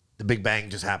 the Big Bang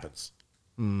just happens.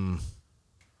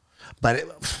 But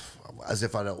as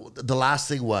if I know. The last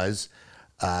thing was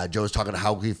Joe was talking about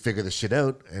how he figured this shit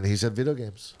out, and he said video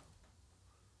games.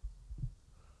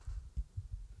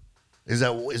 Is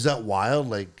that wild?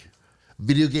 Like,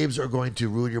 video games are going to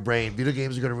ruin your brain. Video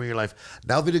games are going to ruin your life.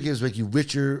 Now video games make you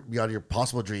richer beyond your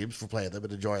possible dreams for playing them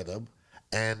and enjoying them.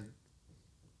 And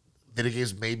video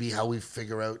games may be how we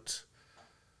figure out.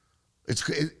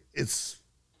 It's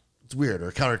weird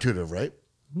or counterintuitive, right?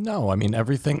 No, I mean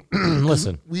everything.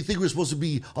 Listen, We think we're supposed to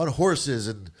be on horses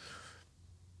and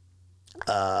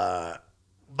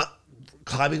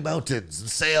climbing mountains and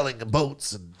sailing and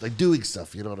boats and like doing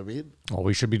stuff. You know what I mean? well,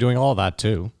 we should be doing all that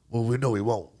too. Well, we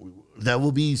won't. That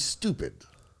will be stupid.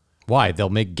 Why? They'll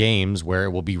make games where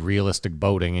it will be realistic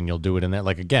boating, and you'll do it in that.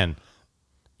 Like again,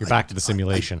 you're back to the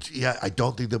simulation. I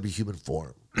don't think there'll be human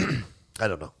form. I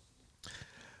don't know.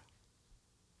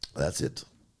 That's it.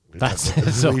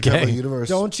 It's We talk about okay. Universe.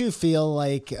 Don't you feel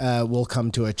like we'll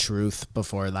come to a truth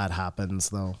before that happens,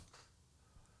 though?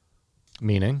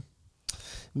 Meaning,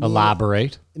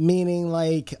 Elaborate. Meaning,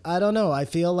 like, I don't know. I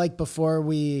feel like before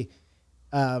we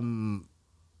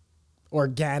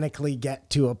organically get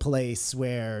to a place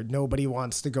where nobody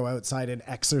wants to go outside and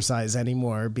exercise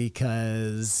anymore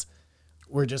because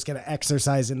we're just going to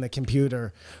exercise in the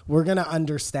computer, we're going to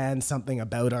understand something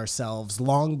about ourselves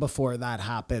long before that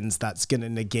happens that's going to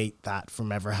negate that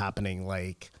from ever happening.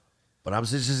 Like, But I'm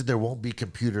saying there won't be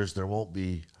computers. There won't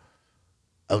be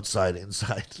outside,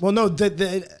 inside. well, no,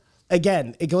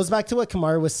 again, it goes back to what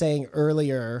Kamar was saying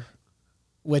earlier,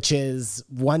 which is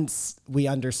once we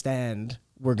understand,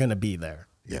 we're going to be there.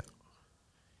 Yeah.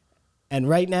 And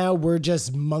right now, we're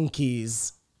just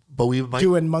monkeys But we might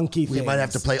doing monkey We things. might have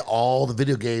to play all the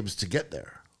video games to get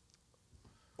there.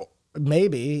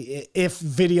 Maybe if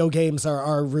video games are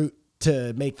our route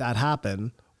to make that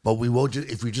happen. But we won't.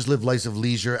 If we just live lives of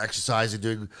leisure, exercise, and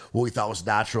doing what we thought was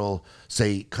natural,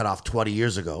 say, cut off 20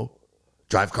 years ago,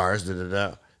 drive cars,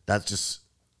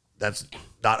 that's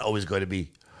not always going to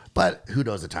be. But who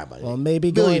knows the timeline? Well,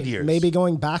 Million years. maybe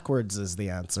going backwards is the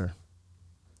answer.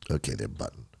 Okay, then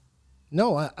button.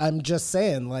 No, I'm just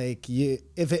saying, like,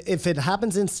 if it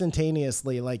happens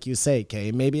instantaneously, like you say,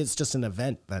 Kay, maybe it's just an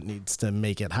event that needs to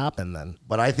make it happen then.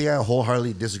 But I think I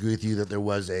wholeheartedly disagree with you that there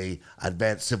was a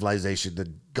advanced civilization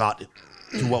that got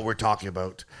to what we're talking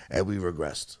about and we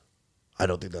regressed. I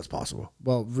don't think that's possible.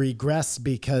 Well, regress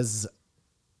because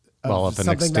Of an something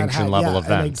that extinction had- level yeah,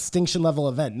 event. An extinction level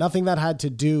event. Nothing that had to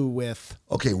do with.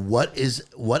 Okay, what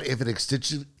if an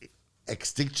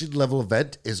extinction level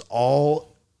event is all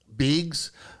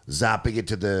beings zapping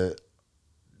into the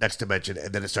next dimension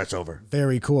and then it starts over?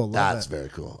 Very cool. Love That's it. very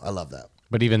cool. I love that.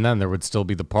 But even then, there would still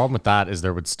be the problem with that is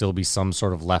there would still be some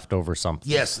sort of leftover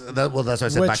something. Yes, that's what I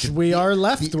said. back Which to we the- are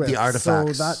left with. the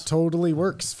artifacts. So that totally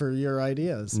works for your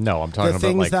ideas. No, I'm talking the about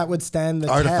things like that would stand the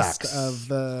artifacts. test of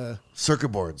the. circuit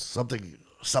boards,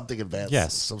 something advanced.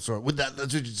 Yes. some sort. With that,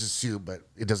 that's what you just assume, but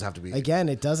it doesn't have to be. Again,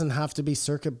 it doesn't have to be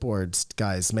circuit boards,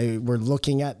 guys. Maybe we're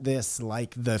looking at this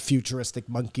like the futuristic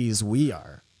monkeys we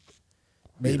are.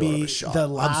 You don't have Maybe a shot. the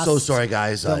I'm last. so sorry,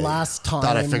 guys. The I last thought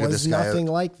I time figured was this guy out. nothing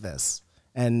like this,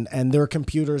 and their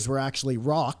computers were actually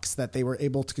rocks that they were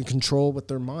able to control with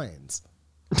their minds.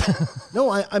 No,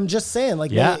 I'm just saying, like,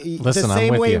 Yeah, the listen, I'm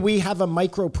same with way you. we have a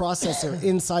microprocessor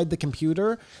inside the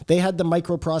computer, they had the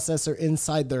microprocessor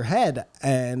inside their head,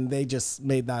 and they just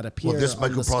made that appear. Well, this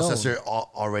on the stone. microprocessor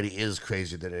already is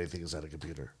crazier than anything inside a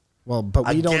computer. Well, but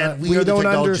we Again, don't. we We are the don't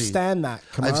technology. understand that.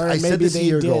 Kamar, I and said maybe this a they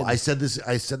year did. ago. I said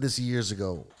this years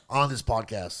ago on this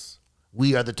podcast.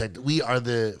 We are the tech. We are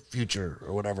the future,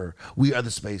 or whatever. We are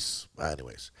the space.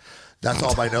 Anyways, that's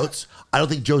all my notes. I don't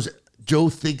think Joe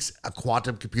thinks a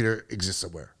quantum computer exists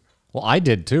somewhere. Well, I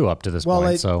did too up to this Well,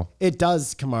 point. So it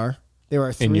does, Kamar. There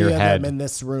are 3 your of head. them in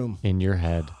this room. in your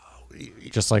head,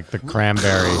 just like the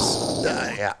cranberries.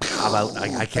 Yeah, I'm out.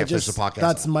 I can't finish the podcast.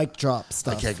 That's mic drop I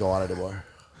stuff. can't go on anymore.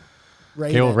 Rate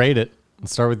Okay, we'll it. rate it.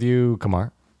 Let's start with you,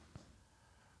 Kamar.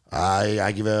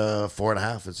 I give it a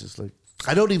 4.5. It's just like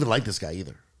I don't even like this guy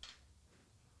either.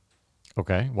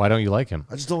 Okay, why don't you like him?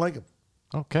 I just don't like him.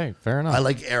 Okay, fair enough. I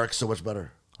like Eric so much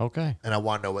better, Okay, and I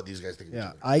want to know what these guys think. of each Yeah,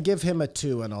 other. I give him a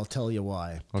 2, and I'll tell you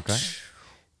why. okay.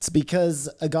 It's because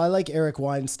a guy like Eric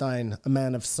Weinstein, a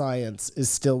man of science, is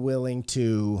still willing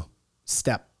to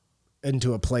step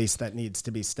into a place that needs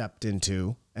to be stepped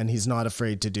into, and he's not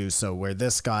afraid to do so. Where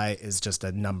this guy is just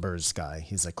a numbers guy.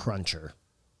 He's a cruncher.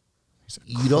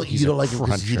 You don't like him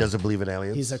because he cruncher. doesn't believe in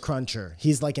aliens. He's a cruncher.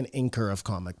 He's like an inker of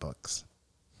comic books.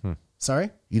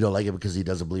 Sorry? You don't like him because he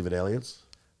doesn't believe in aliens.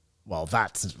 Well,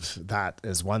 that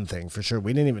is one thing for sure.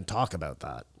 We didn't even talk about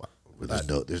that.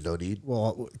 There's no need.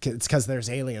 Well, it's because there's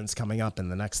aliens coming up in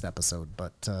the next episode.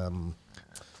 But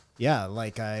yeah,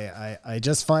 like I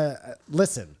just find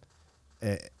listen.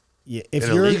 If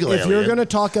An you're illegal alien. gonna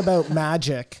talk about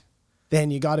magic,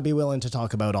 then you got to be willing to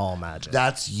talk about all magic.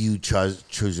 That's you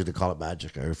choosing to call it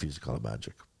magic. I refuse to call it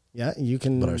magic. Yeah, you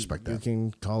can. But I respect You that.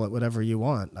 can call it whatever you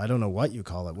want. I don't know what you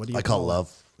call it. What do you I call it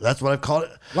love. That's what I've called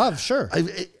it. Love, sure.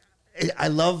 I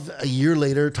love a year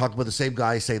later talking about the same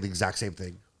guy saying the exact same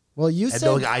thing. Well, you And said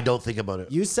knowing I don't think about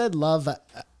it. you said love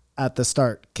at the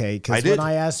start, Kay. I Because did. when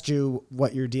I asked you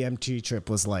what your DMT trip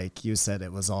was like, you said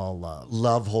it was all love.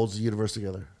 Love holds the universe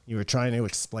together. You were trying to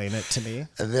explain it to me.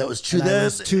 And that was true And I then.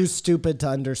 was too stupid to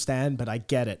understand, but I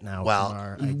get it now. Well,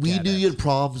 Kumar. I we get knew it. you had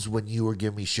problems when you were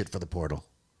giving me shit for the portal.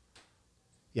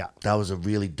 Yeah. That was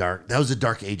the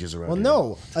dark ages around Well, here.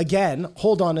 no. Again,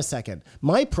 hold on a second.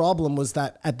 My problem was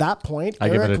that at that point, I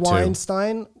give it Eric a 2.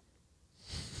 Weinstein.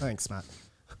 Thanks, Matt.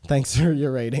 Thanks for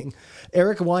your rating.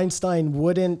 Eric Weinstein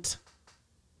wouldn't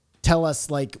tell us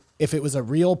like if it was a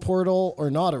real portal or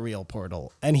not a real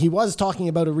portal. And he was talking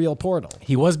about a real portal.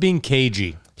 He was being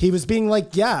cagey. He was being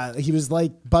like, yeah, he was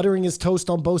like buttering his toast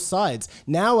on both sides.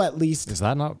 Now at least Is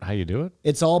that not how you do it?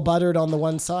 it's all buttered on the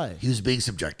one side. He was being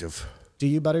subjective. Do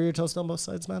you butter your toast on both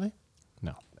sides, Manny?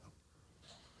 No.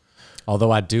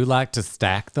 Although I do like to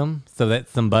stack them so that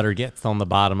some butter gets on the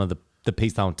bottom of the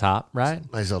piece on top, right?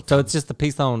 Nice little So it's just the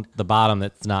piece on the bottom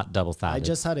that's not double-sided. I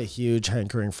just had a huge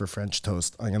hankering for French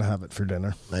toast. I'm going to have it for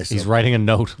dinner. Nice He's little writing a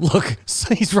note. Look,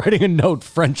 he's writing a note,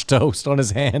 French toast, on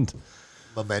his hand.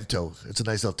 memento. It's a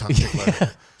nice little tongue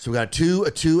tickler. So we got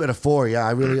a 2, and a 4. Yeah,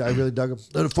 I really dug them.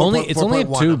 No, It's only a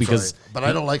 2 because but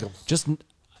I don't like them. Just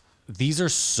these are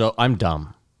so I'm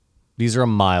dumb. These are a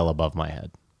mile above my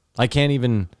head. I can't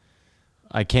even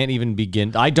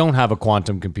begin. I don't have a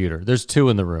quantum computer. There's 2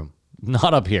 in the room,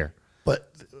 not up here.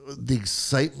 But the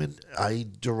excitement I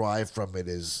derive from it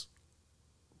is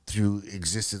through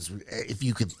existence. If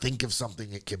you can think of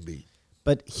something, it can be.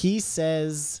 But he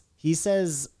says,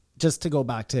 just to go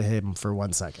back to him for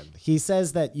 1 second, he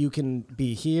says that you can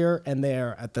be here and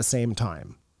there at the same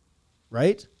time,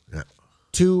 right? Yeah.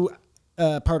 2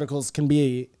 particles can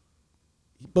be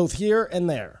both here and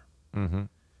there. Mm-hmm.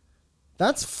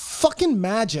 That's fucking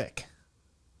magic.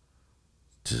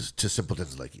 To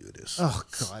simpletons like you, it is. Oh,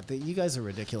 God, you guys are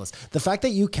ridiculous. The fact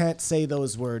that you can't say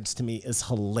those words to me is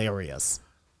hilarious.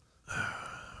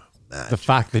 The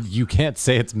fact that you can't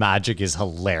say it's magic is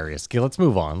hilarious. Okay, let's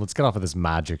move on. Let's get off of this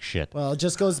magic shit. Well, it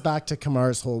just goes back to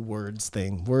Kamar's whole words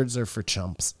thing. Words are for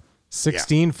chumps.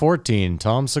 16-14,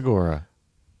 Tom Segura.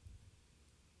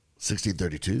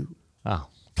 1632. Oh.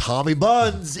 Tommy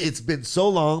Buns. It's been so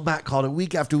long. Matt called it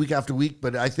week after week after week,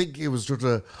 but I think it was sort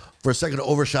of for a second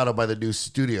overshadowed by the new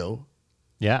studio.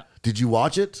 Yeah. Did you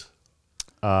watch it?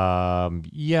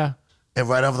 Yeah. And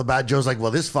right off the bat, Joe's like,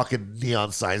 "Well, this fucking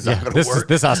neon sign's not going to work."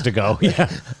 This has to go. Yeah.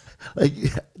 Like,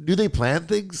 do they plan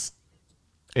things?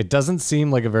 It doesn't seem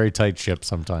like a very tight ship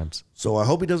sometimes. So I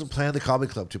hope he doesn't plan the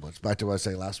comedy club too much. Back to what I was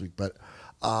saying last week, but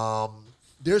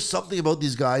there's something about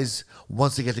these guys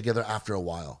once they get together after a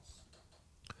while.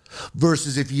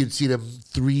 Versus if you'd seen them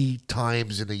 3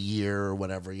 times in a year or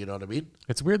whatever, you know what I mean?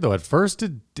 It's weird though. At first,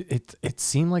 it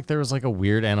seemed like there was like a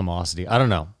weird animosity. I don't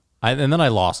know. And then I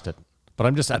lost it. But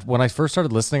I'm just when I first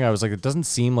started listening, I was like, it doesn't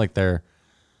seem like didn't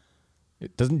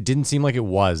seem like it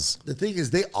was. The thing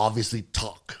is, they obviously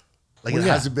talk. Like Well, it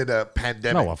yeah. hasn't been a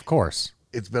pandemic. No, of course.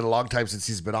 It's been a long time since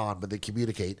he's been on, but they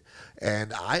communicate.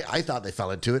 And I thought they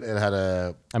fell into it and had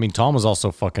a. I mean, Tom was also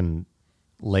fucking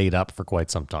laid up for quite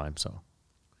some time. So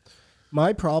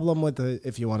My problem with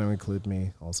if you want to include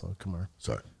me also, Kamar.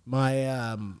 Sorry.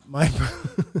 My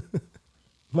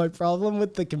my problem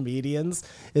with the comedians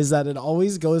is that it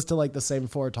always goes to like the same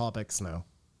 4 topics now.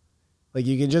 Like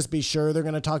you can just be sure they're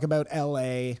going to talk about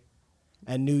LA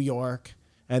and New York,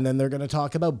 and then they're going to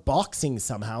talk about boxing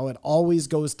somehow. It always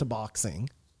goes to boxing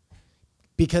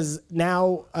because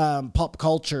now pop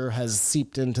culture has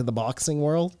seeped into the boxing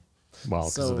world. well,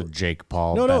 because So- of the Jake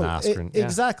Paul, No, Ben no, Askren. Yeah.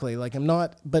 exactly. Like I'm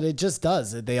not, but it just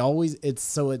does. They always,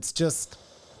 it's just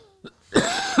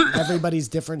everybody's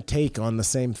different take on the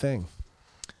same thing.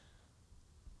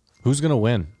 Who's gonna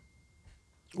win?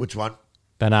 Which one?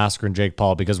 Ben Askren, Jake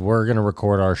Paul, because we're gonna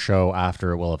record our show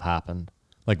after it will have happened,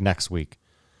 like next week.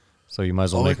 So you might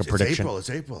as well make a prediction.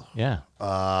 It's April. Yeah.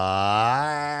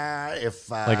 If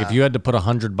You had to put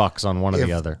 $100 on one or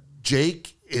the other.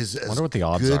 Jake is as Wonder what the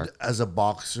odds good are. as a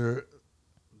boxer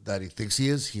that he thinks he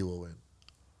is, he will win.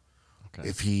 Okay.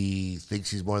 If he thinks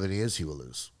he's more than he is, he will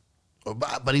lose.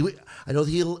 But I don't think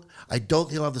he'll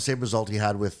have the same result he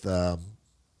had with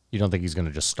You don't think he's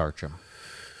gonna just starch him?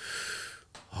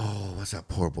 what's that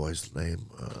poor boy's name?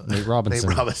 Nate Robinson.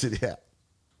 Nate Robinson, yeah.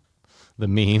 The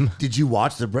meme. Did you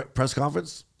watch the press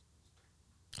conference,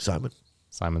 Simon?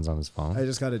 Simon's on his phone. I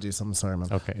just got to do something. Sorry, man.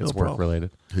 Okay, No it's work problem.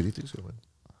 related. Who do you think's gonna win?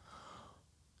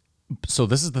 So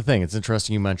this is the thing. It's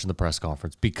interesting you mentioned the press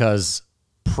conference because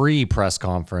pre-press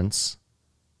conference,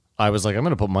 I was like, I'm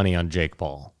going to put money on Jake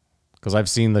Paul because I've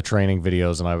seen the training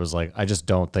videos and I was like, I just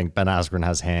don't think Ben Askren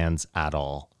has hands at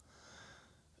all.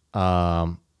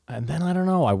 And then I don't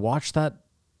know. I watched that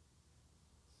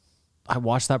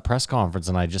press conference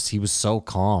and he was so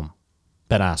calm,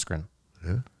 Ben Askren.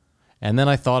 Yeah. And then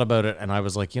I thought about it and I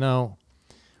was like,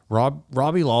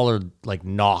 Robbie Lawler like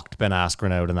knocked Ben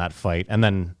Askren out in that fight and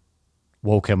then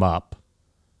woke him up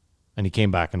and he came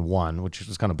back and won, which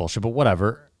was kind of bullshit, but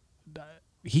whatever.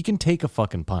 He can take a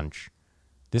fucking punch.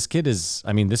 This kid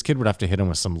would have to hit him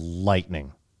with some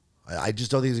lightning. I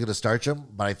just don't think he's gonna starch him,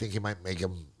 but I think he might make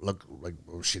him look like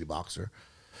a shitty boxer.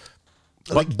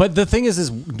 But the thing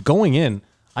is going in,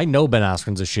 I know Ben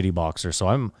Askren's a shitty boxer, so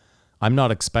I'm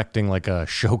not expecting like a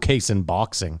showcase in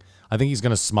boxing. I think he's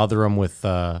going to smother him with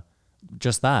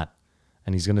just that,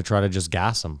 and he's going to try to just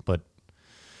gas him. But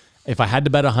if I had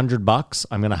to bet $100,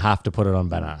 I'm going to have to put it on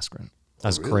Ben Askren.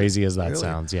 As crazy as that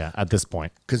sounds, yeah, at this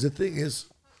point. Because the thing is,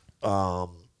 no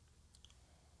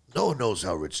one knows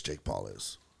how rich Jake Paul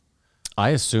is. I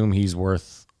assume he's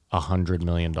worth $100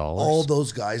 million. All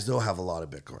those guys, though, have a lot of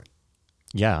Bitcoin.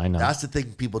 Yeah, I know. That's the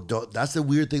thing people don't. That's the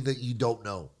weird thing that you don't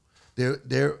know.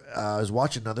 I was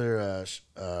watching another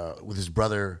with his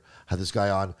brother. Had this guy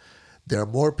on. There are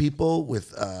more people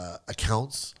with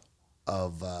accounts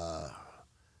of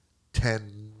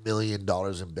 $10 million in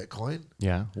Bitcoin.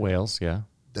 Yeah, whales. Yeah,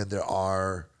 Than there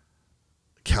are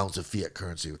accounts of fiat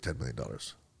currency with $10 million.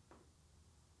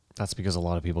 that's because a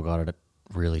lot of people got it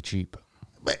really cheap.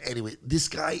 But anyway, this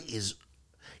guy is.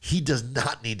 He does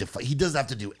not need to fight. He doesn't have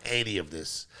to do any of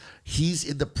this. He's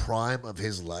in the prime of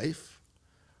his life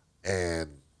and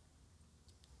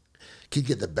can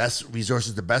get the best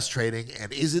resources, the best training,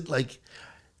 and is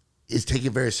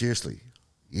taken very seriously.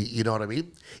 You know what I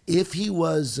mean? If he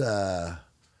was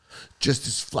just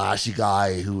this flashy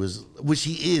guy which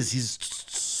he is, he's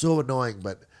so annoying,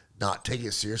 but not taking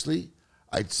it seriously,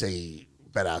 I'd say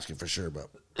Ben Askren for sure. But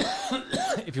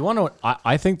If you want to know,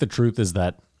 I think the truth is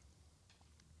that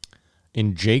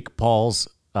in Jake Paul's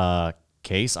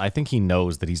case, I think he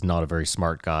knows that he's not a very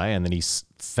smart guy, and then he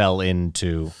fell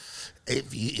into.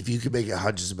 if you could make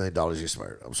hundreds of $1 millions, you're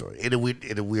smart. I'm sorry, in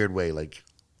a weird way. Like,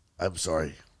 I'm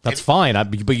sorry. That's fine,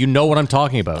 but you know what I'm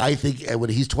talking about. I think when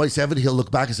he's 27, he'll look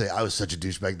back and say, "I was such a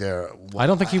douchebag there." I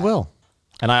don't think he will.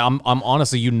 And I'm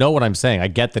honestly, you know what I'm saying. I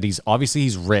get that he's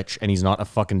rich and he's not a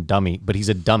fucking dummy, but he's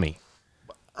a dummy.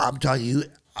 I'm telling you,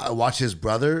 I watched his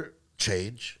brother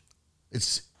change.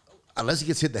 It's unless he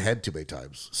gets hit in the head too many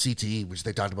times. CTE, which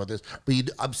they talked about this, but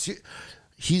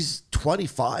he's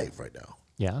 25 right now.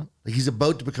 Yeah. Like he's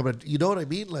about to become you know what I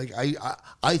mean? Like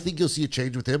I think you'll see a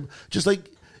change with him. Just like,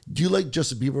 do you like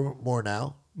Justin Bieber more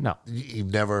now? No.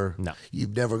 You've never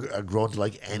grown to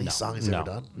like any song he's ever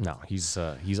done. No, he's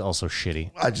also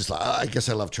shitty. I guess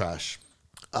I love trash.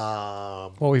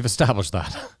 Well, we've established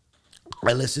that.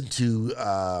 I listen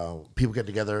to people get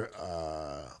together,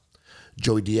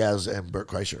 Joey Diaz and Bert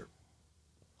Kreischer.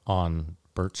 On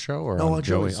Bert's show or No, on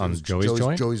Joey's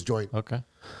joint? Joey's joint. Okay.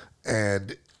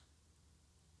 And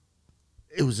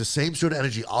it was the same sort of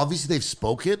energy. Obviously, they've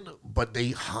spoken, but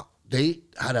they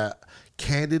had a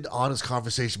candid, honest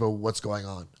conversation about what's going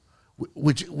on,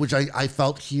 which I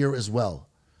felt here as well.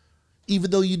 Even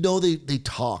though they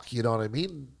talk, you know what I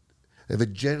mean? They have a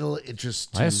general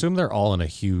interest. I assume they're all in a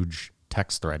huge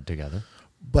text thread together.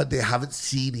 But they haven't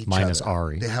seen each other. Minus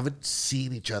Ari. They haven't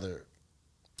seen each other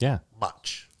Yeah.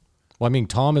 much. Well, I mean,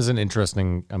 Tom is an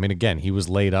interesting. I mean, again, he was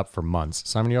laid up for months.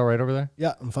 Simon, you all right over there?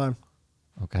 Yeah, I'm fine.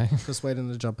 Okay. Just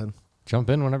waiting to jump in. Jump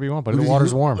in whenever you want, but the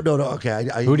water's warm. No, okay.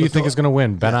 Who do you think is going to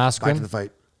win? Ben Back to the Askren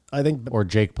fight. I think or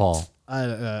Jake Paul?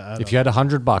 I If you had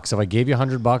 $100, if I gave you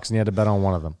 $100 and you had to bet on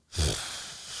one of them,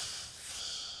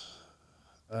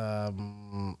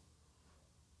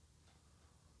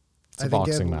 it's a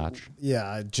boxing match.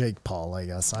 Yeah, Jake Paul, I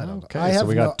guess. I don't know. Okay, so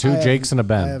we got two Jakes and a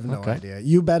Ben. I have no Okay. idea.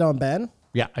 You bet on Ben?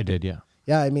 Yeah, I did. Yeah.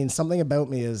 Yeah, I mean, something about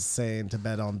me is saying to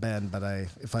bet on Ben, but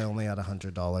if I only had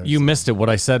 $100. You missed it. What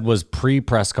I said was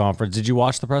pre-press conference. Did you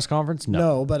watch the press conference?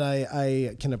 No, but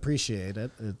I can appreciate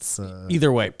it. It's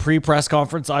Either way, pre-press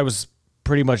conference, I was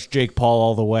pretty much Jake Paul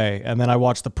all the way. And then I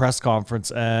watched the press conference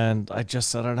and I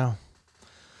don't know.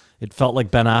 It felt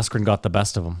like Ben Askren got the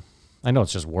best of him. I know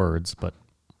it's just words, but.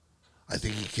 I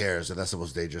think he cares, and that's the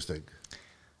most dangerous thing.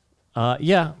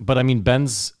 Yeah, but I mean,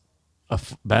 Ben's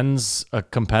a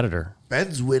competitor.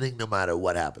 Ben's winning no matter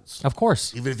what happens. Of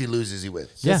course. Even if he loses, he wins.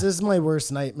 Yeah. This is my worst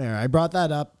nightmare. I brought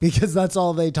that up because that's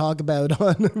all they talk about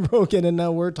on Rogan, and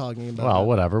now we're talking about Well, it.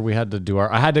 whatever. We had to do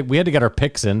we had to get our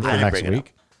picks in for I didn't next bring it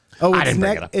week. Oh, I didn't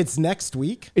bring it up. it's next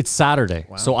week? It's Saturday.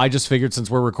 So I just figured since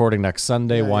we're recording next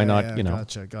Sunday, why not,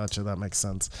 Gotcha. That makes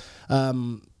sense.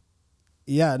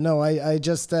 Yeah, no, I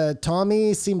just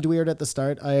Tommy seemed weird at the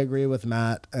start. I agree with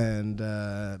Matt, and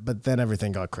but then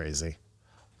everything got crazy.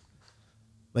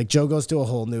 Like Joe goes to a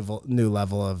whole new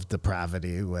level of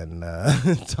depravity when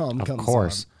Tom comes on. Of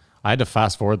course. I had to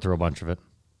fast forward through a bunch of it.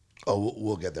 Oh,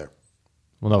 we'll get there.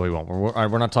 Well, no, we won't.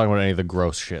 We're not talking about any of the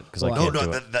gross shit because I can't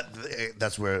do it.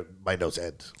 That's where my notes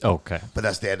end. Okay. But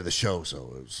that's the end of the show,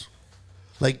 so it was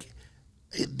like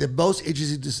the most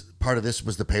interesting part of this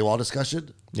was the paywall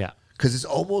discussion. Yeah. Because it's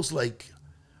almost like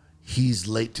he's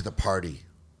late to the party,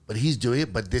 but he's doing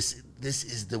it. But this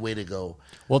is the way to go.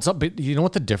 Well, but you know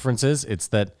what the difference is? It's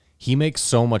that he makes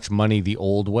so much money the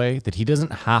old way that he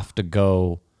doesn't have to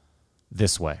go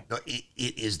this way. No, it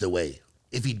is the way.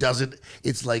 If he doesn't,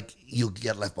 it's like you'll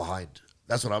get left behind.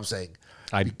 That's what I'm saying.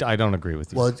 I don't agree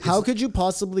with you. Well, How could you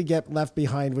possibly get left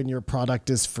behind when your product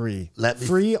is free?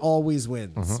 Free always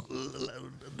wins.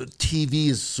 the TV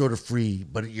is sort of free,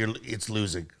 but it's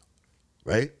losing,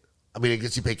 right? I mean, I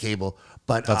guess you pay cable,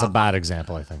 but That's a bad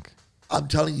example, I think. I'm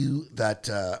telling you that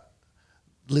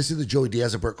listen to Joey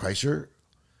Diaz and Bert Kreischer.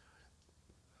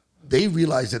 They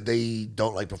realize that they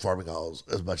don't like performing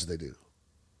as much as they do.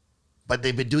 But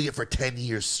they've been doing it for 10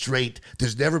 years straight.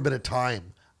 There's never been a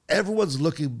time. Everyone's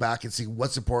looking back and seeing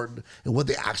what's important and what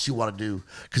they actually want to do.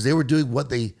 Because they were doing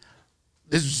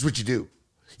this is just what you do.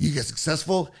 You get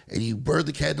successful and you burn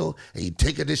the candle and you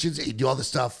take auditions and you do all this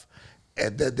stuff.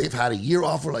 And then they've had a year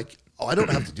off. We're like, oh, I don't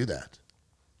have to do that.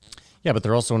 Yeah, but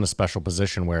they're also in a special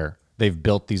position where they've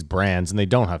built these brands and they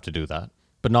don't have to do that.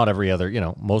 But not every other,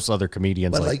 most other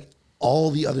comedians. But like all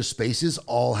the other spaces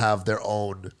all have their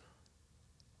own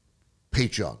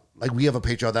Patreon. Like we have a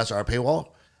Patreon, that's our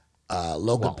paywall.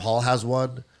 Logan Paul has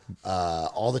one.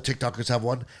 All the TikTokers have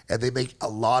one, and they make a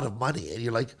lot of money. And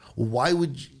you're like, well, why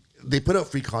would they put out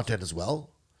free content as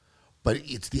well? But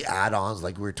it's the add-ons,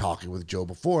 like we were talking with Joe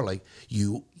before. Like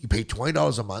you pay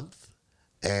 $20 a month,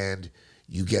 and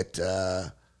you get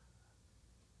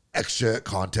extra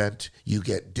content. You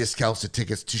get discounts to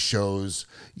tickets to shows.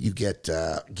 You get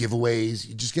giveaways.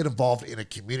 You just get involved in a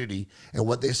community. And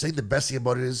what they're saying, the best thing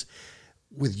about it is,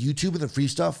 with YouTube and the free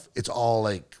stuff, it's all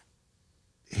like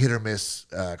hit or miss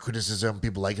criticism.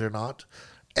 People like it or not.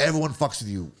 Everyone fucks with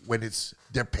you when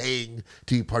they're paying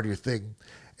to be part of your thing.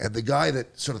 And the guy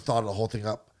that sort of thought of the whole thing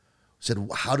up said,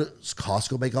 how does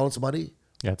Costco make all its money?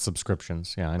 Yeah, it's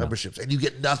subscriptions. Yeah, I know. Memberships. And you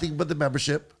get nothing but the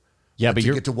membership. Yeah, but you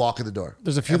you get to walk in the door.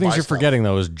 There's a few and things buy you're stuff. forgetting,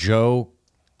 though, is Joe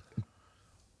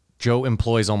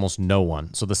employs almost no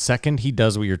one. So the second he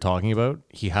does what you're talking about,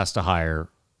 he has to hire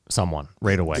someone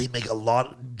right away. They make a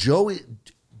lot. Joe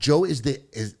is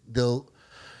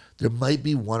there might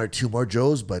be one or two more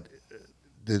Joes, but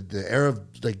the era of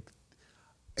like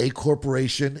a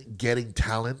corporation getting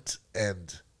talent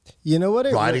and You know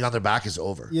what? riding on their back is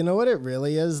over. You know what it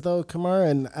really is, though, Kumar?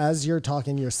 And as you're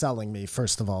talking, you're selling me.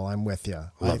 First of all, I'm with you.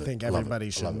 I think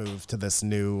everybody should move to this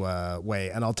new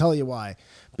way. And I'll tell you why.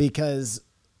 Because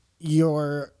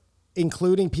you're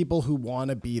including people who want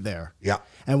to be there. Yeah.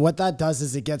 And what that does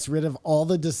is it gets rid of all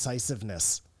the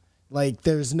decisiveness. Like,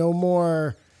 there's no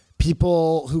more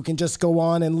people who can just go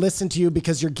on and listen to you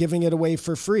because you're giving it away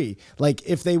for free. Like,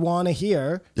 if they want to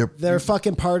hear, they're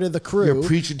fucking part of the crew. You're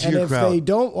preaching to and your if crowd. they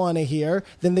don't want to hear,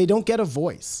 then they don't get a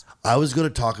voice. I was going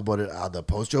to talk about it on the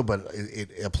post show, but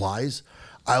it applies.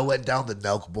 I went down the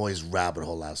Nelk Boys rabbit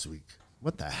hole last week.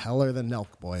 What the hell are the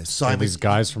Nelk Boys? Simon, These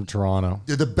guys from Toronto.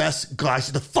 they're the best guys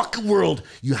in the fucking world.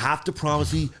 You have to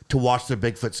promise me to watch their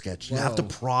Bigfoot sketch. You have to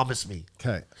promise me.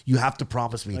 Okay. You have to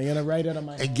promise me. I'm going to write it on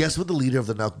my And guess what the leader of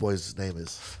the Nelk Boys' name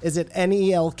is? Is it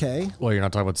NELK? Well, you're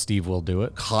not talking about Steve Will Do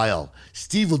It. Kyle.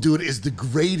 Steve Will Do It is the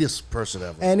greatest person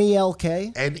ever. NELK?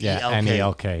 N-E-L-K. Yeah,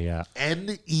 NELK, yeah.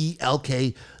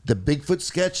 N-E-L-K, the Bigfoot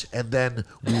sketch, and then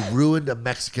we ruined a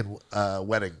Mexican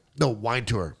wine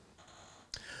tour.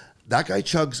 That guy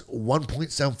chugs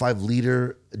 1.75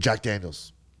 liter Jack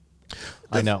Daniels.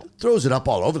 I know. Throws it up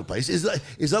all over the place.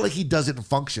 It's not like he does it in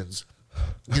functions.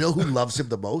 You know who loves him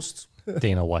the most?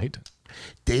 Dana White.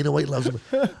 Dana White loves him.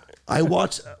 I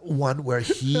watched one where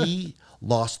he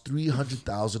lost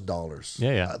 $300,000.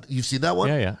 Yeah. You've seen that one?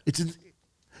 Yeah.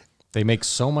 They make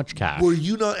so much cash. Were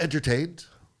you not entertained?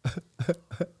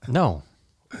 No.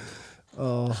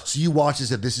 So you watched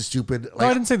this and this is stupid. No,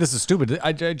 I didn't say this is stupid.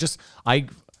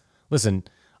 Listen,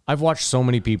 I've watched so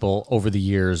many people over the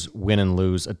years win and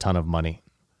lose a ton of money.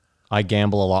 I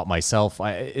gamble a lot myself.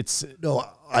 No,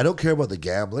 I don't care about the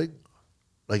gambling.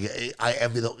 Like I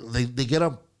envy they get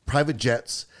on private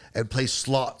jets and play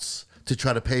slots to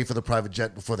try to pay for the private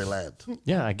jet before they land.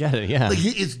 Yeah, I get it. Yeah. Like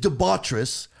it's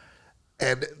debaucherous,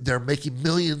 and they're making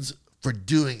millions for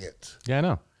doing it. Yeah, I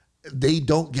know. They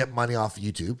don't get money off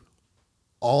YouTube.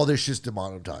 All their shit's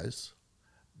demonetized.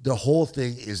 The whole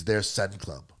thing is their Send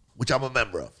Club, which I'm a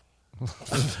member of.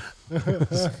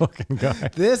 Fucking guy.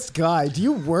 This guy, do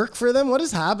you work for them? What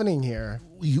is happening here?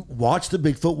 You watch the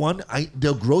Bigfoot one.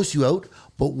 They'll gross you out.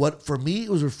 But what for me it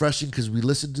was refreshing because we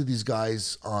listened to these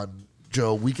guys on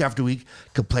Joe week after week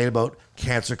complain about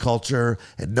cancer culture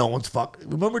and no one's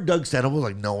Remember Doug Stanhope was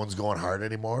like, no one's going hard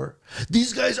anymore.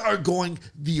 These guys are going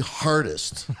the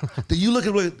hardest. That you look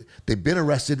at they've been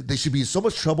arrested. They should be in so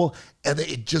much trouble, and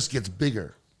it just gets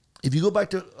bigger. If you go back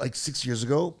to like 6 years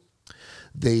ago,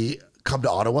 they come to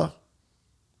Ottawa,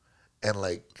 and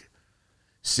like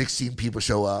 16 people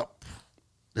show up.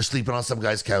 They're sleeping on some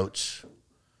guy's couch.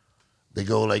 They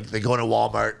go into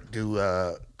Walmart,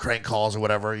 do crank calls or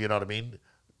whatever, you know what I mean?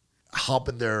 Hop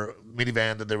in their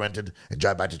minivan that they rented and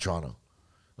drive back to Toronto.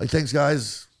 Like, thanks,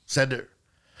 guys. Send it.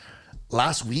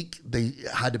 Last week, they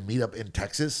had to meet up in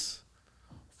Texas.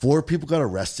 4 people got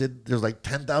arrested. There's like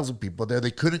 10,000 people there.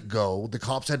 They couldn't go. The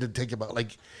cops had to take them out.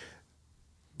 Like,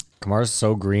 Kamar's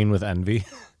so green with envy.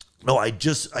 no,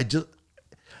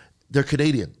 they're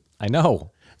Canadian. I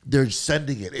know. They're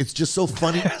sending it. It's just so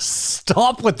funny.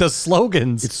 Stop with the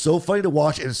slogans. It's so funny to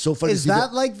watch, and it's so funny Is to see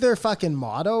that like their fucking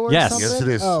motto or Yes. something? Yes, it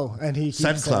is. Oh, and he keeps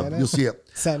Send Club. saying it? You'll see it.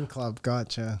 Send Club,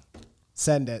 gotcha.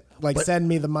 Send it. Like, But- send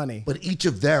me the money. But each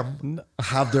of them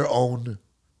have their own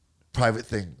private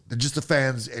thing. They're just the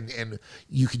fans, and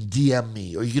you can DM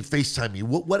me or you can FaceTime me.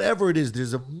 Whatever it is,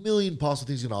 there's a million possible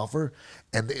things you can offer,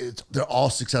 and they're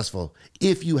all successful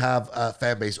if you have a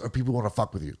fan base or people want to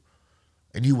fuck with you,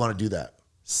 and you want to do that.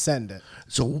 Send it.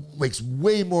 So it makes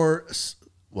way more.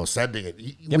 Well, sending it.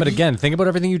 Yeah, but again, think about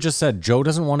everything you just said. Joe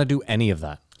doesn't want to do any of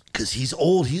that. because he's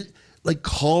old. He like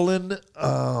Colin.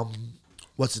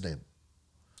 What's his name?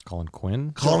 Colin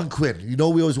Quinn? Colin Quinn. You know,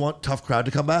 we always want Tough Crowd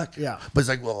to come back. Yeah. But it's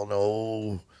like, well,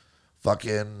 no,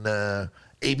 fucking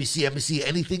ABC, NBC,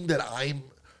 anything that I'm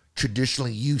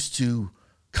traditionally used to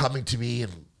coming to me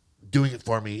and doing it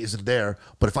for me isn't there.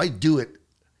 But if I do it,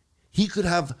 he could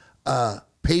have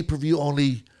pay-per-view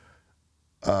only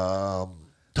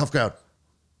Tough Crowd.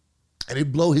 And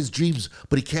it'd blow his dreams,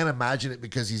 but he can't imagine it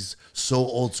because he's so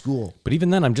old school. But even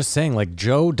then, I'm just saying, like,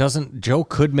 Joe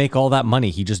could make all that money.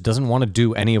 He just doesn't want to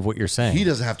do any of what you're saying. He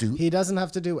doesn't have to. He doesn't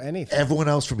have to do anything. Everyone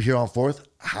else from here on forth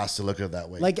has to look at it that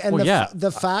way. Like, and Well, yeah.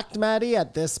 the fact, Maddie,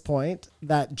 at this point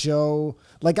that Joe,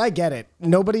 like, I get it.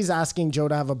 Nobody's asking Joe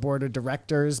to have a board of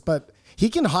directors, but he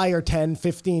can hire 10,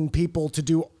 15 people to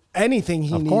do anything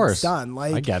he Of needs course. done.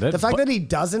 Like, I get it, the fact but- that he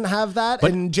doesn't have that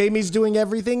But- and Jamie's doing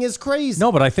everything is crazy.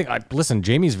 No, but I think, listen,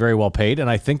 Jamie's very well paid, and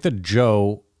I think that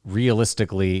Joe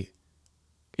realistically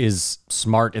is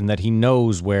smart in that he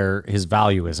knows where his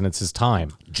value is, and it's his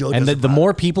time. Joe and the doesn't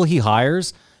more people he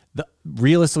hires,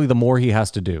 realistically, the more he has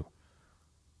to do.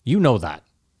 You know that.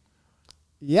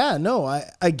 Yeah, no.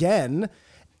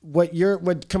 What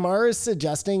Kamara is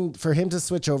suggesting for him to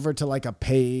switch over to like a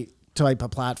pay type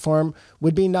of platform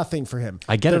would be nothing for him.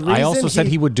 I get The it. I also reason said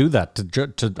he would do that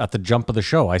to at the jump of the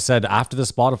show. I said after the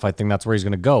Spotify thing, that's where he's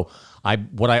going to go.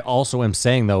 What I also am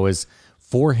saying though is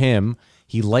for him,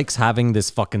 he likes having this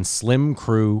fucking slim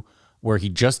crew where he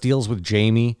just deals with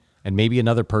Jamie and maybe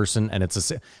another person, and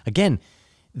again,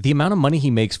 the amount of money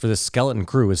he makes for this skeleton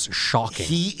crew is shocking.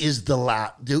 he is the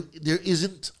last. There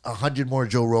isn't 100 more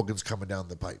Joe Rogans coming down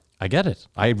the pipe. I get it.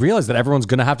 I realize that everyone's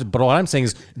going to have to, but what I'm saying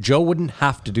is Joe wouldn't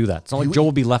have to do that. It's not like Joe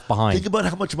will be left behind. Think about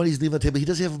how much money he's leaving on the table. He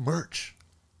doesn't have merch.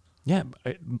 Yeah.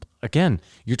 Again,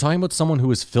 you're talking about someone who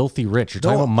is filthy rich. You're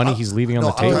talking about money he's leaving on the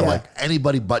I'm table. talking yeah. about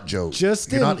anybody but Joe. just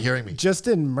You're in, not hearing me. Just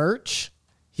in merch,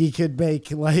 he could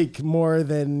make like more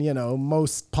than,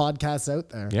 most podcasts out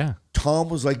there. Yeah. Tom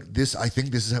was like, this, I think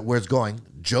this is where it's going.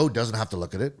 Joe doesn't have to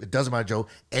look at it. It doesn't matter, Joe.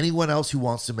 Anyone else who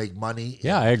wants to make money,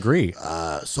 Yeah, I agree.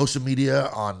 social media,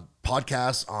 on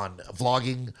podcasts, on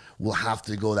vlogging, will have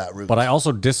to go that route. But I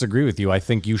also disagree with you. I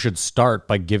think you should start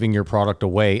by giving your product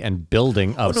away and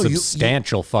building a no, you-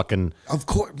 substantial fucking. of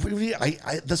course,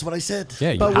 that's what I said.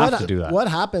 Yeah, you But have to do that. What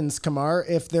happens, Kamar,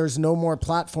 if there's no more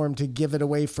platform to give it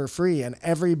away for free and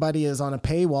everybody is on a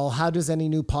paywall? How does any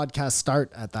new podcast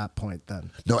start at that point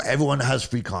then? No, everyone has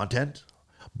free content,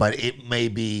 but it may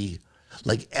be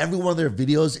like every one of their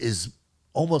videos is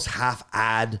almost half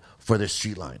ad for their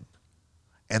street line.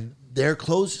 And their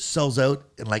clothes sells out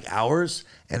in like hours,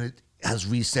 and it has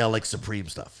resale like Supreme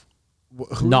stuff.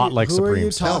 Not like Who are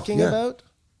you Supreme. talking Yeah. about?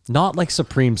 Not like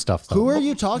Supreme stuff, though. Who are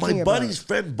you talking My about? buddy's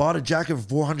friend bought a jacket for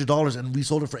 $400 and we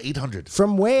sold it for $800.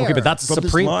 From where? Okay, but that's From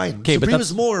Supreme. this line. Okay, but Supreme that's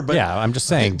is more, but yeah, I'm just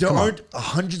saying. there come on. aren't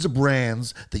hundreds of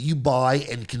brands that you buy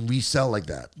and can resell like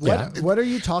that. What are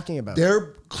you talking about?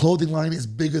 Their clothing line is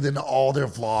bigger than all their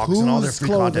vlogs and all their Whose free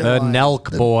clothing content. The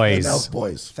Nelk Boys. The Nelk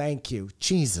Boys. Thank you.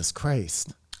 Jesus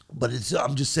Christ. But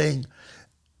I'm just saying,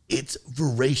 it's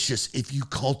voracious if you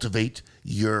cultivate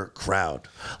your crowd.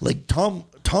 Like Tom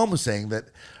was saying that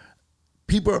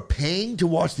people are paying to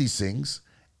watch these things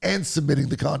and submitting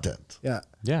the content. Yeah.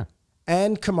 Yeah.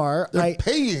 And Kamar, They're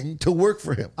paying to work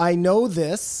for him. I know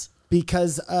this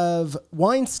because of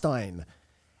Weinstein.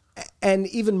 And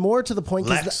even more to the point,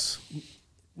 'cause Lex.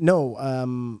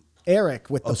 Eric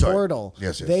with the sorry. portal.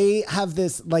 Yes. They have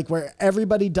this like where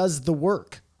everybody does the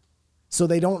work. So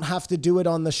they don't have to do it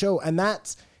on the show. And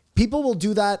that's people will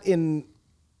do that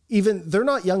they're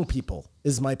not young people,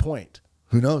 is my point.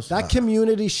 Who knows? That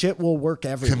community shit will work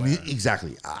everywhere.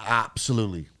 Exactly.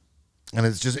 Absolutely. And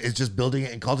it's just building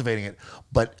it and cultivating it.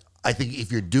 But I think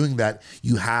if you're doing that,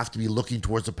 you have to be looking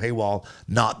towards the paywall,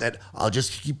 not that I'll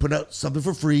just keep putting out something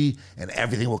for free and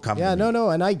everything will come Yeah, to me. no,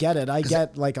 and I get it. I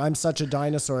get, like, I'm such a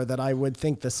dinosaur that I would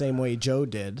think the same way Joe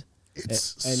did.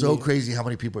 It's And so you- crazy how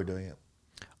many people are doing it.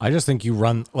 I just think you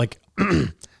run like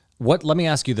what? Let me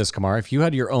ask you this, Kamar. If you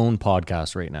had your own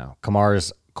podcast right now,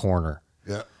 Kamar's Corner,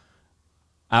 Yeah.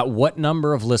 at what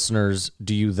number of listeners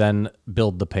do you then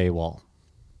build the paywall?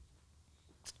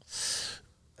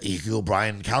 You can go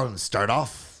Brian Callen and start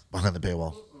off behind the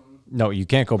paywall. No, you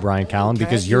can't go Brian Callen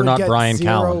because You you're would not get Brian 0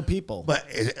 Callen. people. But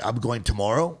I'm going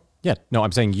tomorrow. Yeah, no,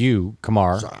 I'm saying you,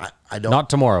 Kamar. So I don't. Not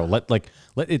tomorrow. Let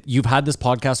it. You've had this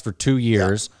podcast for 2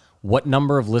 years. What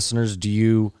number of listeners do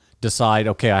you decide?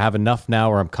 Okay, I have enough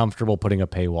now, or I'm comfortable putting a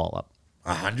paywall up.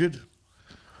 100.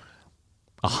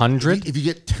 100. If you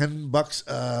get $10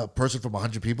 a person from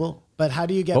 100 people, But how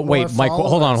do you get But wait, more Mike,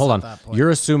 hold followers on. at that point?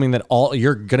 You're assuming that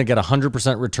you're going to get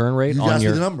 100% return rate you on ask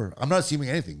your. me the number. I'm not assuming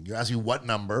anything. You're asking what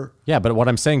number. Yeah, but what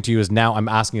I'm saying to you is now I'm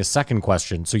asking a second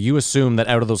question. So you assume that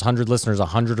out of those 100 listeners,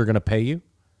 100 are going to pay you?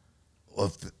 Well,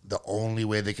 if the only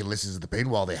way they can listen is the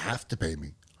paywall, they have to pay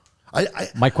me. I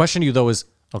My question to you though is,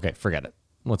 okay, forget it.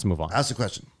 Let's move on. ask the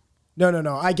question.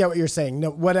 No. I get what you're saying. No,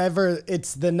 whatever.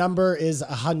 It's the number is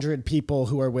 100 people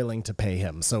who are willing to pay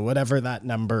him. So whatever that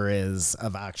number is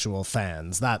of actual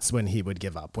fans, that's when he would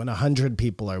give up. When 100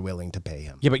 people are willing to pay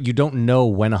him. Yeah, but you don't know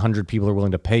when 100 people are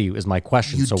willing to pay you is my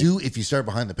question. You so do if you start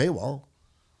behind the paywall.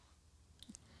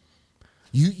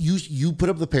 You put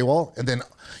up the paywall and then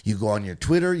you go on your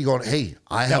Twitter. You go, hey,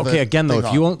 I have. okay, a again though,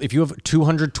 thing on. if you have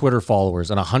 200 Twitter followers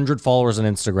and 100 followers on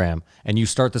Instagram and you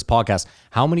start this podcast,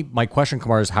 my question,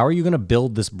 Kamar, is how are you going to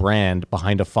build this brand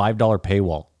behind a $5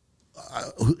 paywall?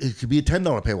 It could be a $10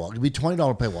 paywall. It could be a $20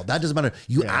 paywall. That doesn't matter.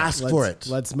 You ask for it.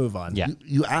 Let's move on. Yeah.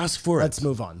 You ask for it. Let's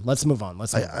move on. Let's move on.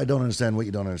 I don't understand what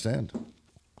you don't understand.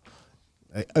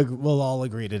 We'll all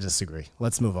agree to disagree.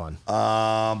 Let's move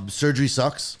on. Surgery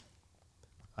sucks.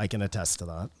 I can attest to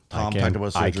that. Tom talked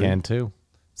about I surgery. can too.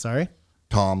 Sorry?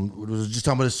 Tom was just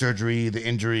talking about his surgery, the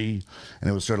injury, and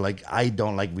it was sort of like, I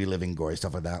don't like reliving gory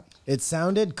stuff like that. It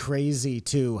sounded crazy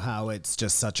too, how it's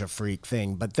just such a freak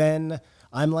thing. But then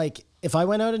I'm like, if I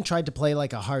went out and tried to play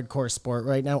like a hardcore sport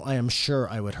right now, I am sure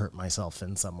I would hurt myself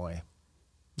in some way.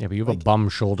 Yeah, but you have a bum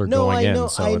shoulder No, going I know, in.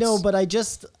 So I know, it's- but I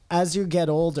just, as you get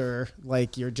older,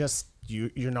 like you're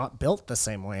not built the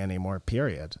same way anymore,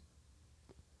 period.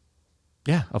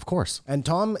 yeah, of course. And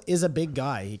Tom is a big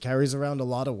guy. He carries around a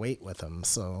lot of weight with him.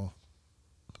 So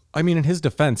I mean, in his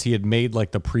defense, he had made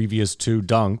like the previous 2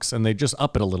 dunks and they just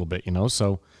up it a little bit,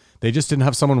 so they just didn't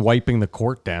have someone wiping the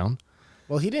court down.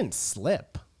 well, he didn't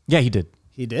slip. Yeah, he did.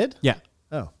 He did? Yeah.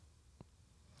 Oh.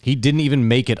 He didn't even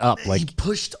make it up. He Like,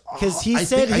 pushed Because he I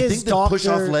said think, I his think the doctor push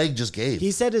off leg just gave.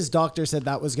 He said his doctor said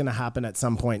that was going to happen at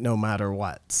some point, no matter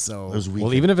what. So It was weak.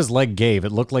 well, even if his leg gave,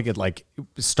 it looked like it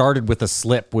started with a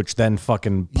slip, which then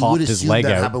fucking you popped would his assume leg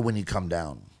that out. happened when you come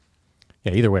down.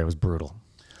 Yeah, either way, it was brutal.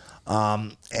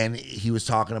 And he was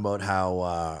talking about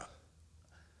how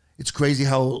it's crazy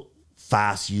how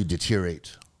fast you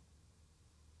deteriorate.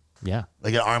 Yeah.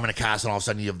 Like an arm in a cast, and all of a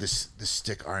sudden you have this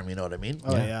stick arm. You know what I mean?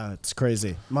 Oh yeah, it's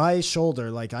crazy. My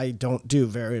shoulder, like I don't do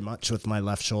very much with my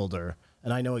left shoulder,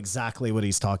 and I know exactly what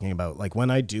he's talking about. Like when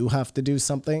I do have to do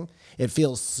something, it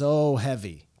feels so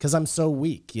heavy because I'm so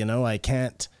weak. I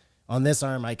can't. On this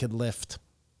arm, I could lift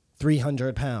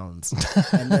 300 pounds,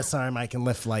 and this arm I can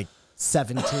lift like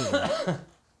 17.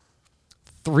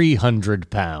 300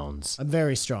 pounds. I'm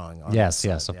very strong. On Yes, this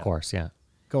yes, side, of yeah. course. Yeah.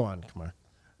 Go on, Kumar.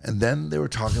 And then they were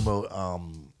talking about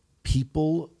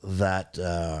people that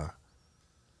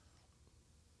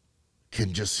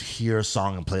can just hear a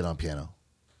song and play it on piano.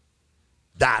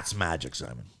 That's magic,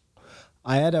 Simon.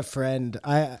 I had a friend,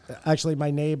 my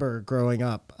neighbor growing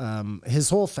up, his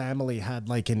whole family had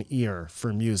like an ear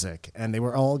for music and they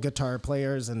were all guitar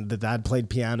players and the dad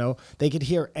played piano. They could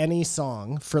hear any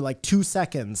song for like 2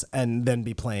 seconds and then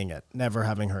be playing it, never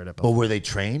having heard it But before. were they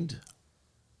trained?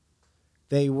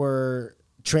 They were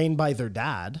trained by their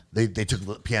dad. They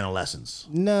took piano lessons.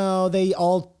 No, they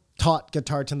all taught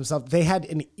guitar to themselves. They had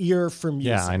an ear for music.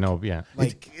 Yeah, I know. Yeah.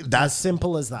 Like as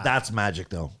simple as that. That's magic,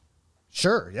 though.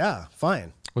 Sure, yeah,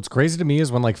 fine. What's crazy to me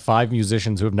is when like 5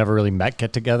 musicians who have never really met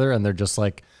get together and they're just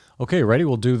like, okay, ready,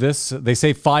 we'll do this. They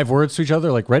say 5 words to each other,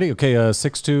 like, ready, okay,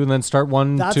 6-2, and then start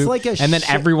 1, That's 2. like a and then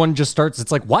shit- everyone just starts. It's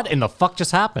like, what in the fuck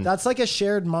just happened? That's like a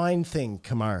shared mind thing,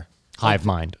 Kamar. Hive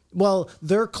mind. Well,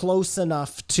 they're close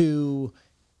enough to,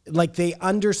 like, they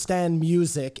understand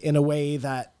music in a way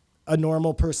that a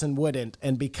normal person wouldn't.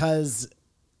 And because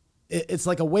it's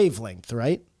like a wavelength,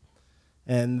 right?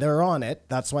 and they're on it.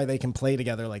 That's why they can play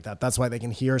together like that. That's why they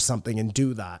can hear something and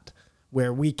do that,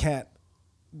 where we can't.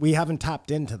 We haven't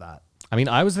tapped into that. I mean,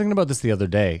 I was thinking about this the other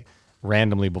day,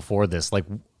 randomly before this. Like,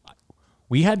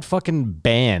 we had fucking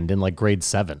band in like grade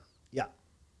 7. Yeah.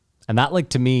 And that, like,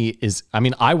 to me is, I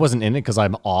mean, I wasn't in it because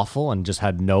I'm awful and just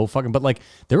had no fucking, but like,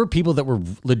 there were people that were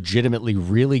legitimately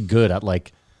really good at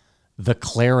like the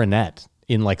clarinet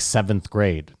in like 7th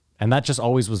grade. And that just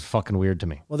always was fucking weird to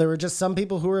me. Well, there were just some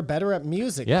people who were better at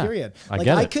music, Yeah, period. I Like,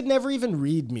 get I it. could never even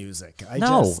read music.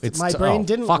 No, my brain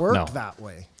didn't fuck work no. that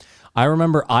way. I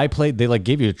remember I played, they like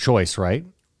gave you a choice, right?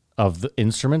 Of the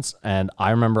instruments. And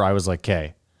I remember I was like,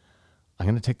 okay, I'm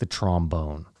going to take the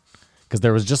trombone. Because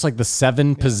there was just like the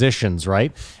 7 positions,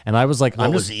 right? And I was like, What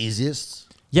I'm was just, the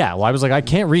easiest? yeah, well, I was like, I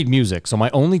can't read music. So my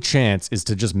only chance is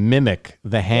to just mimic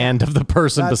the hand of the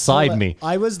person That's beside so- me.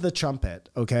 I was the trumpet,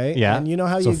 okay? Yeah. And you know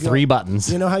how So you go, 3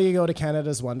 buttons. You know how you go to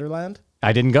Canada's Wonderland?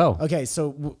 I didn't go. Okay,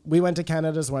 so we went to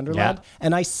Canada's Wonderland, Yeah.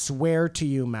 and I swear to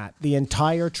you, Matt, the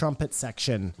entire trumpet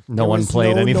section, No there one was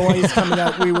played no anything. noise coming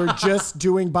out. We were just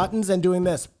doing buttons and doing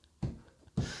this.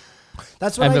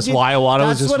 That's what And I Miss did. Waiawata was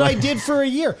That's just what I like- did for a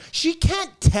year. She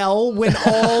can't tell when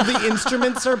all the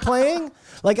instruments are playing.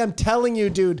 Like, I'm telling you,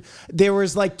 dude, there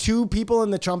was like 2 people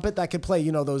in the trumpet that could play,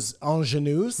 you know, those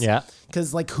ingenues. Yeah.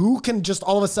 Because, like, who can just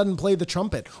all of a sudden play the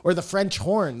trumpet or the French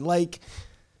horn? Like,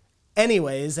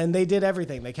 anyways, and they did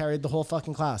everything. They carried the whole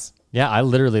fucking class. Yeah, I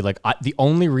literally, like, the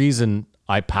only reason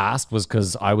I passed was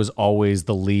because I was always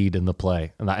the lead in the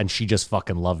play. And she just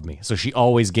fucking loved me. So she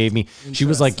always gave me, she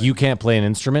was like, you can't play an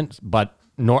instrument, but,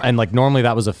 normally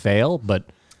that was a fail, but.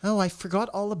 Oh, I forgot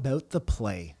all about the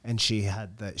play. And she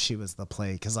was the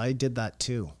play because I did that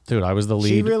too. Dude, I was the lead.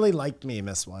 She really liked me,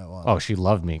 Miss Waiawata. Oh, she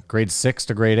loved me. Grade 6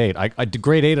 to grade 8. I did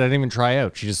grade 8. I didn't even try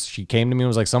out. She came to me and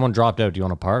was like, "Someone dropped out. Do you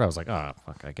want a part?" I was like, "Oh,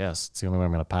 fuck. I guess it's the only way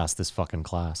I'm gonna pass this fucking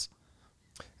class."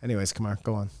 Anyways, Kamar,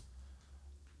 go on.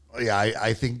 Yeah,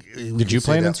 I think. Did you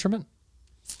play an instrument?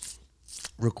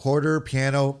 Recorder,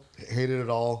 piano, hated it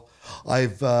all.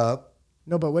 I've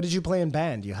No, but what did you play in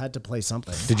band? You had to play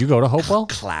something. Did you go to Hopewell?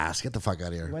 class. Get the fuck out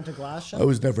of here. You went to Glass? I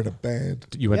was never in a band.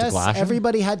 You went to Yes, Glass?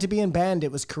 everybody had to be in band.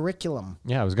 It was curriculum.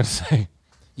 Yeah, I was gonna say.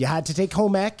 You had to take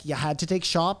home ec. You had to take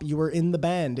shop. You were in the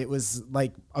band. It was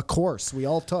like a course we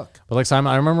all took. But like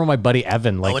Simon, I remember my buddy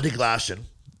Evan. I Like went to Glassion.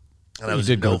 And I you was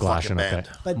did in go no to fucking Glassion, band.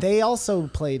 okay. But they also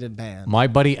played in band. My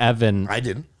buddy Evan. I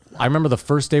didn't. I remember the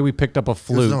first day we picked up a It was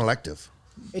flute. an elective.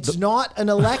 It's not an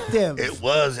elective. It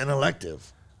was an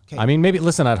elective. I mean, maybe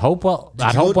listen at Hopewell.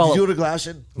 At Did Hopewell, you go to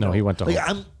Glassion? no, he went to Like,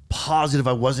 Hopewell. I'm positive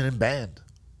I wasn't in band.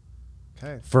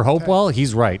 Okay. For Hopewell,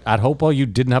 he's right. At Hopewell, you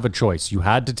didn't have a choice. You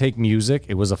had to take music.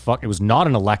 It was It was not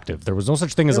an elective. There was no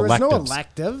such thing as There was electives. no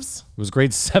electives. It was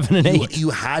grades 7 and 8. You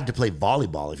had to play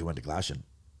volleyball if you went to Glassion.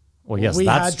 Well, yes, we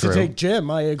that's had true. to take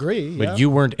gym. I agree. But yeah. you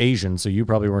weren't Asian, so you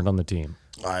probably weren't on the team.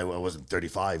 I wasn't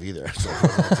 35 either, so I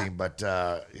wasn't on the team. But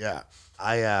yeah,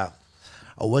 I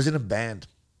wasn't in band.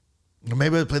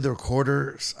 Maybe I played the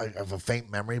recorder. I have a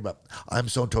faint memory, but I'm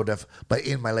so toe deaf. But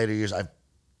in my later years, I've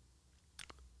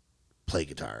played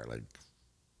guitar, like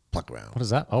pluck around. What is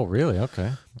that? Oh, really?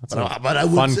 Okay. That's a But I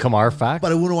fun wouldn't say- Kamar fact.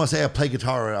 But I wouldn't want to say I play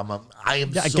guitar. I am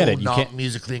Yeah, I so get it. You not can't-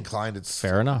 musically inclined. It's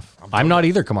Fair enough. I'm not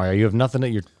either, Kamar. You have nothing that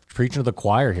you're preaching to the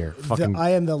choir here. Fucking. I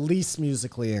am the least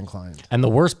musically inclined. And the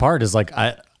worst part is like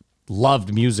I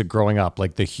loved music growing up.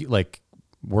 Like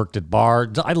worked at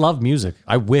bars. I love music.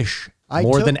 I wish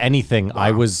more took- than anything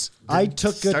I was. I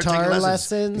took Start taking guitar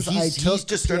lessons. He's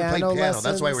just started playing piano. lessons.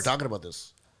 That's why we're talking about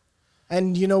this.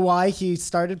 And you know why he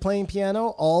started playing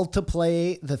piano? All to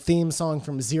play the theme song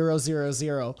from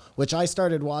 000, which I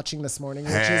started watching this morning,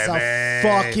 which is a Heavy.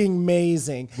 fucking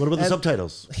amazing. What about the And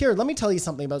subtitles? Here, let me tell you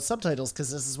something about subtitles, because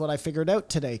this is what I figured out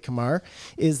today, Kamar,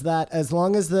 is that as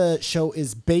long as the show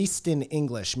is based in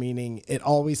English, meaning it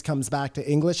always comes back to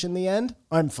English in the end,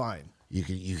 I'm fine. You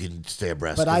can stay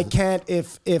abreast. But I can't,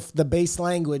 if the base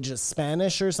language is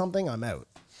Spanish or something, I'm out.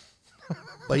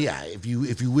 But yeah, if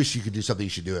you wish you could do something, you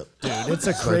should do it. It's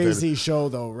a crazy show,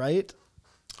 though, right?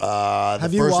 The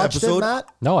Have you first watched episode, it, Matt?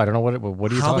 No, I don't know what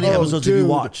are you How talking many about. episodes have you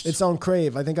watched? It's on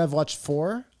Crave. I think I've watched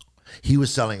 4. He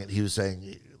was selling it. He was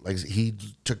saying, like, he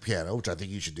took piano, which I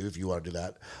think you should do if you want to do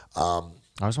that. I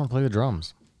just want to play the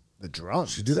drums. The drums.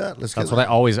 Should do that. Let's That's get what I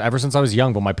always, ever since I was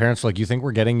young. But my parents were like, "You think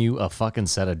we're getting you a fucking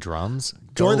set of drums?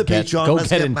 join the get, Patreon. Go Let's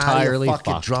get get Maddie entirely a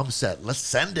fucking fucked. drum set. Let's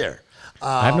send her.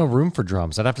 I have no room for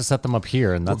drums. I'd have to set them up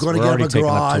here, and We're that's going to we're get already him a taking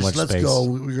up too garage. much Let's space. go.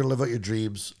 We're going to live out your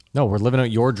dreams. No, we're living out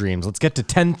your dreams. Let's get to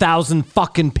 10,000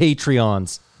 fucking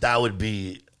Patreons. That would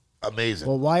be amazing.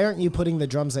 Well, why aren't you putting the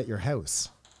drums at your house?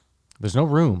 There's no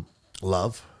room.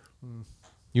 Love.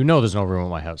 You know there's no room at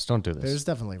my house. Don't do this. There's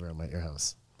definitely room at your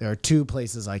house. There are two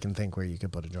places I can think where you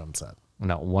could put a drum set.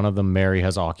 No, one of them Mary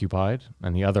has occupied,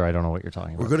 and the other I don't know what you're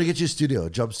talking We're about. going to get you a studio, a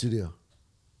drum studio.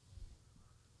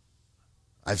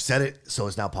 I've said it, so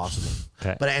it's now possible.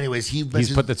 Okay. But anyways, he He's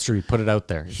mentioned, put that street, put it out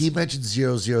there. he mentioned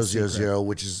 0,000,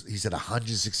 which is, he said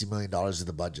 $160 million in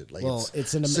the budget. Like Well,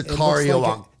 it's an Sicario it looks like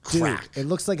on dude, crack. it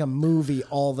looks like a movie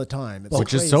all the time. It's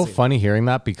Which is so crazy. funny hearing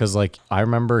that because like I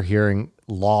remember hearing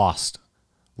Lost.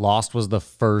 Lost was the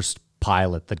first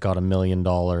pilot that got $1 million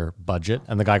budget,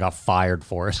 and the guy got fired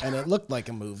for it. And it looked like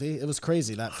a movie. It was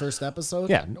crazy that first episode.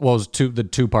 Yeah, well, it was the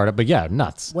two-part, but yeah,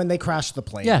 nuts. When they crashed the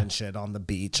plane Yeah. and shit on the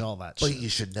beach, all that But shit. you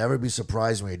should never be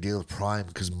surprised when you're dealing with Prime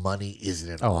because money isn't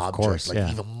an Oh, of object. course, like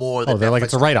yeah. even more than Oh, they're like, Netflix.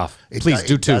 it's a write-off. Please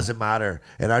do It two. doesn't matter.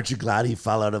 And aren't you glad he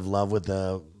fell out of love with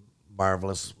the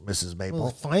marvelous Mrs. Maple?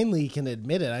 Well, finally he can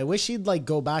admit it. I wish he'd like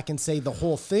go back and say the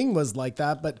whole thing was like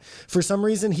that, but for some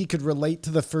reason he could relate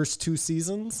to the first 2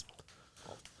 seasons.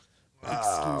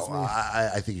 Excuse me.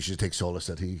 I think you should take solace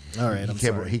that he. All right, he I'm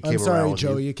came, sorry. He came I'm sorry, around with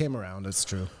Joe. you. You came around. It's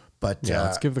true. But Yeah,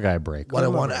 let's give the guy a break. what I Give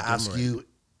him a want to break, give him ask a break. you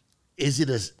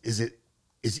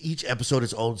is each episode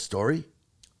its own story,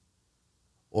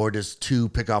 or does 2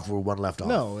 pick off where 1 left off?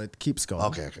 No, it keeps going.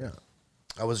 Okay.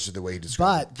 I wasn't sure the way he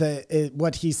described But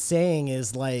what he's saying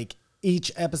is like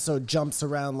each episode jumps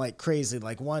around like crazy.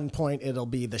 Like one point it'll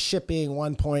be the shipping,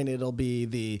 one point it'll be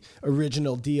the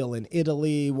original deal in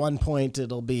Italy, one point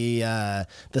it'll be the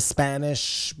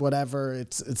Spanish, whatever.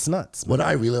 It's nuts. it. What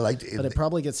I really liked But it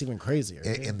probably gets even crazier.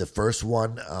 in the first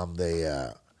one,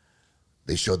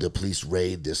 they showed the police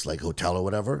raid this like hotel or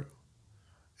whatever,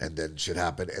 and then shit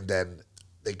happened, and then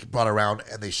they brought around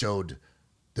and they showed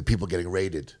the people getting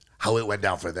raided, how it went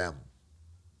down for them.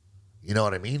 You know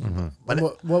what I mean? Mm-hmm.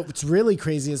 But What's really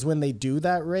crazy is when they do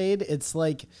that raid, it's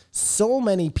like so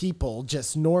many people,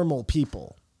 just normal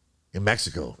people. in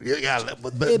Mexico, yeah,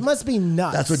 but It must be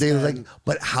nuts. that's what they man. like.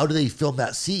 But how do they film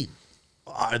that scene?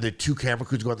 Are there 2 camera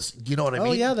crews going? Do you know what I Oh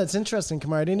mean? yeah, that's interesting,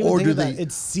 Kamar. I didn't even Or think do of that. they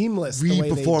It's seamless the way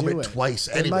they re-perform do it it twice?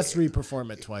 They Anyway, must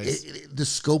re-perform it twice. The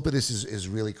scope of this is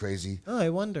really crazy. Oh, I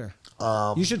wonder.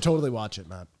 You should totally watch it,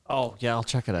 Matt. Oh, yeah, I'll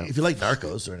check it out. If you like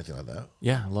Narcos or anything like that,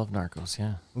 Yeah, I love Narcos,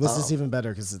 yeah. This is even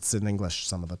better because it's in English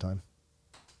some of the time.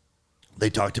 they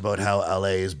talked about how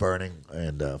LA is burning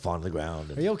and falling to the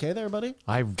ground. Are And you okay there, buddy?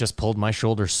 I just pulled my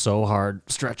shoulder so hard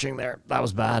stretching there. That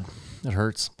was bad. It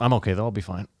hurts. I'm okay, though. I'll be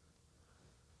fine.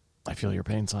 I feel your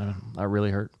pain, Simon. That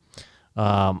really hurt.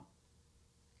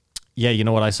 Yeah, you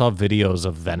know what? I saw videos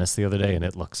of Venice the other day, and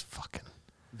it looks fucking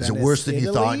Is it worse than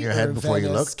you thought in Italy, your head or before you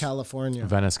Venice, looked? California.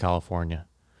 Venice, California.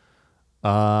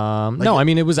 No, I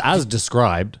mean, it was as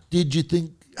described. Did you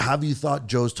think? Have you thought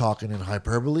Joe's talking in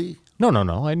hyperbole? No.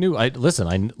 I knew.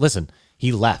 Listen.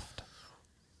 He left.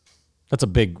 That's a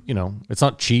big. It's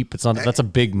not cheap. It's not. That's a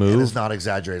big And move. it's not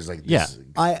exaggerated. It's like, Yeah. this,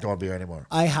 I- don't want to be here anymore.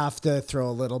 I have to throw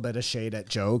a little bit of shade at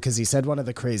Joe because he said one of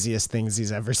the craziest things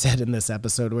he's ever said in this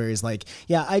episode where he's like,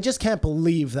 yeah, I just can't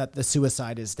believe that the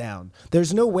suicide is down.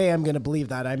 There's no way I'm going to believe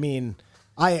that. I mean,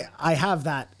 I have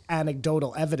that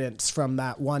anecdotal evidence from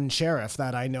that one sheriff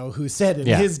that I know who said in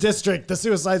Yeah. his district the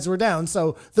suicides were down.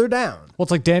 So they're down. Well,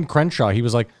 it's like Dan Crenshaw. He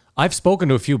was like, I've spoken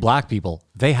to a few black people.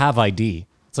 They have ID.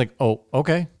 It's like, oh,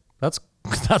 okay.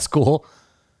 That's cool.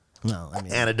 No, I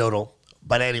mean, Anecdotal.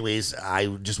 But anyways, I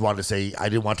just wanted to say I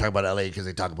didn't want to talk about LA because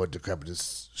they talk about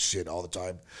decrepitous shit all the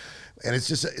time, and it's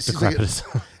just Decrepitous.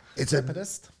 It's a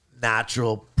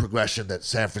natural progression that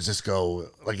San Francisco,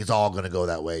 like it's all going to go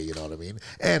that way. You know what I mean?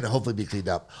 And hopefully be cleaned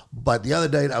up. But the other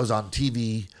night I was on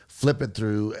TV flipping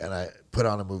through, and I put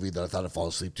on a movie that I thought I'd fall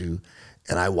asleep to,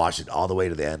 and I watched it all the way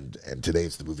to the end. And today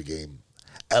it's the movie game,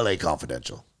 LA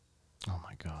Confidential. Oh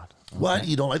my God. What?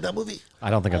 You don't like that movie? I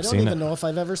don't think I I've don't seen even it. know if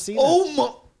I've ever seen it. Oh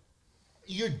my!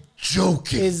 You're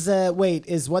joking.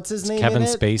 Is what's his name? Kevin in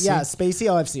it? Spacey? Yeah, Spacey.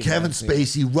 Oh, I've seen it. Kevin I've seen it.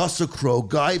 Spacey, Russell Crowe,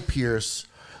 Guy Pearce,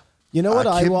 You know what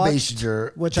I Kim watched?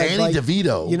 Basinger, Which Danny I'd like,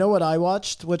 DeVito. You know what I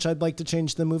watched? Which I'd like to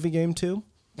change the movie game to?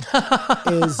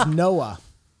 Is Noah.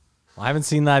 I haven't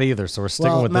seen that either, so we're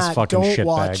sticking Well, with Matt, this fucking don't shitbag.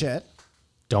 watch it.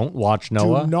 Don't watch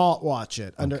Noah. Do not watch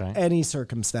it under Okay. any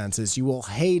circumstances. You will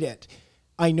hate it.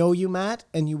 I know you, Matt,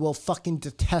 and you will fucking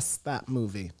detest that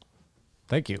movie.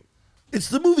 Thank you. It's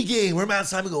the movie game where Matt and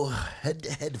Simon go head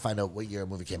to head to find out what year a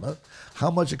movie came out, how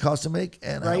much it cost to make,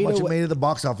 and how Right much it away- made at the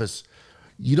box office.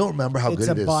 You don't remember how It's good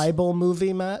a it is. Bible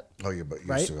movie, Matt. Oh, you're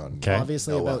Right? still on. Okay.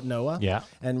 Obviously Noah. about Noah. Yeah.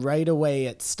 And right away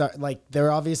it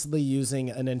they're obviously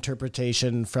using an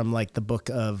interpretation from like the book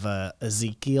of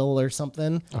Ezekiel or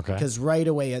something. Okay. Because right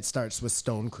away it starts with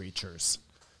stone creatures.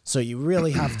 So you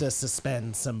really have to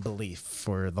suspend some belief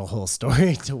for the whole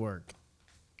story to work.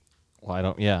 Well, I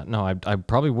don't. Yeah, no, I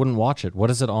probably wouldn't watch it. What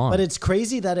is it on? But it's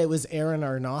crazy that it was Aaron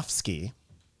Aronofsky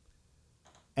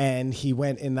and he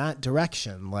went in that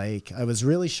direction. Like, I was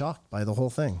really shocked by the whole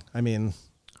thing. I mean,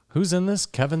 Who's in this?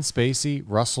 Kevin Spacey,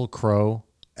 Russell Crowe.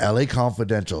 L.A.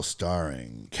 Confidential,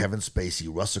 starring Kevin Spacey,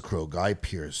 Russell Crowe, Guy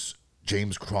Pearce,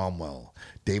 James Cromwell,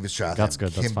 David Strathairn, That's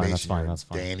good. That's Kim fine. That's fine. Basinger, That's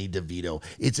fine. Danny DeVito.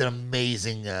 It's an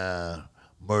amazing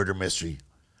murder mystery.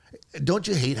 Don't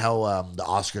you hate how the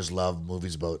Oscars love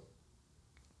movies about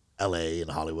L.A.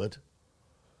 and Hollywood?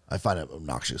 I find it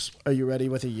obnoxious. are you ready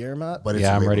with a year, Matt? But it's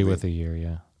Yeah, a I'm great ready movie. with a year.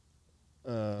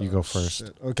 Yeah. You go first.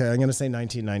 Okay, I'm going to say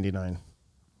 1999.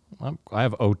 I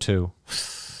have 02.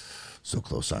 So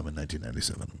close, Simon.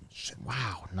 1997. Shit.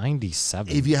 Wow,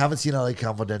 97. If you haven't seen L.A.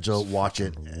 Confidential, watch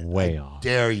it. Way I off.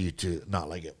 dare you to not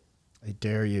like it. I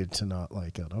dare you to not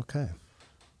like it. Okay.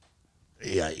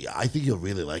 Yeah, I think you'll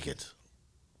really like it.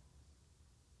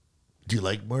 Do you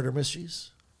like murder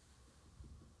mysteries?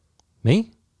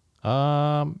 Me?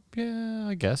 Yeah,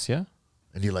 I guess, yeah.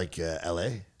 And you like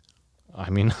L.A.? I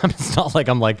mean, it's not like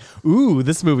I'm like, ooh,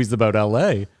 this movie's about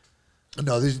LA.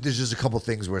 No, there's just a couple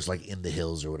things where it's like in the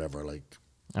hills or whatever. Like,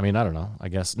 I mean, I don't know. I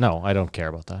guess. No, I don't care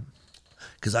about that.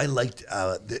 because I liked,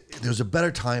 there was a better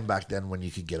time back then when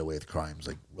you could get away with crimes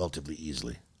like relatively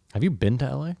easily. Have you been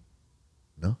to LA?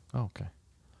 No? Oh, okay.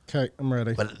 Okay, I'm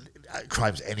ready. But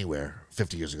crimes anywhere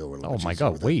 50 years ago were Oh much my easier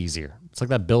God, with way it. easier. It's like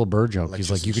that Bill Burr joke. He's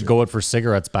like, you could shit. go out for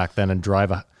cigarettes back then and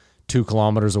drive 2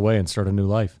 kilometers away and start a new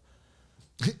life.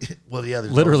 Well, yeah.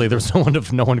 there's Literally, always-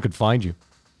 there's no one could find you.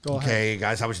 Okay,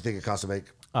 guys, how much you think it costs to make?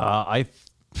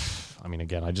 I mean,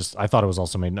 again, I thought it was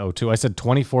also made in 02. I said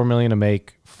 24 million to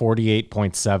make,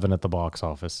 48.7 at the box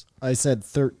office. I said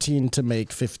 13 to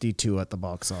make, 52 at the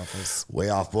box office. Way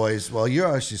off, boys. Well,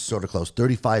 you're actually sort of close.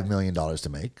 $35 million to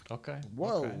make. Okay.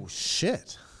 Whoa,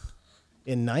 shit.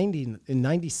 In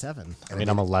 97. I mean,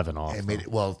 I'm 11 off. It made it,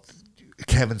 well,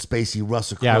 Kevin Spacey,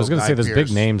 Russell Crowe, Yeah, I was going to Guy say there's Pearce,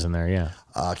 big names in there. Yeah.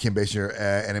 Kim Basinger,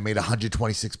 and it made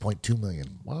 126.2 million.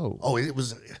 Whoa. Oh,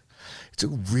 it's a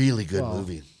really good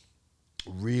movie.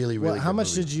 Really, really. How good much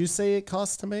movie. did you say it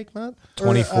cost to make, Matt?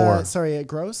 24. Sorry, it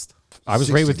grossed? I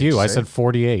was right with 60, you. I say? said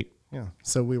 48. Yeah.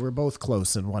 So we were both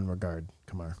close in one regard,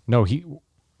 Kamar. No,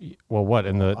 well, what?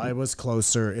 In the. I was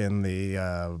closer in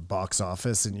the box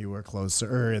office, and you were closer,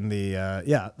 or in the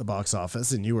the box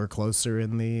office, and you were closer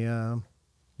in the.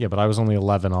 Yeah, but I was only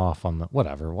 11 off on the.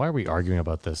 Whatever. Why are we arguing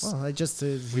about this? Well, I just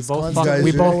We both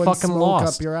fucking up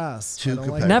lost. your ass. Too I don't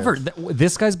like competitive. it. Never.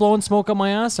 This guy's blowing smoke up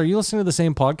my ass. Are you listening to the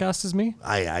same podcast as me?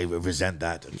 I resent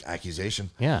that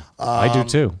accusation. Yeah, I do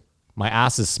too. My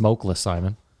ass is smokeless,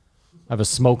 Simon. I have a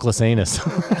smokeless anus.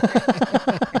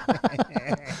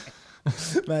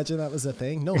 Imagine that was a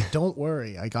thing. No, don't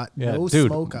worry. I got Yeah, no dude,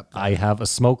 smoke up there. I have a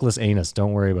smokeless anus.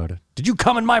 Don't worry about it. Did you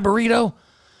come in my burrito?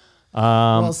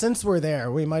 Well, since we're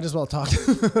there, we might as well talk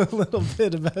a little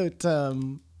bit about.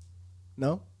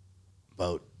 No.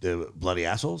 About the bloody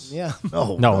assholes? Yeah.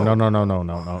 No. No. All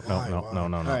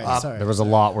right. Sorry. There was a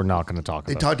lot we're not going to talk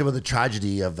They about. talked about the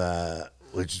tragedy of,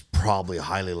 which is probably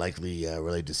highly likely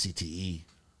related to CTE.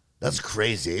 That's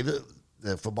crazy. Eh?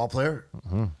 The football player,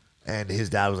 and his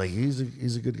dad was like, he's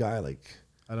a good guy. Like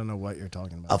I don't know what you're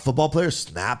talking a about. football player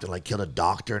snapped and like killed a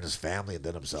doctor and his family and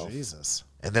then himself. Jesus.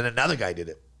 And then another guy did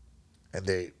it, and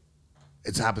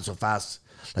it's happened so fast.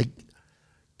 Like,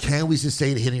 can we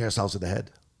sustain hitting ourselves in the head?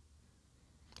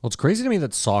 Well, it's crazy to me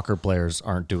that soccer players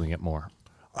aren't doing it more.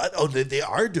 They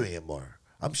are doing it more.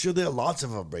 I'm sure there are lots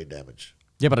of brain damage.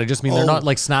 Yeah, but I just mean they're Oh. not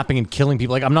like snapping and killing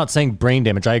people. Like I'm not saying brain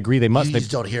damage. I agree they must. You They,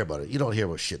 just don't hear about it. You don't hear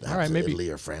about shit that All right, happens in maybe- Italy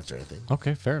or France or anything.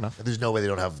 okay, fair enough. And there's no way they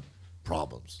don't have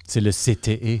problems. C'est le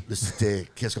CTE.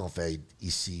 Qu'est-ce qu'on fait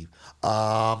ici?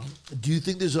 Do you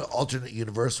think there's an alternate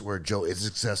universe where Joe is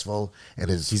successful and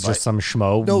is He's just some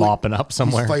schmo mopping up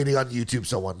somewhere. He's fighting on YouTube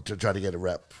someone to try to get a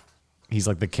rep. He's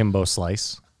like the Kimbo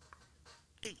Slice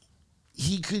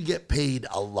He could get paid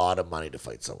a lot of money to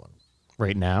fight someone.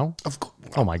 right now. Of course.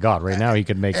 Oh my God! Right now he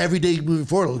could make Every day moving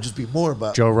forward, it'll just be more.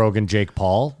 But Joe Rogan, Jake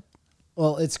Paul.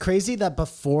 Well, it's crazy that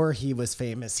before he was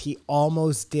famous, he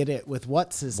almost did it with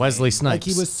what's his Wesley name? Snipes.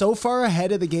 Like he was so far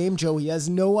ahead of the game, Joe. He has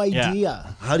no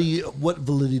idea. what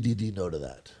validity do you know to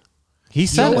that? He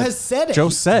said Joe it. has said it. Joe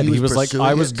said He he was was like, pursuing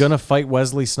I was it. gonna fight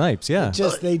Wesley Snipes. Yeah.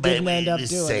 Just they didn't end up You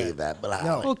doing say it. that, but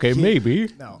No. Okay, maybe.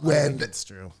 No, I When- think it's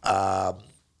true.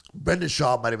 Brendan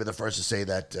Shaw might have been the first to say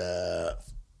that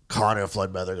Conor and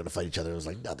Floyd Mayweather are going to fight each other. It was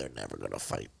like, no, they're never going to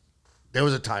fight. There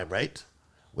was a time, right?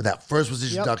 When that first was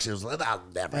introduction, it was like, that'll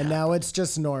never And happen. now it's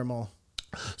just normal.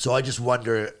 So I just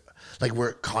wonder, like,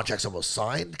 were contracts almost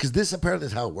signed? Because this apparently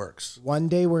is how it works. One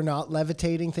day we're not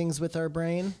levitating things with our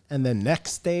brain, and the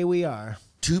next day we are.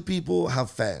 Two people have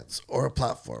fans or a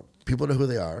platform. People know who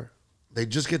they are. They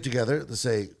just get together. They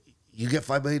say, you get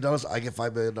 $5 million, I get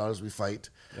 $5 million, we fight.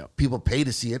 People pay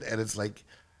to see it, and it's like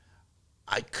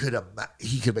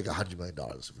he could make $100 million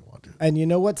if he wanted to. And you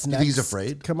know what's next? think he's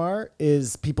afraid? Kamar,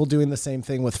 is people doing the same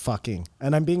thing with fucking.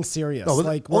 And I'm being serious. No,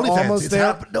 like we're OnlyFans, almost it's there.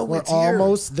 happened. No, we're it's here.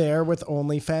 almost there with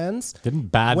OnlyFans. Didn't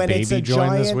Bad When it's Baby a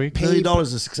join this giant week? pay- $1 million in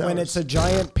 6 hours. When it's a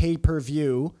giant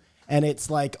pay-per-view and it's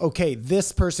like, okay,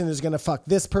 this person is going to fuck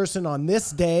this person on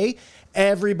this day.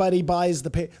 Everybody buys the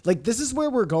pay. Like, this is where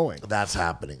we're going. That's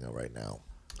happening right now.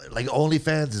 Like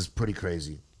OnlyFans is pretty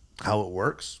crazy. How it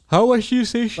works. How much you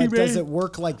say she But does it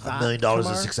work like that? $1 million in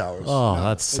Kamar? 6 hours. Oh,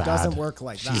 that's It sad. doesn't work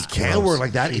like that. It can work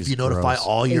like that if you notify gross.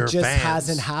 all your It just fans.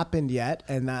 hasn't happened yet,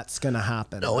 and that's going to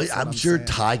happen. No, That's what I'm sure saying.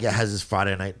 Tyga has his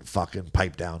Friday night fucking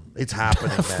pipe down. It's happening,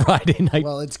 man. Friday night.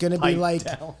 Well, it's going to be Pipe like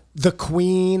down. the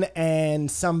Queen and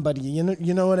somebody.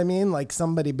 You know what I mean? Like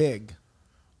somebody big.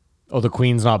 Oh, the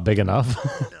Queen's not big enough.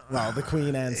 Well, the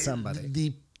Queen and somebody.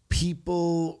 The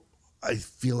people, I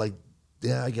feel like,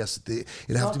 yeah, I guess it'd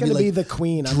have not to gonna be be like the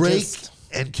Queen. I'm Drake just-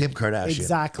 and Kim Kardashian.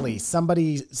 Exactly.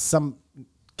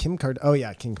 Kim Kardashian. Oh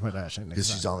yeah, Kim Kardashian. Because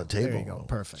she's exactly. on the table. There you go.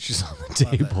 Perfect. She's on the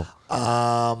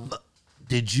table.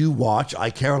 Did you watch I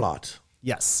Care a Lot?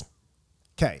 Yes.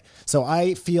 Okay. So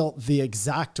I feel the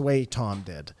exact way Tom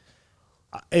did.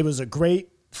 It was a great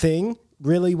thing,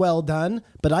 really well done,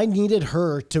 but I needed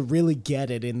her to really get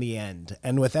it in the end.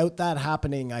 And without that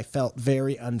happening, I felt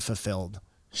very unfulfilled.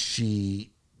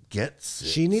 She gets it.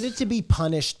 She needed to be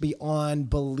punished beyond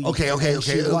belief. Okay. and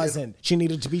She wasn't. She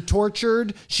needed to be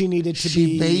tortured. She needed to She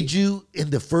be. made you, in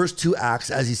the first 2 acts,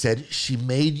 as he said, she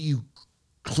made you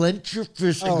clench your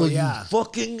fist and Oh, go, yeah.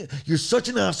 you're such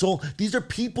an asshole. These are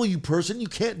people, you person. You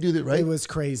can't do that, right? It was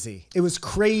crazy. It was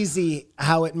crazy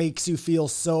how it makes you feel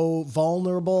so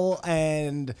vulnerable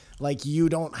and like you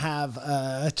don't have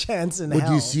a chance in But hell.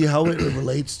 do you see how it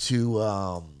relates to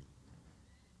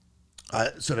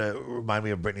sort of remind me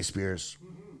of Britney Spears?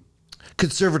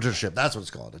 Conservatorship, that's what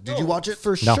it's called. Did you watch it?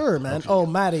 For No. sure, man. Oh,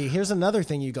 Maddie, here's another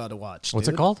thing you got to watch. What's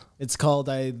it dude. called? It's called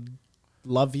I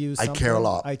Love You. I Care a something.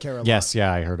 Lot. I Care a Lot. Yes,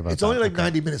 yeah, I heard about It's that. only like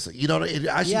 90 minutes. You know, it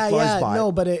actually Yeah, flies yeah. by.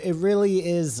 No, but it really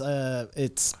is.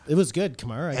 It was good,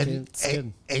 Kamar. It's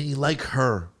good. And you like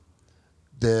her,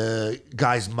 the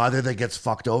guy's mother that gets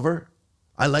fucked over.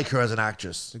 I like her as an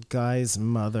actress. The guy's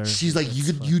mother. She's like,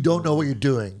 you don't know what you're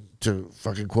doing, to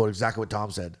fucking quote exactly what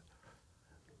Tom said.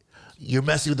 You're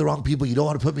messing with the wrong people. You don't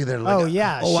want to put me there. Like, Oh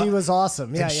yeah, she was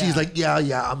awesome. Yeah, and she's like,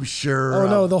 yeah, I'm sure. oh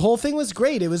no, the whole thing was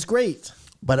great. It was great.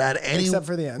 But at any Except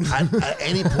for the end. at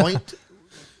any point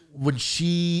when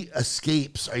she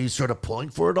escapes, are you sort of pulling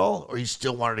for it all, or you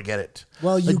still want her to get it?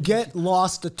 Well, you get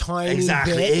lost a tiny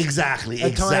Exactly, bit. exactly,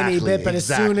 A tiny exactly, bit, but as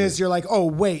soon exactly. as you're like, oh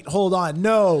wait, hold on,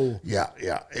 no. Yeah.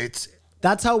 It's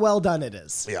That's how well done it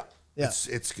is. yeah. Yeah.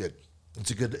 It's good.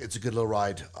 It's a good little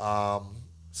ride.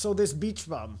 So this beach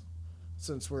bum,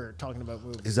 since we're talking about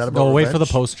movies. Is that about? Oh, wait for the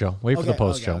revenge? post, Joe. Wait for the Okay,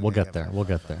 post, okay, Joe. We'll okay, get okay, there. fine, We'll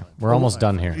get there. We're almost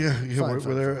done here. Yeah, Fine,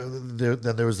 we're there.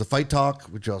 Then there was the fight talk,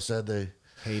 which y'all said they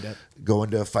Hate it. go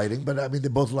into fighting, but I mean they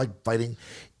both like fighting.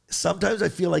 Sometimes I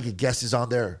feel like a guest is on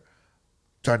there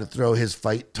trying to throw his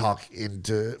fight talk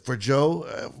into for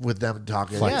Joe with them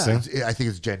talking. Flexing. I think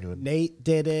it's genuine. Nate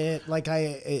did it. Like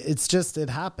it's just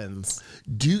it happens.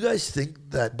 Do you guys think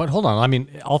that? But hold on. I mean,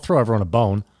 I'll throw everyone a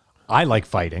bone. I like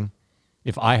fighting.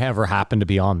 If I ever happened to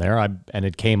be on there and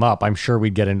it came up, I'm sure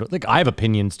we'd get into it. Like, I have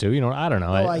opinions too. You know, I don't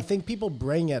know. Well, I think people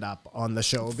bring it up on the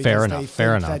show because Fair they enough, think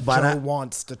fair that enough. But Joe I-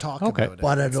 wants to talk Okay. about it.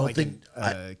 But I It's don't like think-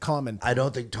 a common. I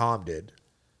don't think Tom did.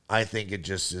 I think it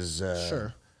just is.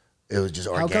 Sure. It was just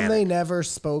How organic. come they never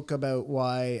spoke about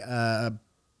why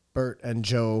Bert and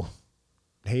Joe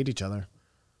hate each other?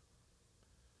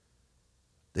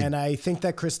 And I think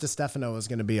that Chris DiStefano is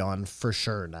going to be on for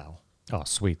sure now. Oh,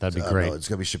 sweet. That'd be No, great. it's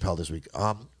gonna be Chappelle this week.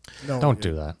 No, Don't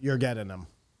do that. You're getting him.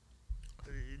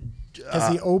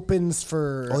 Because he opens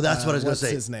for. Oh, that's what I was gonna what's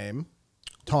say. his name?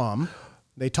 Tom.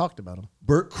 They talked about him.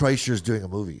 Bert Kreischer's doing a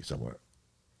movie somewhere.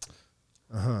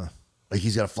 Like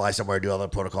he's got to fly somewhere and do all the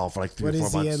protocol for like 3 What or 4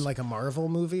 is months. he in, like a Marvel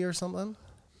movie or something?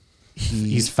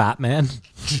 He's fat man.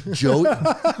 Joey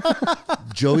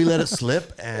let it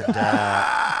slip, and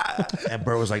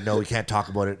Bert was like, "No, we can't talk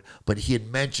about it." But he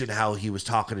had mentioned how he was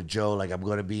talking to Joe, like, "I'm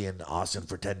going to be in Austin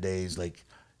for 10 days." Like,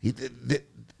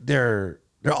 they're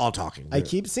all talking. I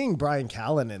keep seeing Brian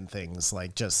Callen in things,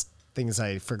 like just things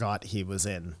I forgot he was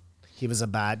in. He was a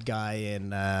bad guy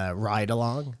in Ride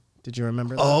Along. Did you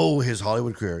remember that? Oh, his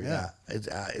Hollywood career. Yeah,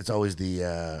 it's always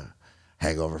the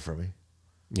hangover for me.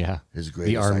 Yeah. His The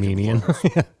greatest acting Armenian.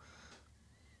 performance.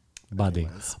 Buddy.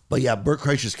 But yeah, Bert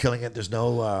Kreischer's killing it. There's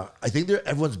no. I think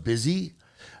everyone's busy.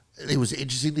 It was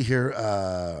interesting to hear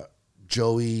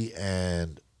Joey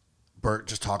and Bert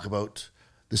just talk about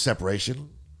the separation,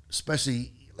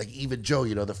 especially like even Joe,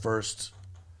 the first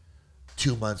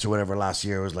 2 months or whatever last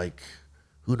year was like,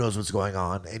 who knows what's going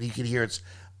on? And you can hear it's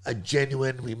a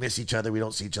genuine, we miss each other, we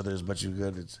don't see each other as much as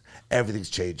good. Everything's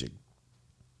changing.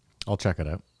 I'll check it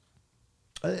out.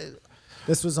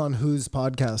 This was on whose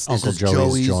podcast? Uncle This is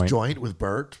Joey's Joey's joint. with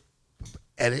Bert.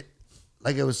 And it,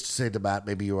 like I was saying to Matt,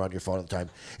 maybe you were on your phone at the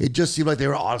time, it just seemed like they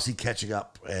were honestly catching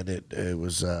up. And it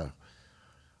was, there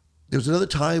was another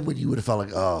time when you would have felt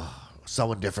like, oh,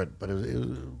 someone different, but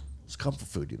it was comfort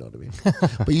food, you know what I mean?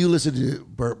 But you listen to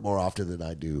Bert more often than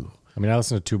I do. I mean, I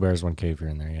listen to Two Bears, One Cave here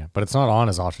and there, yeah. But it's not on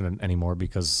as often anymore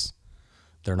because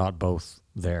they're not both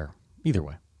there. Either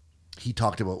way. He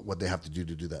talked about what they have to do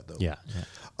that, though. Yeah.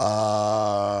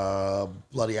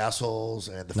 Bloody Assholes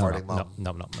and the No, Farting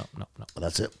no, Mom. no.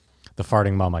 That's it. The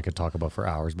Farting Mom I could talk about for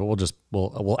hours, but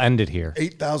we'll end it here.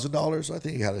 $8,000. I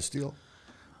think he had a steal.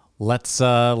 Let's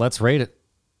rate it.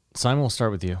 Simon, we'll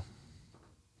start with you.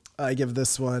 I give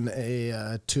this one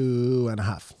a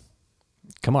 2.5.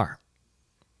 Kamar.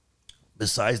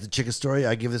 Besides the chicken story,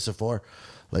 I give this a 4.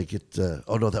 Like it.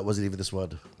 Oh no, that wasn't even this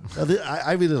one.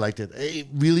 I really liked it. It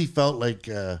really felt like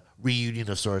a reunion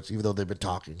of sorts, even though they've been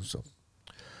talking. So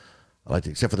I liked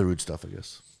it, except for the rude stuff, I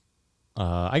guess.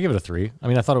 I give it a 3. I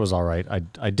mean, I thought it was all right.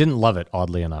 I didn't love it,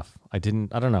 oddly enough. I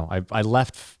don't know. I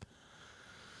left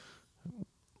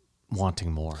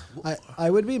wanting more. I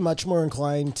would be much more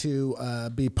inclined to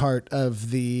be part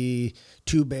of the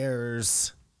Two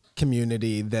Bears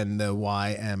community than the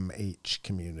YMH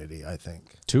community, I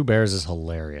think. Two Bears is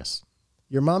hilarious.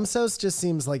 Your Mom's House just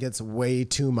seems like it's way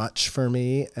too much for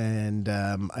me, and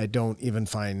I don't even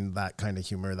find that kind of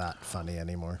humor that funny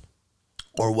anymore.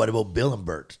 Or what about Bill and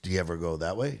Bert? Do you ever go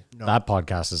that way? No. That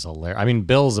podcast is hilarious. I mean,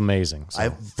 Bill's amazing. So.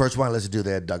 First one I listened to,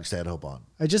 they had Doug Stanhope on.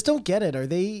 I just don't get it. Are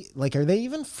they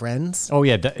even friends? Oh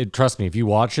yeah, trust me. If you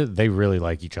watch it, they really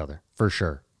like each other for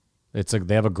sure.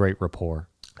 They have a great rapport.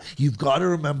 You've got to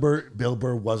remember, Bill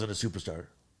Burr wasn't a superstar.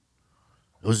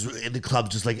 It was in the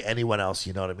club just like anyone else.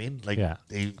 You know what I mean? Like, Yeah,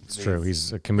 it's it's true.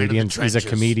 He's a comedian. He's a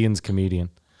comedian's comedian.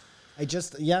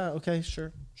 Okay,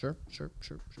 sure. All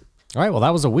right. Well,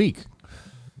 that was a week.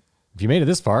 If you made it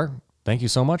this far, thank you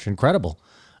so much. Incredible.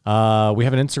 We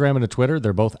have an Instagram and a Twitter.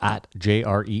 They're both at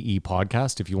JREE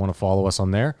Podcast. If you want to follow us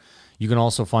on there, you can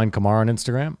also find Kamar on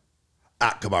Instagram.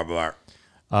 At Kamar Bar.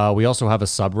 We also have a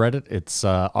subreddit. It's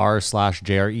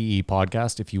r/JREE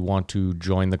Podcast. If you want to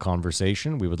join the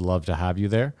conversation, we would love to have you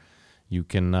there. You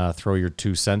can throw your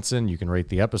 2 cents in. You can rate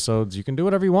the episodes. You can do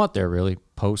whatever you want there, really.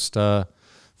 Post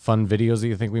fun videos that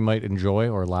you think we might enjoy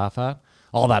or laugh at.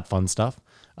 All that fun stuff.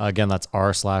 Again, that's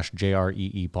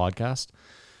r/JREE Podcast.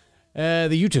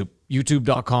 The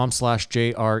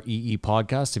youtube.com/JREE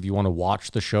Podcast. If you want to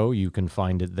watch the show, you can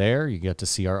find it there. You get to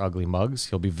see our ugly mugs.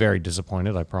 You'll be very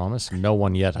disappointed, I promise. No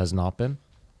one yet has not been.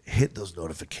 Hit those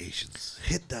notifications.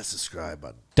 Hit that subscribe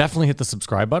button. Definitely hit the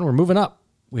subscribe button. We're moving up.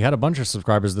 We had a bunch of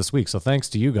subscribers this week, so thanks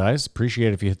to you guys. Appreciate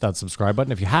it if you hit that subscribe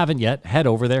button. If you haven't yet, head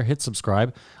over there, hit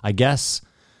subscribe. I guess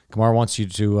Kamar wants you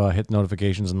to hit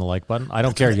notifications and the like button. I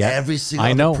don't care yet. Every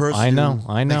single person who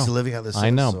makes a living out of this I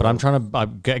know, says, but I'm trying to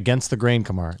get against the grain,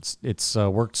 Kamar. It's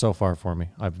worked so far for me.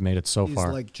 I've made it so He's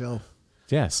far. like Joe.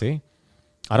 Yeah, see?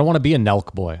 I don't want to be a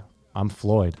Nelk boy. I'm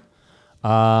Floyd.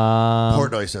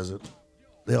 Portnoy says it.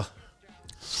 They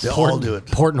all do it.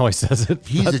 Portnoy says it.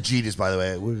 He's a genius, by the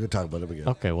way. We're going to talk about him again.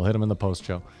 Okay, we'll hit him in the post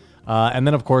show. And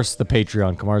then, of course, the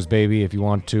Patreon, Kamar's Baby. If you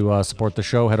want to support the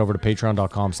show, head over to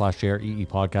patreon.com/JREE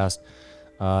Podcast.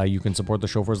 You can support the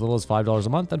show for as little as $5 a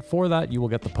month. And for that, you will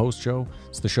get the post show.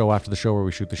 It's the show after the show where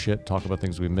we shoot the shit, talk about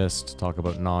things we missed, talk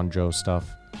about non-Joe stuff,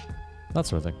 that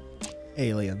sort of thing.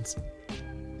 Aliens.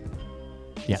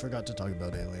 Yeah. I forgot to talk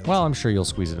about aliens. Well, I'm sure you'll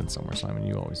squeeze it in somewhere, Simon.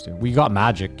 You always do. We got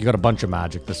magic. You got a bunch of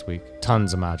magic this week.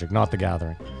 Tons of magic. Not The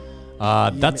Gathering.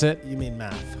 That's it. You mean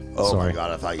math. Oh, Sorry. my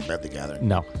God. I thought you meant The Gathering.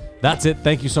 No. That's it.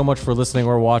 Thank you so much for listening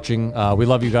or watching. We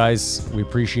love you guys. We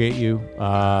appreciate you.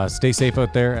 Stay safe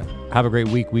out there. Have a great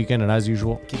weekend, and as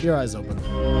usual, Keep your eyes open.